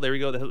symbol. There we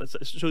go.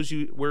 That shows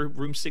you where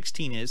room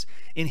 16 is.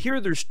 In here,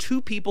 there's 2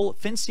 people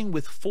fencing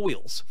with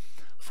foils.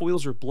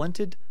 Foils are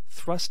blunted,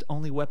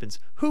 thrust-only weapons.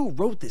 Who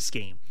wrote this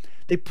game?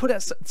 They put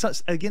out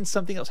against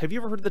something else. Have you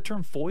ever heard of the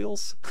term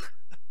foils?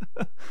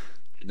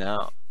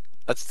 No.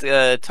 Let's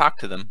talk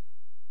to them.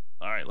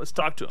 All right, let's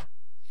talk to them.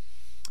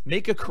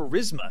 Make a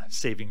charisma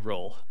saving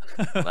roll.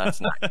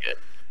 That's not good.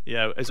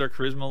 Yeah, is our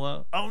charisma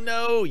low? Oh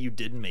no, you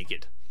didn't make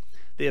it.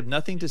 They have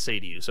nothing to say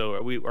to you, so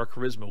our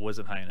charisma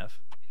wasn't high enough.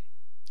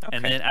 Okay.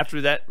 And then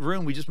after that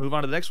room, we just move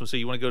on to the next one. So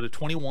you want to go to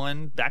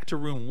 21, back to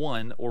room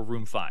 1, or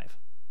room 5?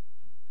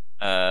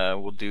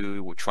 We'll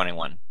do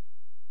 21.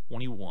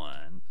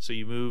 21. So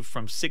you move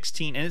from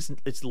 16, and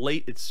it's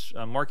late. It's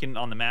marking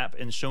on the map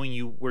and showing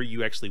you where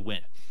you actually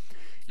went.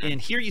 And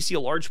here you see a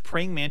large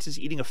praying mantis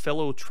eating a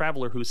fellow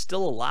traveler who is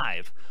still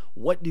alive.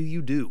 What do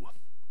you do?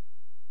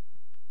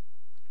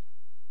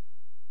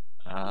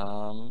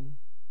 I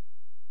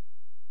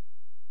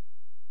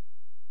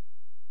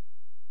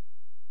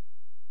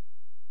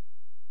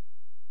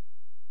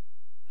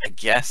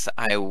guess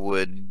I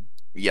would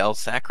yell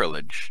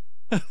sacrilege.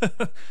 All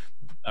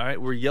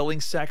right, we're yelling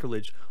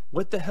sacrilege.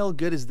 What the hell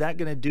good is that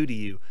going to do to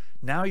you?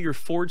 Now you're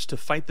forged to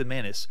fight the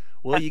menace.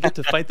 Well, you get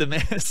to fight the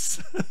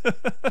menace.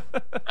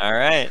 All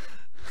right.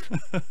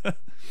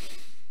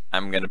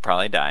 I'm going to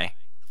probably die.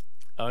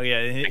 Oh,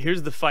 yeah.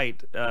 Here's the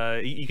fight.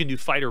 You can do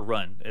fight or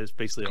run. It's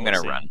basically I'm going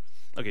to run.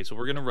 Okay, so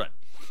we're going to run.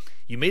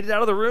 You made it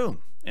out of the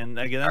room. And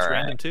again, that's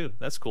random too.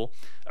 That's cool.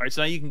 All right,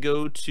 so now you can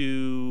go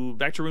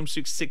back to room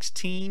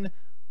 16,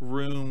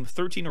 room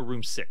 13, or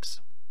room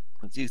 6.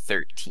 Let's do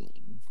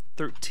 13.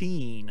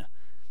 13.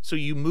 So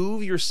you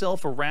move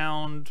yourself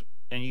around,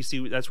 and you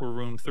see that's where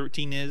room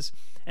 13 is.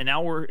 And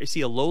now I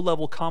see a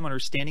low-level commoner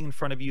standing in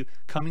front of you,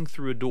 coming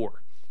through a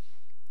door.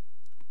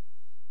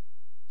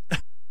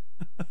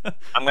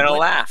 I'm going to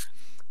laugh.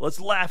 Let's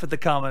laugh at the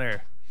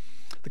commoner.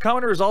 The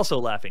commoner is also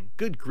laughing.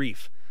 Good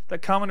grief.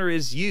 That commoner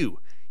is you.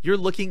 You're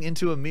looking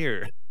into a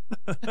mirror.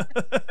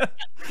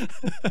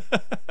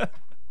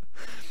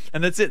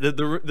 And that's it.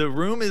 The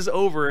room is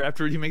over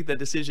after you make that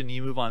decision and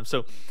you move on.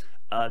 So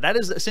that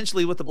is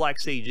essentially what the Black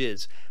Sage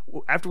is.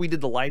 After we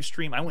did the live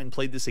stream, I went and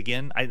played this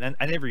again. I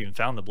never even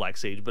found the Black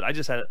Sage, but I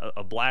just had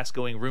a blast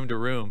going room to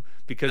room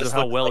because of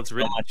how well it's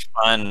written. So much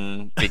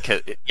fun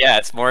because yeah,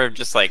 it's more of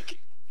just like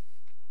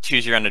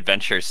choose your own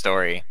adventure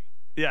story.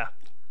 Yeah,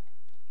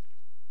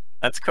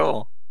 that's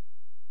cool.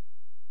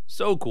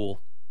 So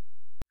cool.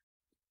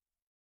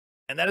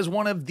 And that is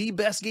one of the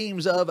best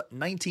games of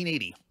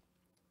 1980.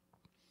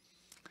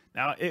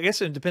 Now, I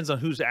guess it depends on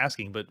who's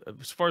asking, but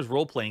as far as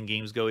role-playing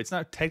games go, it's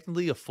not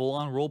technically a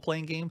full-on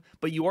role-playing game,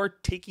 but you are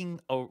taking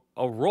a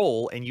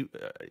role, and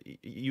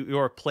you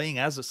are playing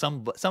as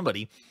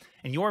somebody,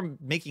 and you are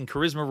making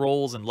charisma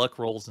rolls and luck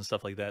rolls and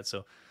stuff like that.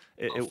 So,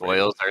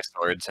 foils are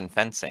swords and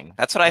fencing.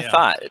 That's what I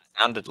thought it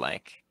sounded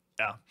like.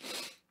 Yeah.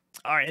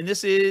 All right, and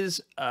this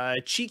is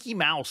Cheeky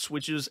Mouse,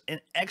 which is an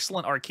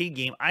excellent arcade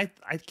game. I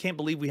can't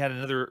believe we had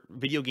another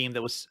video game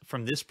that was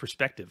from this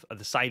perspective of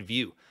the side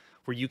view,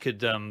 where you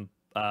could play.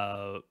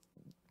 Oh,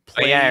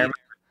 yeah, I remember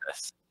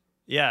this.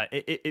 Yeah,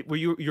 where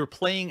you're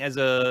playing as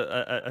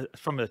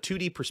from a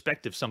 2D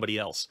perspective, somebody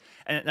else.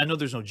 And I know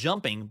there's no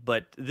jumping,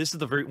 but this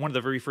is one of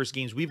the very first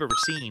games we've ever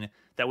seen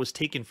that was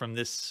taken from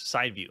this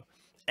side view.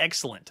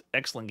 Excellent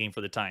game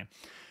for the time.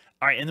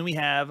 All right, and then we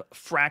have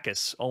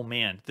Fracas. Oh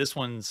man, this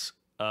one's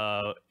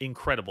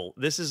incredible.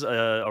 This is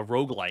a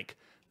roguelike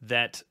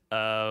that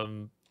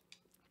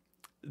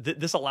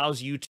this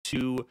allows you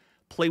to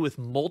play with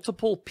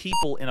multiple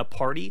people in a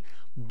party,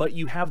 but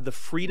you have the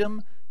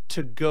freedom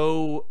to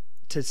go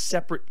to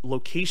separate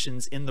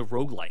locations in the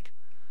roguelike.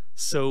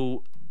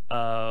 So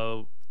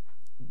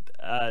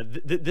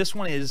this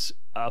one is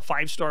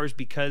 5 stars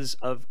because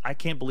of, I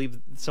can't believe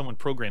someone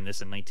programmed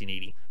this in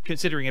 1980,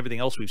 considering everything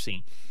else we've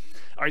seen.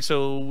 All right,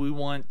 so we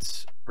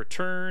want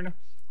return,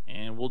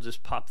 and we'll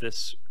just pop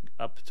this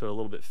up to a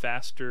little bit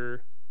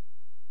faster.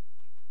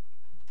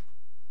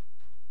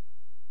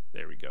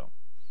 There we go.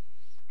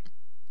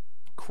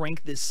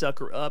 Crank this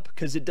sucker up,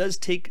 because it does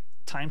take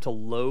time to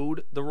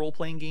load the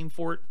role-playing game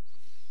for it.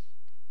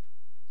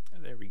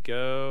 There we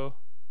go.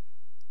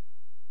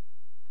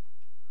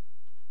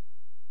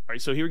 All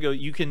right, so here we go.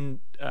 You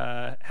can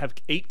have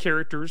 8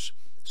 characters,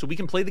 so we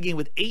can play the game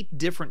with 8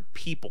 different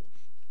people.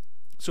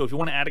 So if you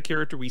want to add a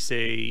character, we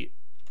say,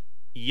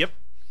 yep.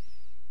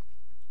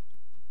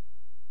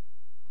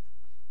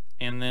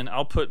 And then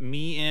I'll put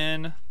me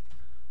in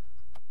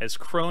as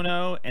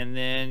Chrono, and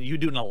then you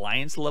do an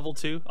Alliance level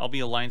 2. I'll be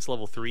Alliance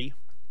level 3.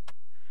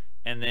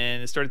 And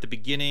then start at the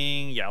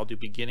beginning. Yeah, I'll do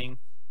beginning.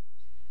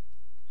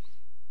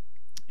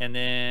 And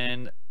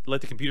then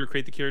let the computer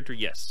create the character.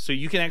 Yes. So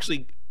you can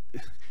actually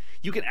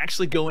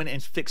go in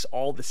and fix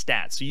all the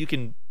stats. So you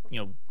can,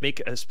 make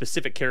a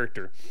specific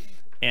character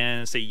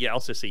and say, yeah, I'll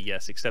just say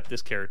yes, accept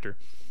this character.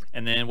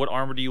 And then what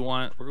armor do you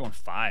want? We're going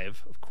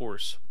 5, of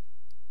course.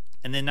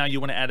 And then now you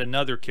want to add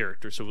another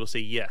character, so we'll say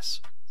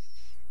yes.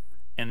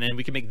 And then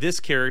we can make this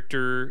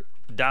character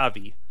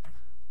Davi.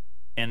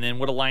 And then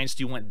what alliance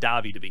do you want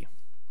Davi to be?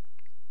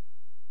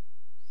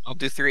 I'll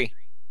do 3.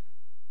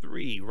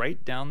 3,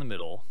 right down the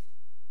middle.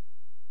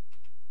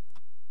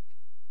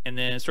 And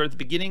then start at the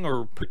beginning,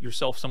 or put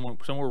yourself somewhere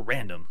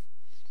random.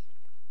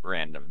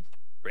 Random.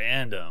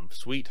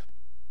 Sweet.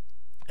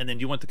 And then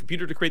do you want the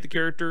computer to create the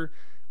character,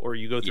 or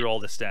you go through all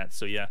the stats?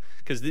 So yeah,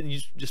 because then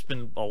you just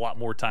spend a lot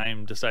more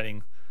time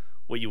deciding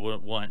what you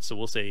want. So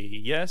we'll say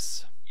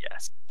yes.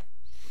 Yes.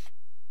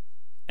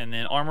 And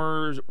then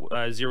armor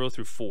 0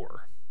 through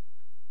 4.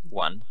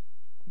 1.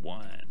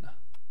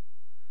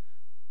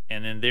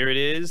 And then there it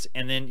is.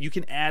 And then you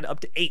can add up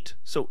to 8.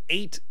 So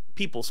 8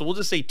 people. So we'll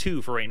just say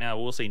 2 for right now.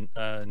 We'll say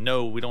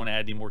no, we don't want to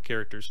add any more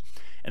characters.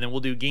 And then we'll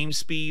do game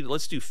speed.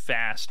 Let's do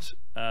fast.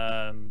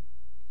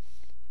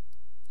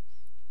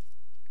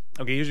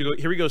 Okay,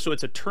 here we go. So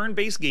it's a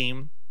turn-based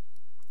game.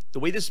 The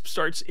way this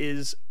starts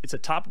is it's a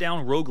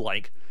top-down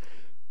roguelike.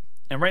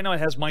 And right now it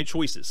has my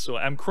choices. So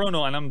I'm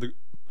Chrono, and I'm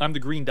the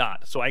green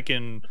dot. So I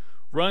can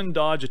run,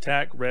 dodge,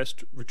 attack,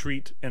 rest,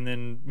 retreat, and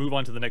then move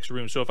on to the next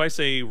room. So if I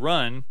say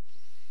run,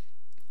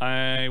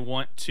 I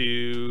want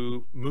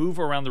to move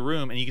around the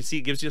room, and you can see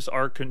it gives us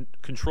our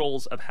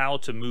controls of how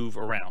to move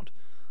around,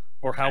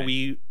 or how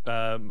we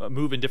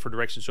move in different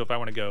directions. So if I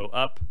want to go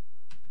up,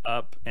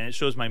 and it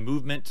shows my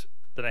movement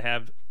that I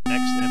have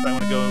next. And if I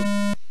want to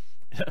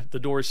go, the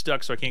door is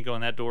stuck, so I can't go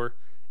in that door.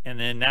 And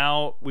then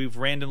now we've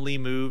randomly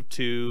moved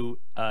to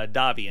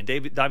Davi, and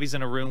Davi's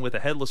in a room with a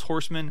headless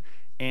horseman,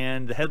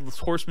 and the headless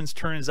horseman's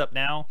turn is up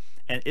now,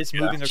 and it's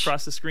moving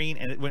across the screen,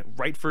 and it went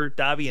right for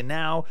Davi, and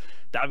now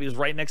Davi is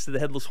right next to the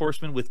headless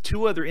horseman with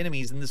 2 other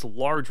enemies in this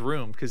large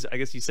room, because I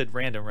guess you said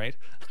random, right?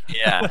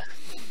 Yeah.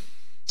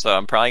 So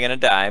I'm probably gonna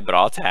die, but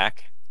I'll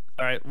attack.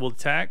 All right, we'll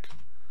attack,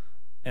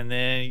 and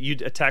then you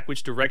attack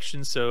which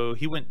direction. So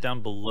he went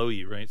down below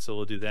you, right? So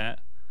we'll do that.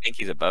 I think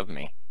he's above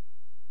me.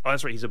 Oh,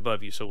 that's right, he's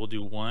above you. So we'll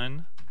do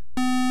 1.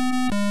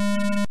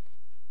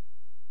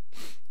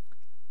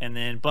 And and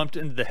then bumped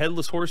into the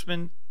Headless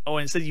Horseman. Oh,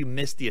 and it said you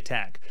missed the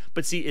attack.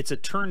 But see, it's a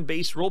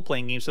turn-based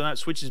role-playing game, so now it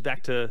switches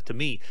back to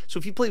me. So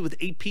if you play with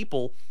 8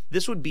 people,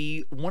 this would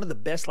be one of the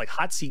best like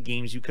hot seat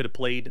games you could have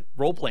played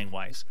role-playing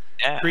wise.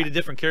 Yeah. Created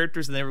different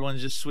characters, and everyone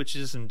just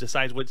switches and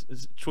decides what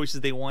choices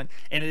they want.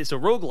 And it's a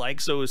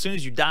roguelike, so as soon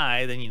as you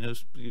die, then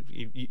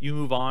you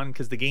move on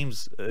because the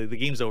game's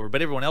over.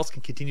 But everyone else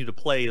can continue to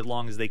play as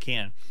long as they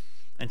can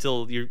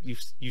until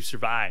you've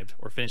survived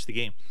or finished the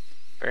game.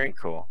 Very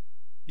cool.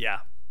 Yeah.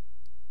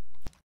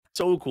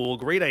 So cool.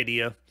 Great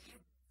idea.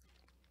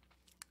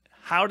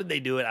 How did they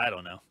do it? I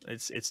don't know.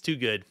 It's too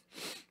good.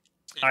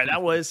 All right,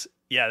 that was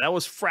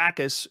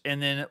Fracas. And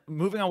then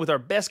moving on with our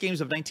best games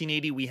of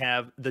 1980, we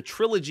have the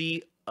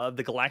Trilogy of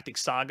the Galactic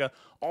Saga.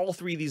 All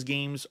 3 of these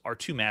games are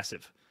too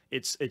massive.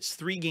 It's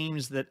 3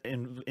 games that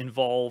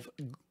involve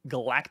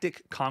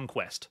galactic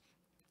conquest.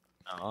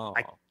 Oh.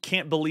 I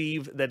can't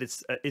believe that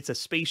it's a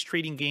space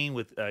trading game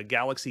with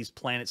galaxies,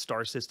 planets,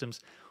 star systems.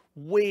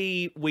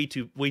 Way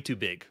too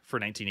big for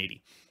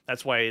 1980.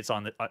 That's why it's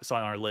on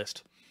our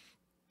list.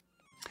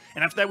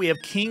 And after that, we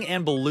have King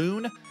and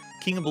Balloon.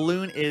 King and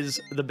Balloon is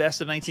the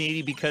best of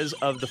 1980 because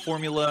of the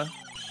formula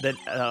that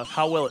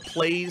how well it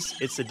plays.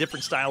 It's a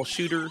different style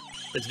shooter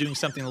that's doing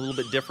something a little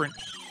bit different,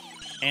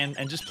 and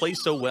just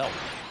plays so well.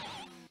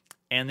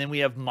 And then we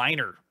have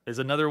Miner is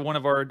another one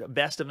of our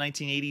best of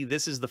 1980.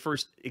 This is the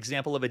first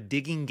example of a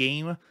digging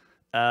game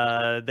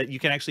that you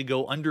can actually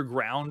go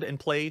underground and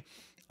play.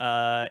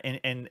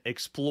 And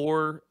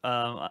explore,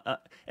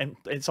 and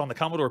it's on the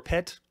Commodore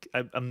PET.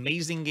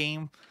 Amazing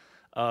game,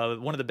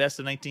 one of the best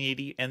of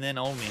 1980. And then,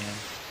 oh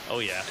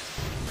yeah,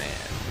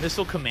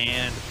 Missile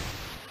Command,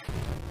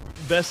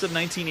 best of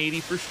 1980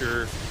 for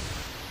sure.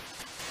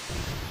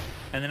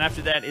 And then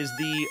after that is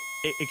the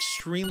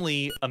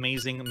extremely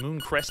amazing Moon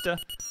Cresta,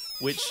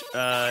 which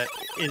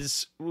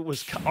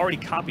was already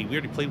copied. We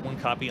already played one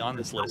copy on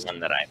this list. One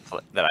that I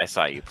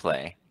saw you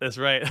play. That's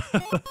right.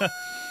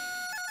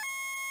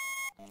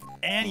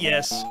 And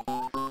yes,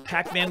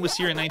 Pac-Man was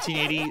here in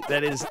 1980.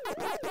 That is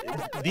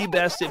the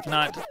best, if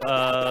not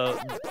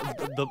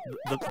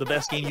the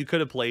best game you could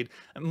have played.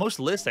 Most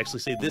lists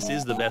actually say this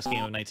is the best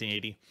game of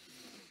 1980.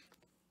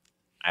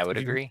 I would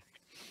agree.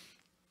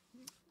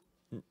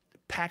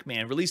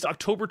 Pac-Man, released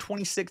October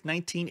 26,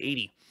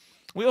 1980.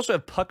 We also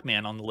have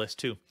Puck-Man on the list,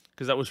 too,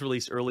 because that was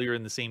released earlier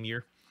in the same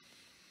year.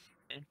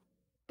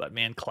 But,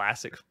 man,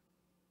 classic.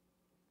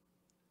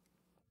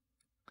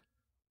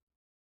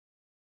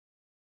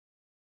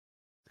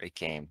 Great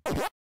game.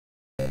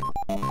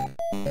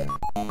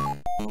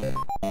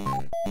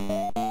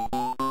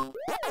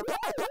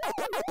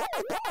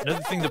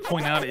 Another thing to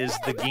point out is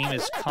the game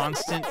is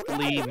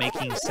constantly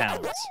making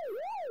sounds.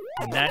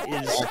 And that's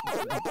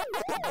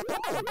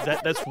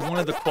one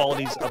of the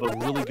qualities of a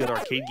really good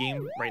arcade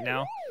game right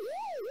now.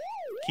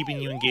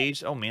 Keeping you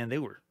engaged. Oh man, they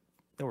were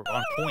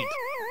on point.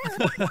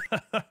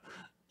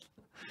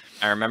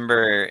 I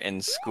remember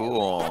in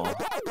school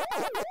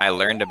I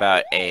learned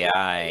about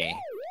AI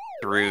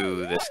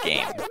through this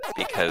game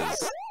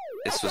because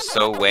this was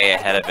so way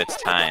ahead of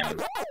its time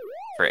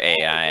for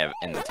AI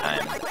in the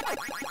time.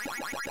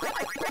 Do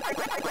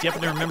you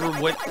happen to remember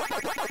what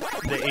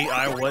the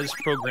AI was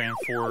programmed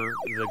for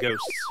the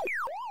ghosts?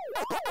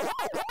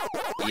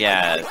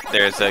 Yeah,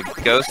 there's a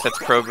ghost that's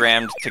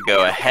programmed to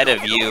go ahead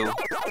of you,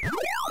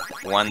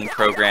 one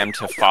programmed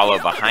to follow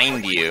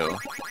behind you,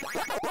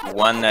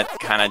 one that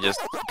kind of just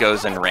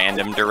goes in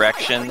random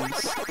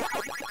directions,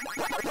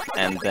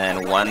 and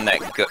then one that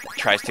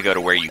tries to go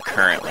to where you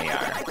currently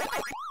are.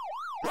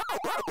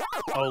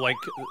 Oh, like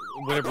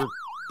whatever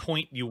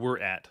point you were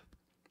at.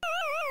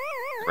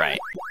 Right.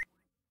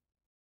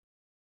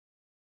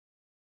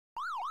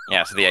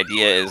 Yeah, so the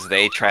idea is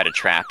they try to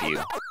trap you.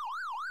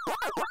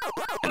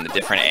 And the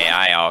different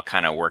AI all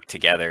kind of work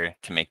together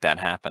to make that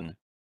happen.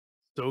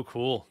 So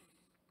cool.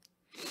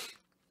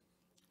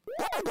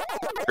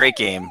 Great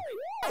game.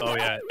 Oh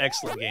yeah,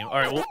 excellent game. All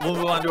right, we'll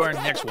move on to our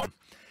next one.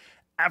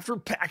 After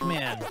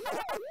Pac-Man,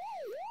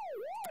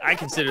 I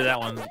consider that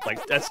one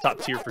like that's top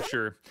tier for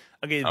sure.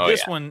 Okay,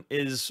 this one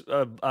is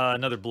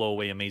another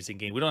blow-away amazing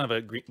game. We don't have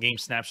a game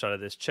snapshot of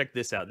this. Check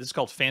this out. This is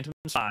called Phantom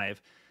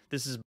 5.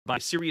 This is by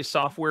Serious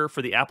Software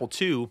for the Apple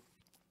II,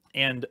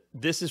 and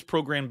this is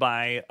programmed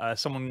by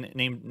someone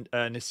named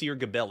Nasir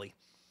Gabelli.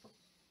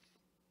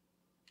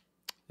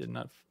 Did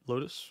not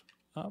load us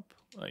up.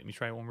 Let me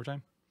try it one more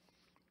time.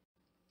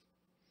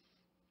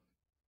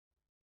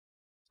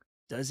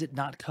 Does it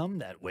not come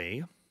that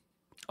way?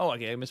 Oh,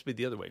 okay, I must be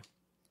the other way.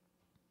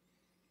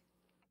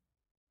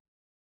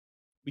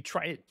 We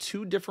tried it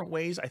 2 different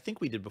ways. I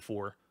think we did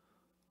before.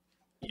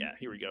 Yeah,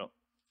 here we go.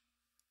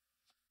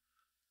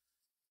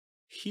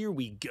 Here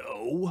we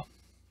go.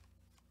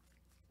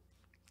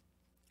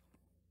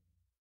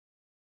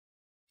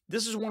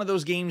 This is one of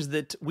those games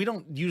that we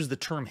don't use the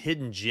term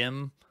hidden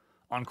gem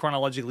on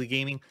Chronologically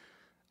Gaming.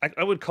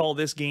 I would call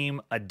this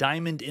game a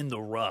diamond in the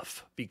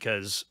rough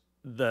because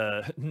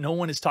no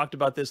one has talked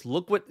about this.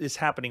 Look what is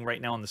happening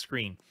right now on the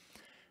screen.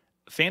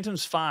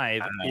 Phantoms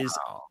 5 is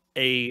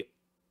a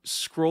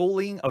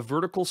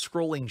vertical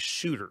scrolling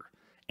shooter,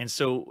 And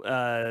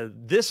so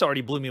this already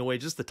blew me away,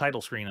 just the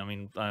title screen. I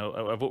mean,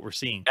 of what we're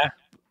seeing. Yeah.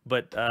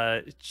 But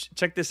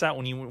check this out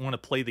when you want to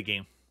play the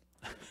game.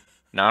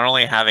 Not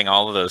only having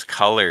all of those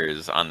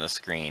colors on the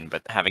screen,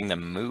 but having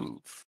them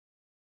move.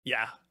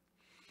 Yeah.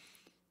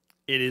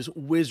 It is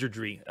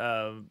wizardry.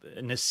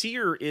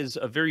 Nasir is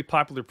a very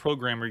popular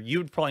programmer. You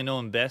would probably know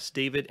him best,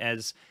 David,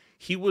 as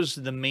he was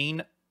the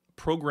main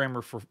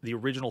programmer for the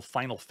original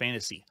Final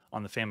Fantasy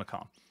on the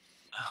Famicom.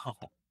 Oh.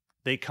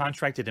 They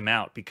contracted him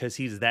out because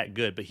he's that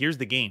good. But here's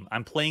the game.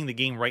 I'm playing the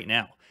game right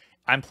now.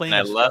 I'm playing.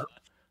 And I love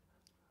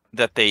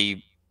that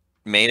they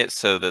made it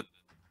so that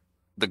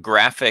the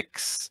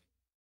graphics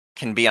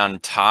can be on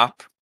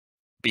top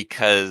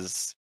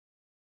because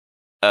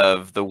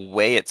of the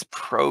way it's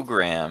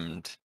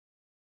programmed.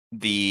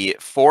 The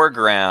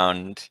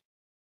foreground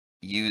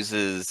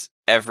uses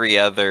every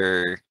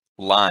other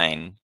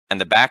line,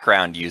 and the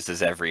background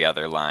uses every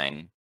other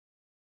line.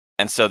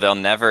 And so they'll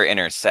never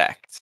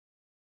intersect.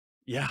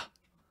 Yeah.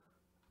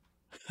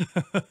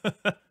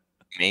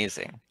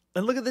 Amazing.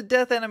 And look at the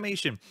death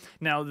animation.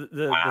 Now,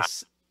 Wow.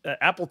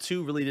 Apple II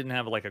really didn't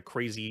have like a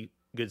crazy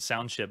good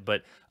sound chip,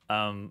 but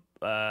I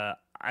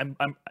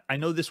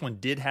know this one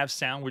did have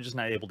sound. We're just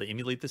not able to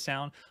emulate the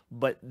sound.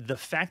 But the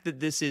fact that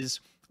this is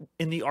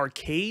in the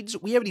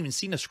arcades, we haven't even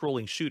seen a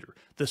scrolling shooter.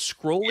 The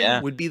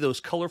scrolling would be those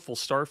colorful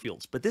star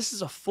fields, but this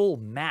is a full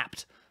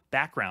mapped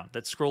background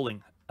that's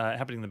scrolling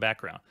happening in the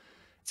background.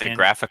 It's a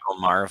graphical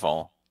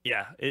marvel.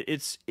 Yeah,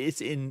 it's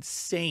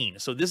insane.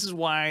 So this is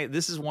why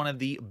this is one of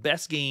the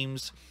best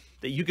games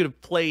that you could have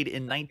played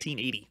in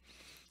 1980,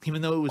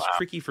 even though it was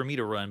tricky for me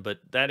to run. But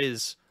that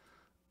is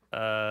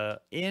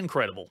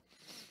incredible.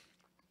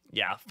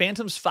 Yeah,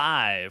 Phantoms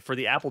 5 for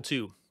the Apple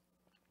II.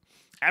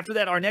 After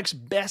that, our next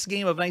best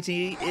game of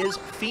 1980 is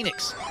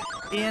Phoenix.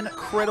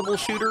 Incredible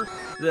shooter.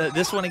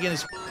 This one again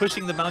is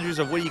pushing the boundaries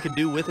of what you can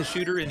do with a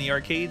shooter in the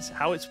arcades,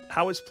 how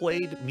it's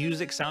played,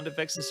 music, sound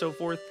effects, and so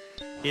forth.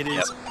 It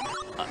is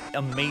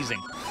amazing.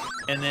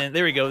 And then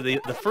there we go.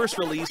 The first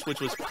release,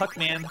 which was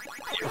Puckman,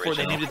 before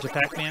they named it to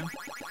Pac-Man.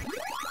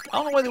 I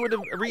don't know why they would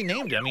have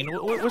renamed it. I mean,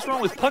 what's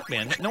wrong with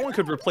Puckman? No one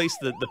could replace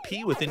the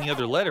P with any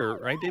other letter,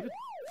 right, David?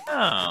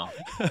 Oh.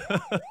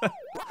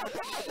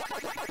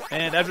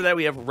 And after that,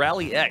 we have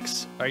Rally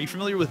X. Are you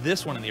familiar with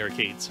this one in the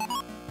arcades?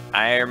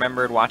 I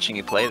remembered watching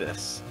you play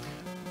this.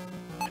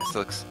 This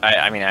looks...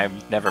 I mean,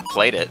 I've never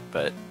played it,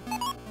 but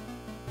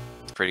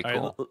it's pretty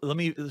cool. Right,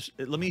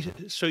 let me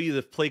show you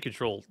the play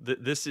control.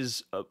 This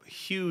is a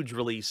huge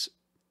release.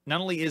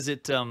 Not only is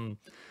it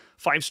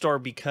 5-star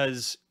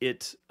because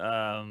it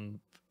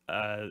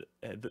the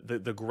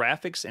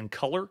graphics and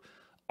color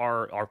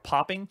are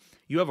popping.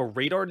 You have a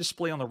radar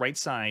display on the right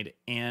side,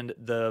 and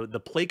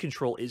the play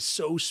control is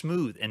so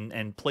smooth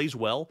and plays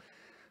well.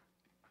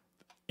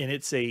 And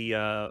it's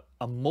a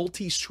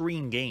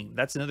multi-screen game.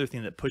 That's another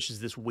thing that pushes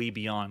this way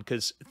beyond,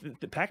 because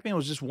the Pac-Man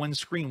was just one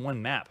screen,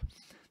 one map.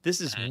 This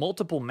is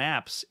multiple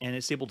maps, and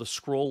it's able to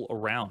scroll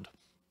around.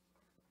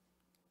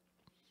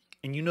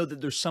 And you know that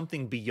there's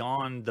something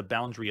beyond the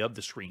boundary of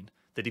the screen,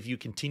 that if you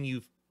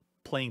continue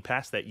playing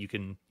past that, you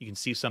can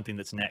see something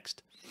that's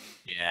next.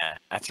 Yeah,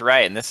 that's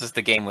right. And this is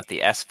the game with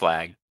the S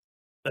flag.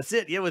 That's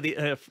it. Yeah, with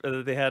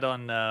the they had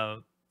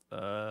on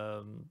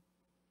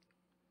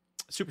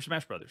Super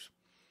Smash Brothers.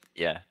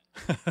 Yeah.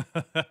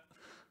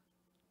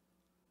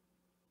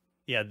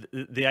 Yeah,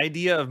 the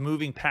idea of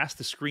moving past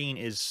the screen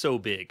is so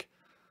big.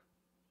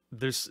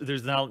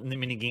 There's not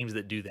many games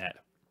that do that.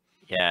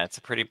 Yeah, it's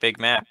a pretty big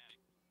map.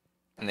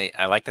 And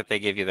I like that they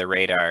give you the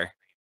radar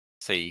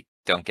so you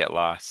don't get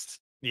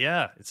lost.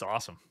 Yeah, it's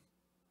awesome.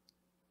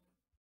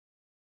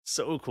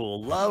 So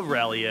cool. Love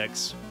Rally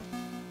X.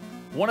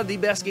 One of the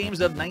best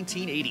games of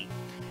 1980.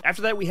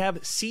 After that, we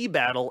have Sea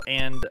Battle,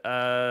 and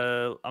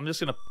I'm just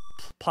going to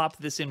pop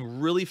this in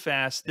really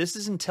fast. This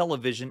is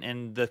Intellivision,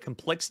 and the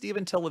complexity of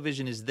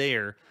Intellivision is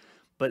there,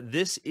 but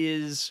this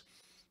is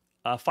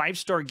a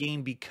 5-star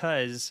game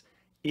because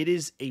it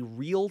is a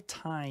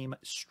real-time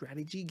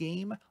strategy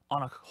game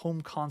on a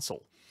home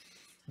console.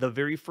 The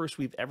very first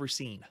we've ever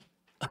seen.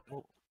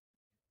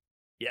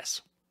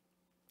 Yes.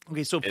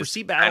 Okay, so for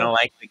Sea Battle, I don't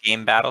like the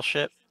game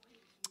Battleship.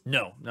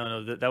 No.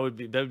 That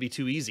would be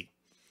too easy.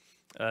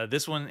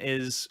 This one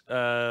is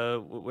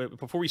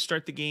before we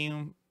start the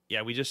game.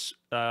 Yeah, we just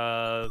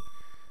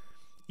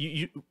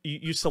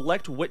you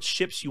select what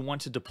ships you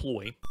want to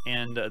deploy,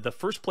 and the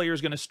first player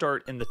is going to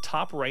start in the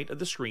top right of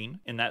the screen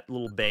in that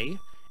little bay,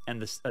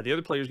 and the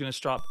other player is going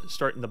to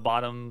start in the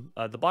bottom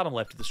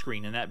left of the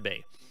screen in that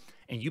bay.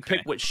 And you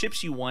pick what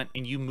ships you want,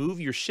 and you move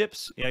your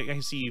ships. Yeah, I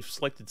can see you've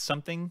selected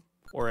something,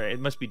 or it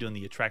must be doing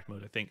the attract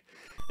mode, I think.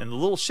 And the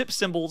little ship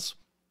symbols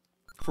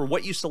for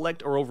what you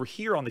select are over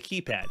here on the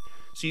keypad.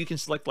 So you can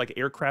select like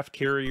aircraft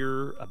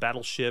carrier, a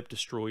battleship,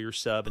 destroyer,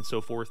 sub, and so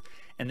forth.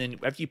 And then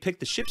after you pick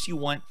the ships you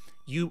want,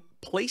 you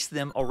place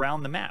them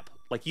around the map.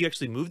 Like you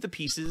actually move the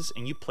pieces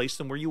and you place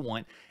them where you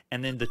want.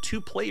 And then the two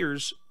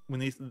players,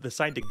 when they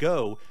decide to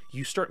go,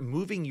 you start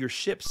moving your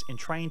ships and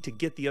trying to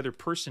get the other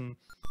person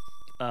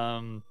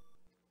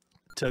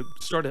to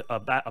start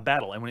a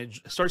battle, and when it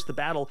starts the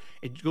battle,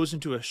 it goes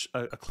into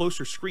a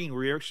closer screen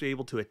where you're actually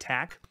able to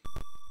attack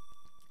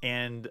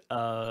and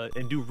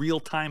do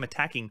real-time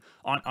attacking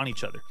on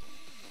each other.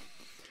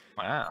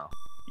 Wow.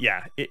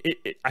 Yeah,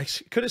 I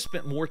could have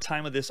spent more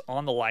time of this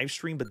on the live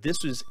stream, but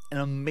this was an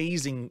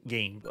amazing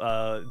game.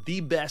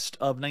 The best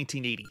of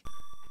 1980.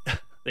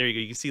 There you go.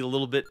 You can see a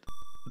little bit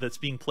that's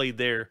being played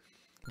there.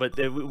 But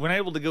we're not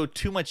able to go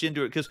too much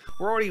into it because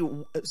we're already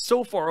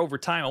so far over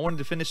time. I wanted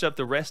to finish up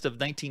the rest of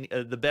the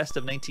best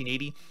of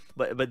 1980.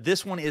 But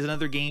this one is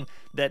another game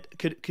that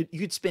you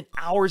could spend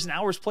hours and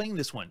hours playing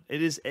this one.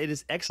 It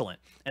is excellent.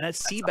 And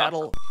that's Sea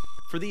Battle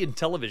for the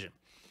Intellivision.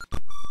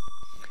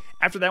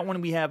 After that one,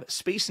 we have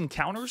Space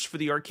Encounters for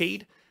the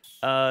arcade,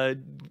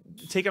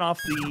 taking off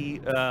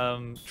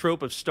the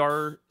trope of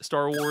Star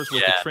Wars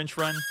with the trench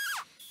run.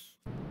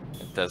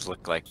 It does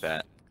look like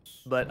that.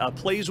 But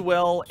plays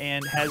well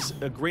and has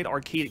a great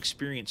arcade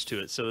experience to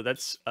it. So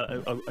that's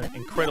an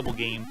incredible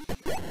game.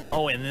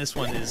 Oh, and this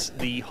one is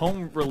the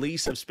home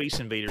release of Space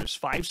Invaders.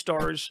 5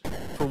 stars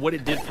for what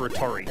it did for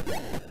Atari.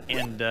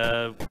 And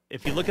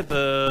if you look at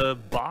the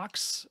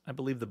box, I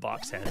believe the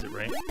box has it,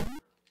 right?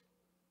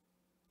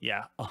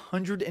 Yeah,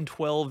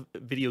 112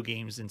 video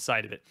games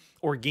inside of it,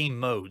 or game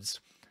modes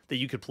that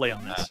you could play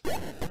on this.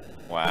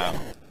 Wow.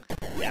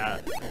 Yeah,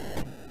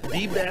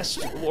 the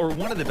best, or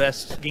one of the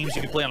best games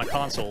you could play on a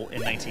console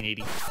in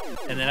 1980.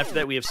 And then after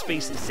that, we have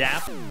Space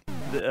Zap,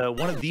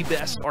 one of the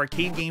best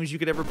arcade games you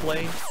could ever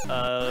play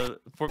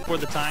for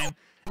the time.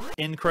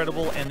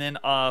 Incredible. And then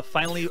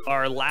finally,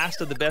 our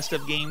last of the best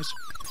of games,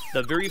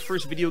 the very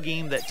first video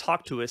game that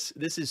talked to us.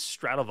 This is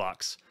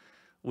Stratovox,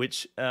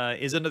 which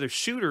is another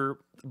shooter,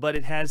 but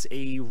it has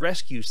a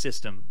rescue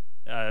system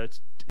kind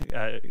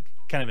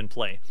of in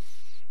play.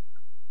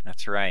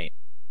 That's right.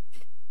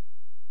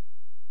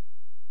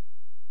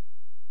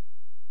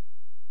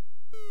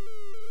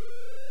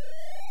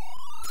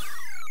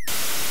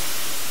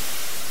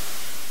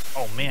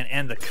 Oh man,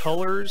 and the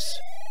colors,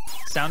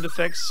 sound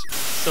effects,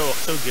 so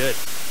good.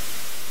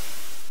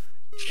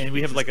 And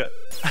we have like a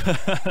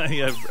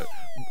yeah,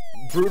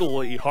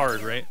 brutally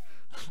hard, right?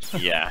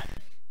 Yeah.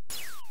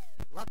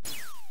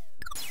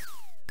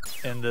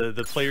 And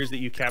the players that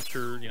you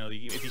capture, you know,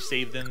 if you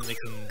save them,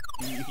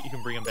 you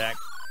can bring them back.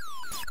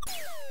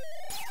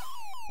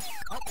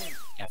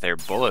 Yeah, their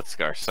bullets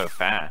are so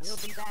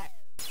fast.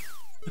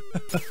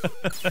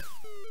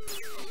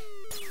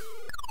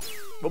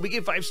 But we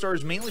gave 5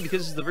 stars mainly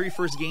because it's the very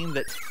first game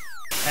that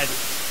had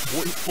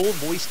full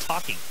voice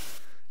talking.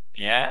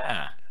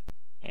 Yeah.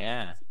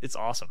 Yeah. It's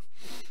awesome.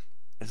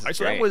 This is All right,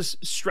 so great. that was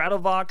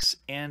Stratovox,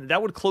 and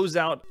that would close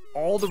out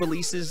all the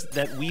releases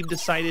that we've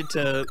decided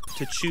to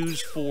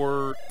choose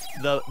for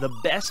the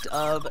best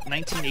of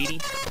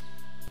 1980.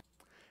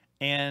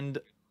 And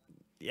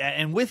yeah,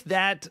 and with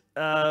that,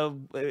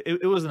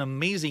 it was an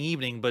amazing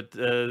evening. But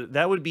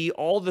that would be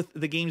all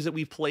the games that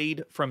we've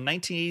played from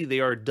 1980. They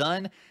are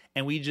done,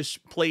 and we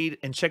just played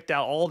and checked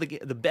out all the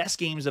best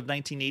games of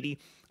 1980.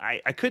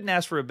 I couldn't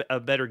ask for a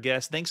better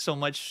guest. Thanks so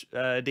much,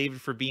 David,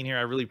 for being here.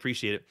 I really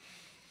appreciate it.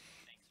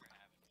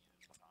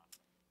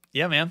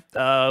 Yeah, man.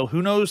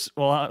 Who knows?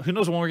 Well, who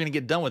knows when we're going to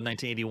get done with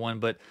 1981?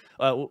 But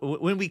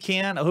when we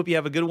can, I hope you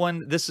have a good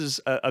one. This is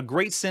a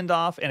great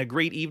send-off and a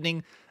great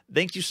evening.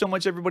 Thank you so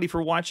much, everybody,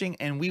 for watching,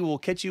 and we will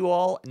catch you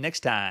all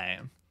next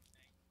time.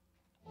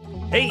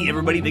 Hey,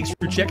 everybody. Thanks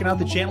for checking out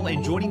the channel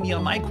and joining me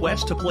on my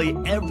quest to play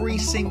every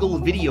single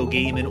video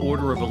game in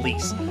order of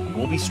release.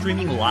 We'll be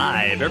streaming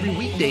live every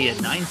weekday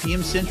at 9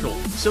 p.m. Central,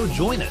 so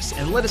join us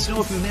and let us know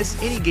if we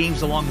miss any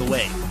games along the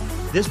way.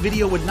 This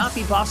video would not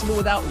be possible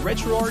without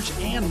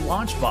RetroArch and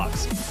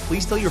Launchbox.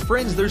 Please tell your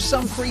friends there's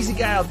some crazy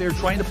guy out there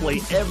trying to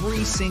play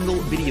every single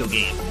video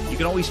game. You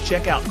can always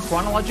check out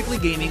Chronologically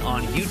Gaming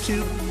on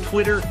YouTube,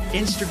 Twitter,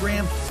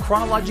 Instagram.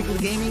 Chronologically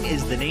Gaming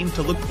is the name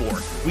to look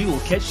for. We will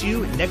catch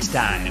you next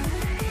time.